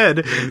to his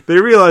head, they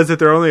realized that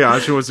their only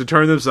option was to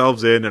turn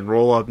themselves in and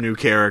roll up new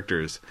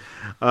characters.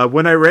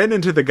 When I ran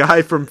into the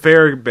guy from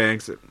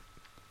Fairbanks,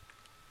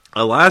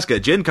 Alaska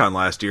at Gen Con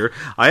last year,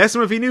 I asked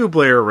him if he knew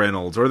Blair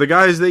Reynolds or the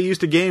guys they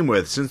used to game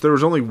with, since there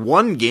was only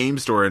one game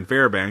store in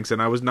Fairbanks,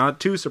 and I was not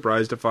too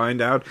surprised to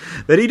find out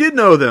that he did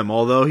know them,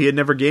 although he had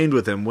never gamed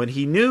with them. When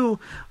he knew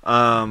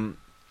them,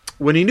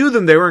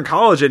 they were in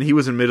college and he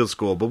was in middle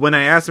school. But when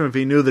I asked him if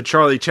he knew the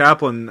Charlie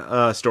Chaplin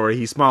story,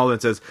 he smiled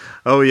and says,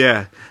 "Oh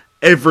yeah,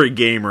 every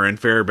gamer in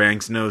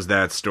Fairbanks knows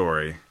that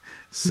story."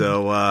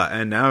 So,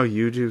 and now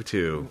you do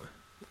too.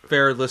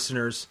 Fair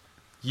listeners,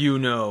 you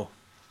know.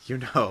 You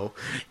know,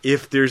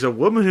 if there's a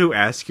woman who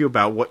asks you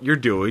about what you're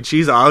doing,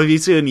 she's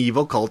obviously an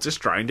evil cultist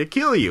trying to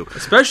kill you.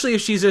 Especially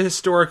if she's a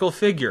historical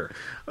figure.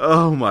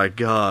 Oh my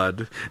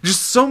god.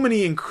 Just so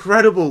many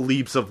incredible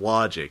leaps of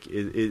logic.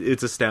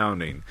 It's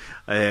astounding.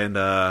 And,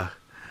 I'm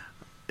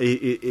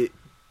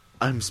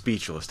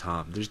speechless,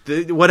 Tom.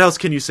 What else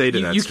can you say to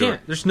that you story?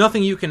 can't. There's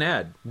nothing you can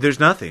add. There's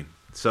nothing.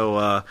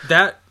 So,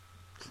 that's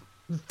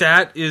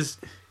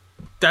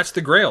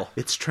the Grail.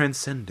 It's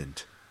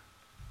transcendent.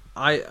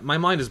 My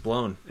mind is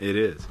blown. It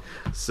is.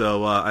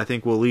 So, I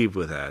think we'll leave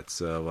with that.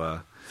 So,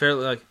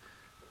 Fairly, like,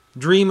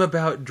 dream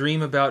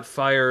about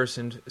fires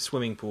and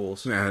swimming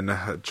pools. And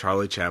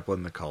Charlie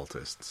Chaplin, the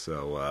cultist.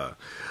 So,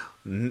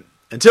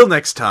 until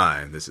next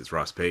time, this is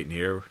Ross Payton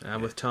here.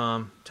 I'm with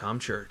Tom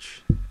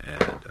Church.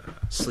 And,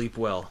 sleep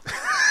well.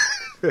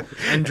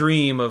 And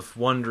dream of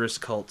wondrous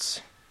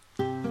cults.